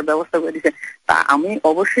সবকিছু করার ব্যবস্থা করে দিচ্ছে। তা আমি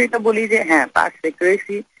অবশ্যই এটা বলি যে হ্যাঁ তার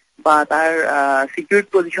সিকিউরিটি বা তার সিকিউর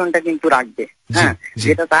পজিশনটা কিন্তু রাখবে, হ্যাঁ,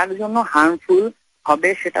 যেটা তার জন্য হার্মফুল হবে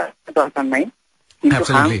সেটা দরকার নাই, কিন্তু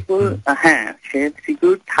হার্মফুল হ্যাঁ সে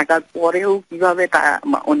সিকিউর থাকার পরেও কিভাবে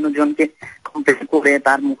অন্যজনকে কমপ্লেন করে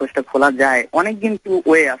তার মুখোশটা খোলা যায়, অনেক কিন্তু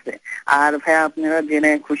ওয়ে আছে। আর ভাইয়া আপনারা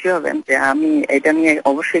জেনে খুশি হবেন যে আমি এটা নিয়ে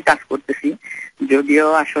অবশ্যই কাজ করতেছি, যদিও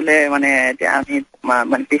আসলে মানে আমি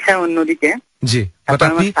মানে পেশা অন্যদিকে। জি,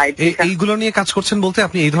 আপনি এইগুলো নিয়ে কাজ করছেন বলতে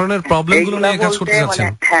আপনি এই ধরনের প্রবলেম গুলো নিয়ে কাজ করতে যাচ্ছেন?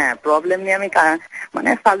 হ্যাঁ, প্রবলেম নিয়ে আমি মানে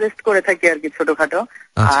সাজেস্ট করে থাকি আর কি, ছোটখাটো।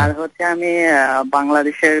 আর হচ্ছে আমি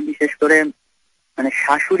বাংলাদেশের বিশেষ করে মানে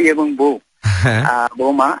শাশুড়ি এবং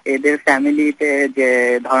বৌমা এদের ফ্যামিলিতে যে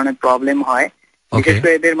ধরনের প্রবলেম হয়, বিশেষ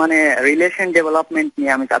করে এদের মানে রিলেশন ডেভেলপমেন্ট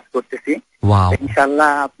নিয়ে আমি কাজ করতেছি।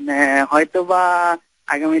 ইনশাল্লাহ আপনি হয়তো বা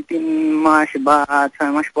আগামী 3 মাস বা 6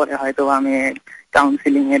 মাস পরে হয়তো আমি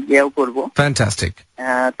কাউন্সিলিং এর দিয়েও করবো। ফ্যান্টাস্টিক।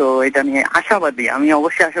 তো এটা নিয়ে আশাবাদী, আমি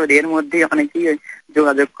অবশ্যই আশাবাদী। এর মধ্যে অনেকেই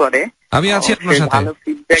যোগাযোগ করে আমি আছি আপনার সাথে,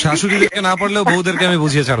 শাশুড়িদেরকে না পারলেও বউদেরকে আমি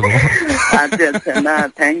বুঝিয়ে ছাড়বো। আচ্ছা আচ্ছা, না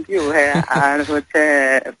থ্যাংক ইউ ভাইয়া। আর হচ্ছে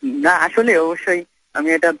না আসলে অবশ্যই আমি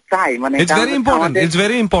এটা চাই, মানে ইটস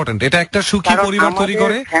ভেরি ইম্পর্টেন্ট। এটা একটা সুখী পরিবার তৈরি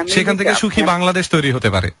করে, সেখান থেকে সুখী বাংলাদেশ তৈরি হতে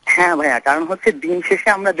পারে। হ্যাঁ ভাইয়া, কারণ হচ্ছে দিন শেষে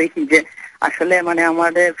আমরা দেখি যে আসলে মানে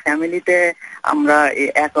আমাদের ফ্যামিলিতে আমরা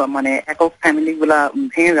মানে একক ফ্যামিলি গুলা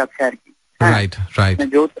ভেঙে যাচ্ছে আর কি। রাইট রাইট,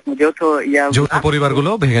 যৌথ পরিবারগুলো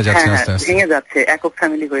ভেঙে যাচ্ছে, আস্তে আস্তে ভেঙে যাচ্ছে, একক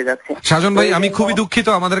ফ্যামিলি হয়ে যাচ্ছে। সাজন ভাই আমি খুবই দুঃখিত,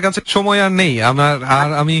 আমাদের কাছে সময় আর নেই,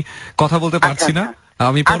 আমি কথা বলতে পারছি না।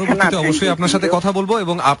 আমি পরবর্তীতে অবশ্যই আপনার সাথে কথা বলবো,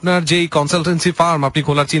 এবং আপনার যেই কনসালটেন্সি ফার্ম আপনি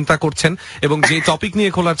খোলার চিন্তা করছেন এবং যে টপিক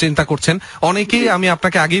নিয়ে খোলার চিন্তা করছেন, অনেকেই, আমি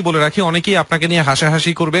আপনাকে আগেই বলে রাখি, অনেকেই আপনাকে নিয়ে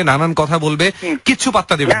হাসাহাসি করবে, নানান কথা বলবে, কিচ্ছু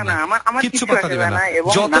পাত্তা দিবেন না, কিচ্ছু পাত্তা দিবেন না।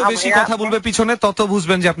 যত বেশি কথা বলবে পিছনে, তত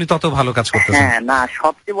বুঝবেন যে আপনি তত ভালো কাজ করতেছেন। হ্যাঁ না,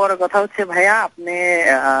 সবচেয়ে বড় কথা হচ্ছে ভাইয়া, আপনি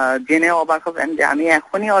জেনে অবাক হবেন যে আমি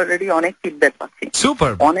এখনই অলরেডি অনেক ফিডব্যাক পাচ্ছি।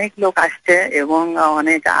 সুপার, অনেক লোক আসছে এবং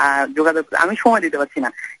অনেক যোগাযোগ, আমি সময় দিতে পারছি না,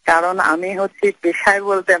 কারণ আমি হচ্ছে পেশায়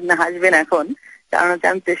বলতে আপনি হাসবেন এখন, কারণ হচ্ছে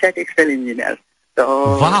আমি পেশায় টেক্সটাইল ইঞ্জিনিয়ার। তো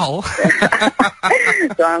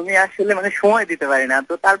তো আমি আসলে মানে সময় দিতে পারি না।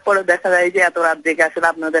 তো তারপরে দেখা যায় যে এত রাত দেখে আসলে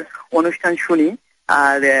আপনাদের অনুষ্ঠান শুনি,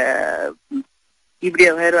 আর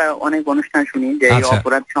ইব্রিয়া ভাইয়ের অনেক অনুষ্ঠান শুনি যে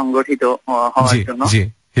অপরাধ সংগঠিত হওয়ার জন্য।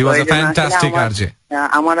 He was a fantastic RJ.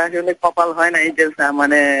 আমার আসলে কপাল হয় নাই যে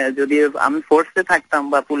মানে যদি আমি ফোর্সে থাকতাম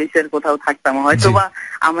বা পুলিশের কোথাও থাকতাম, হয়তো বা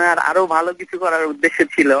আমার আরো ভালো কিছু করার উদ্দেশ্য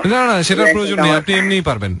ছিল। না না, সেটার প্রয়োজন নেই, আপনি এমনিই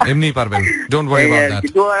পারবেন, এমনিই পারবেন, ডোন্ট ওয়ারি অ্যাবাউট দ্যাট।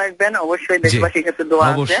 দোয়া রাখবেন অবশ্যই, দেশবাসীর কাছে দোয়া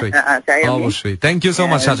আছে, অবশ্যই অবশ্যই। থ্যাংক ইউ সো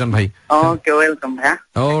মাচ সাজন ভাই। ওকে, ওয়েলকাম ভাইয়া।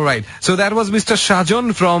 Alright, so that was mister সাজন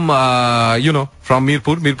from from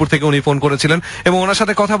Mirpur থেকে উনি ফোন করেছিলেন, এবং ওনার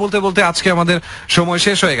সাথে কথা বলতে বলতে আজকে আমাদের সময়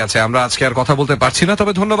শেষ হয়ে গেছে, আমরা আজকে আর কথা বলতে পারছি না।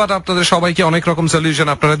 তবে ধন্যবাদ আপনাদের সবাইকে, অনেক রকম সলিউশন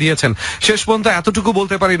আপনারা দিয়েছেন। শেষ পর্যন্ত এতটুকু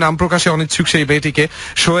বলতে পারি, নাম প্রকাশে অনিচ্ছুক সেই বেটিকে,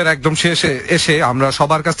 শো এর একদম শেষে এসে আমরা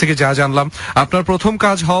সবার কাছ থেকে যা জানলাম, আপনার প্রথম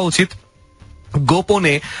কাজ হওয়া উচিত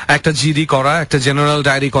গোপনে একটা জিডি করা, একটা জেনারেল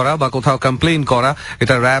ডায়েরি করা, বা কোথাও কমপ্লেইন করা,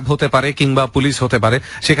 এটা র্যাব হতে পারে কিংবা পুলিশ হতে পারে,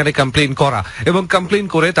 সেখানে কমপ্লেইন করা, এবং কমপ্লেইন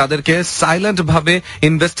করে তাদেরকে সাইলেন্ট ভাবে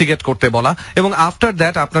ইনভেস্টিগেট করতে বলা, এবং আফটার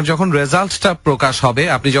দ্যাট আপনার যখন রেজাল্টটা প্রকাশ হবে,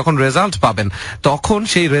 আপনি যখন রেজাল্ট পাবেন, তখন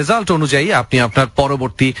সেই রেজাল্ট অনুযায়ী আপনি আপনার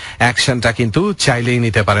পরবর্তী অ্যাকশনটা কিন্তু চাইলেই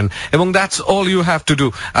নিতে পারেন, এবং that's all you have to do.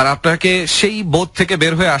 আর আপনাকে সেই বোধ থেকে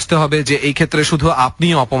বের হয়ে আসতে হবে যে এই ক্ষেত্রে শুধু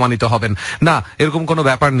আপনিই অপমানিত হবেন না, এরকম কোনো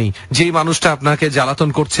ব্যাপার নেই। যেই মানুষটা আপনাকে জ্বালাতন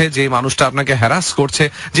করছে, যে মানুষটা আপনাকে হ্যারাস করছে,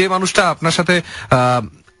 যে মানুষটা আপনার সাথে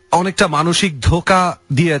অনেকটা মানসিক ধোঁকা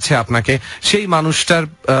দিয়েছে আপনাকে, সেই মানুষটার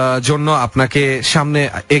জন্য আপনাকে সামনে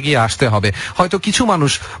এগিয়ে আসতে হবে। হয়তো কিছু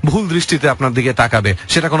মানুষ ভুল দৃষ্টিতে আপনার দিকে তাকাবে,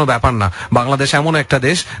 সেটা কোনো ব্যাপার না। বাংলাদেশ এমন একটা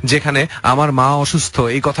দেশ যেখানে আমার মা অসুস্থ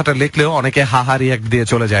এই কথাটা লিখলেও অনেকে হাহারি এক দিয়ে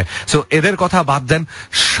চলে যায়। সো এদের কথা বাদ দেন,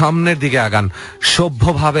 সামনের দিকে আগান,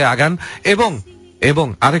 সভ্যভাবে আগান। এবং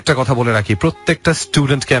আরেকটা কথা বলে রাখি, প্রত্যেকটা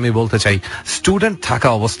স্টুডেন্টকে আমি বলতে চাই, স্টুডেন্ট থাকা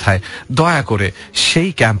অবস্থায় দয়া করে সেই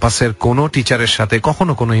ক্যাম্পাসের কোনো টিচারের সাথে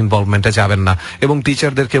কখনো কোনো ইনভলভমেন্টে যাবেন না। এবং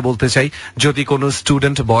টিচারদেরকে বলতে চাই, যদি কোনো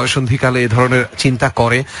স্টুডেন্ট বয়সন্ধিকালে এই ধরনের চিন্তা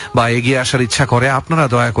করে বা এগিয়ে আসার ইচ্ছা করে, আপনারা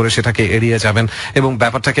দয়া করে সেটাকে এড়িয়ে যাবেন, এবং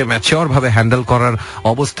ব্যাপারটাকে ম্যাচিওর ভাবে হ্যান্ডেল করার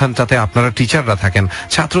অবস্থানটাতে আপনারা টিচাররা থাকেন।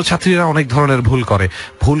 ছাত্রছাত্রীরা অনেক ধরনের ভুল করে,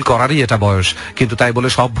 ভুল করারই এটা বয়স, কিন্তু তাই বলে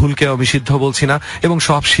সব ভুলকেও আমি সিদ্ধ বলছি না, এবং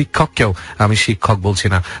সব শিক্ষককেও আমি শিক্ষক বলছি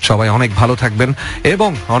না। সবাই অনেক ভালো থাকবেন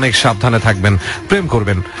এবং অনেক সাবধানে থাকবেন, প্রেম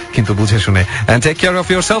করবেন কিন্তু বুঝে শুনে। And take care of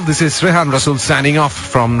yourself. This is Rehan Rasool signing off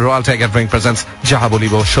from Royal Tiger Drink presents Jaha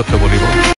Bolibo Shotto Bolibo.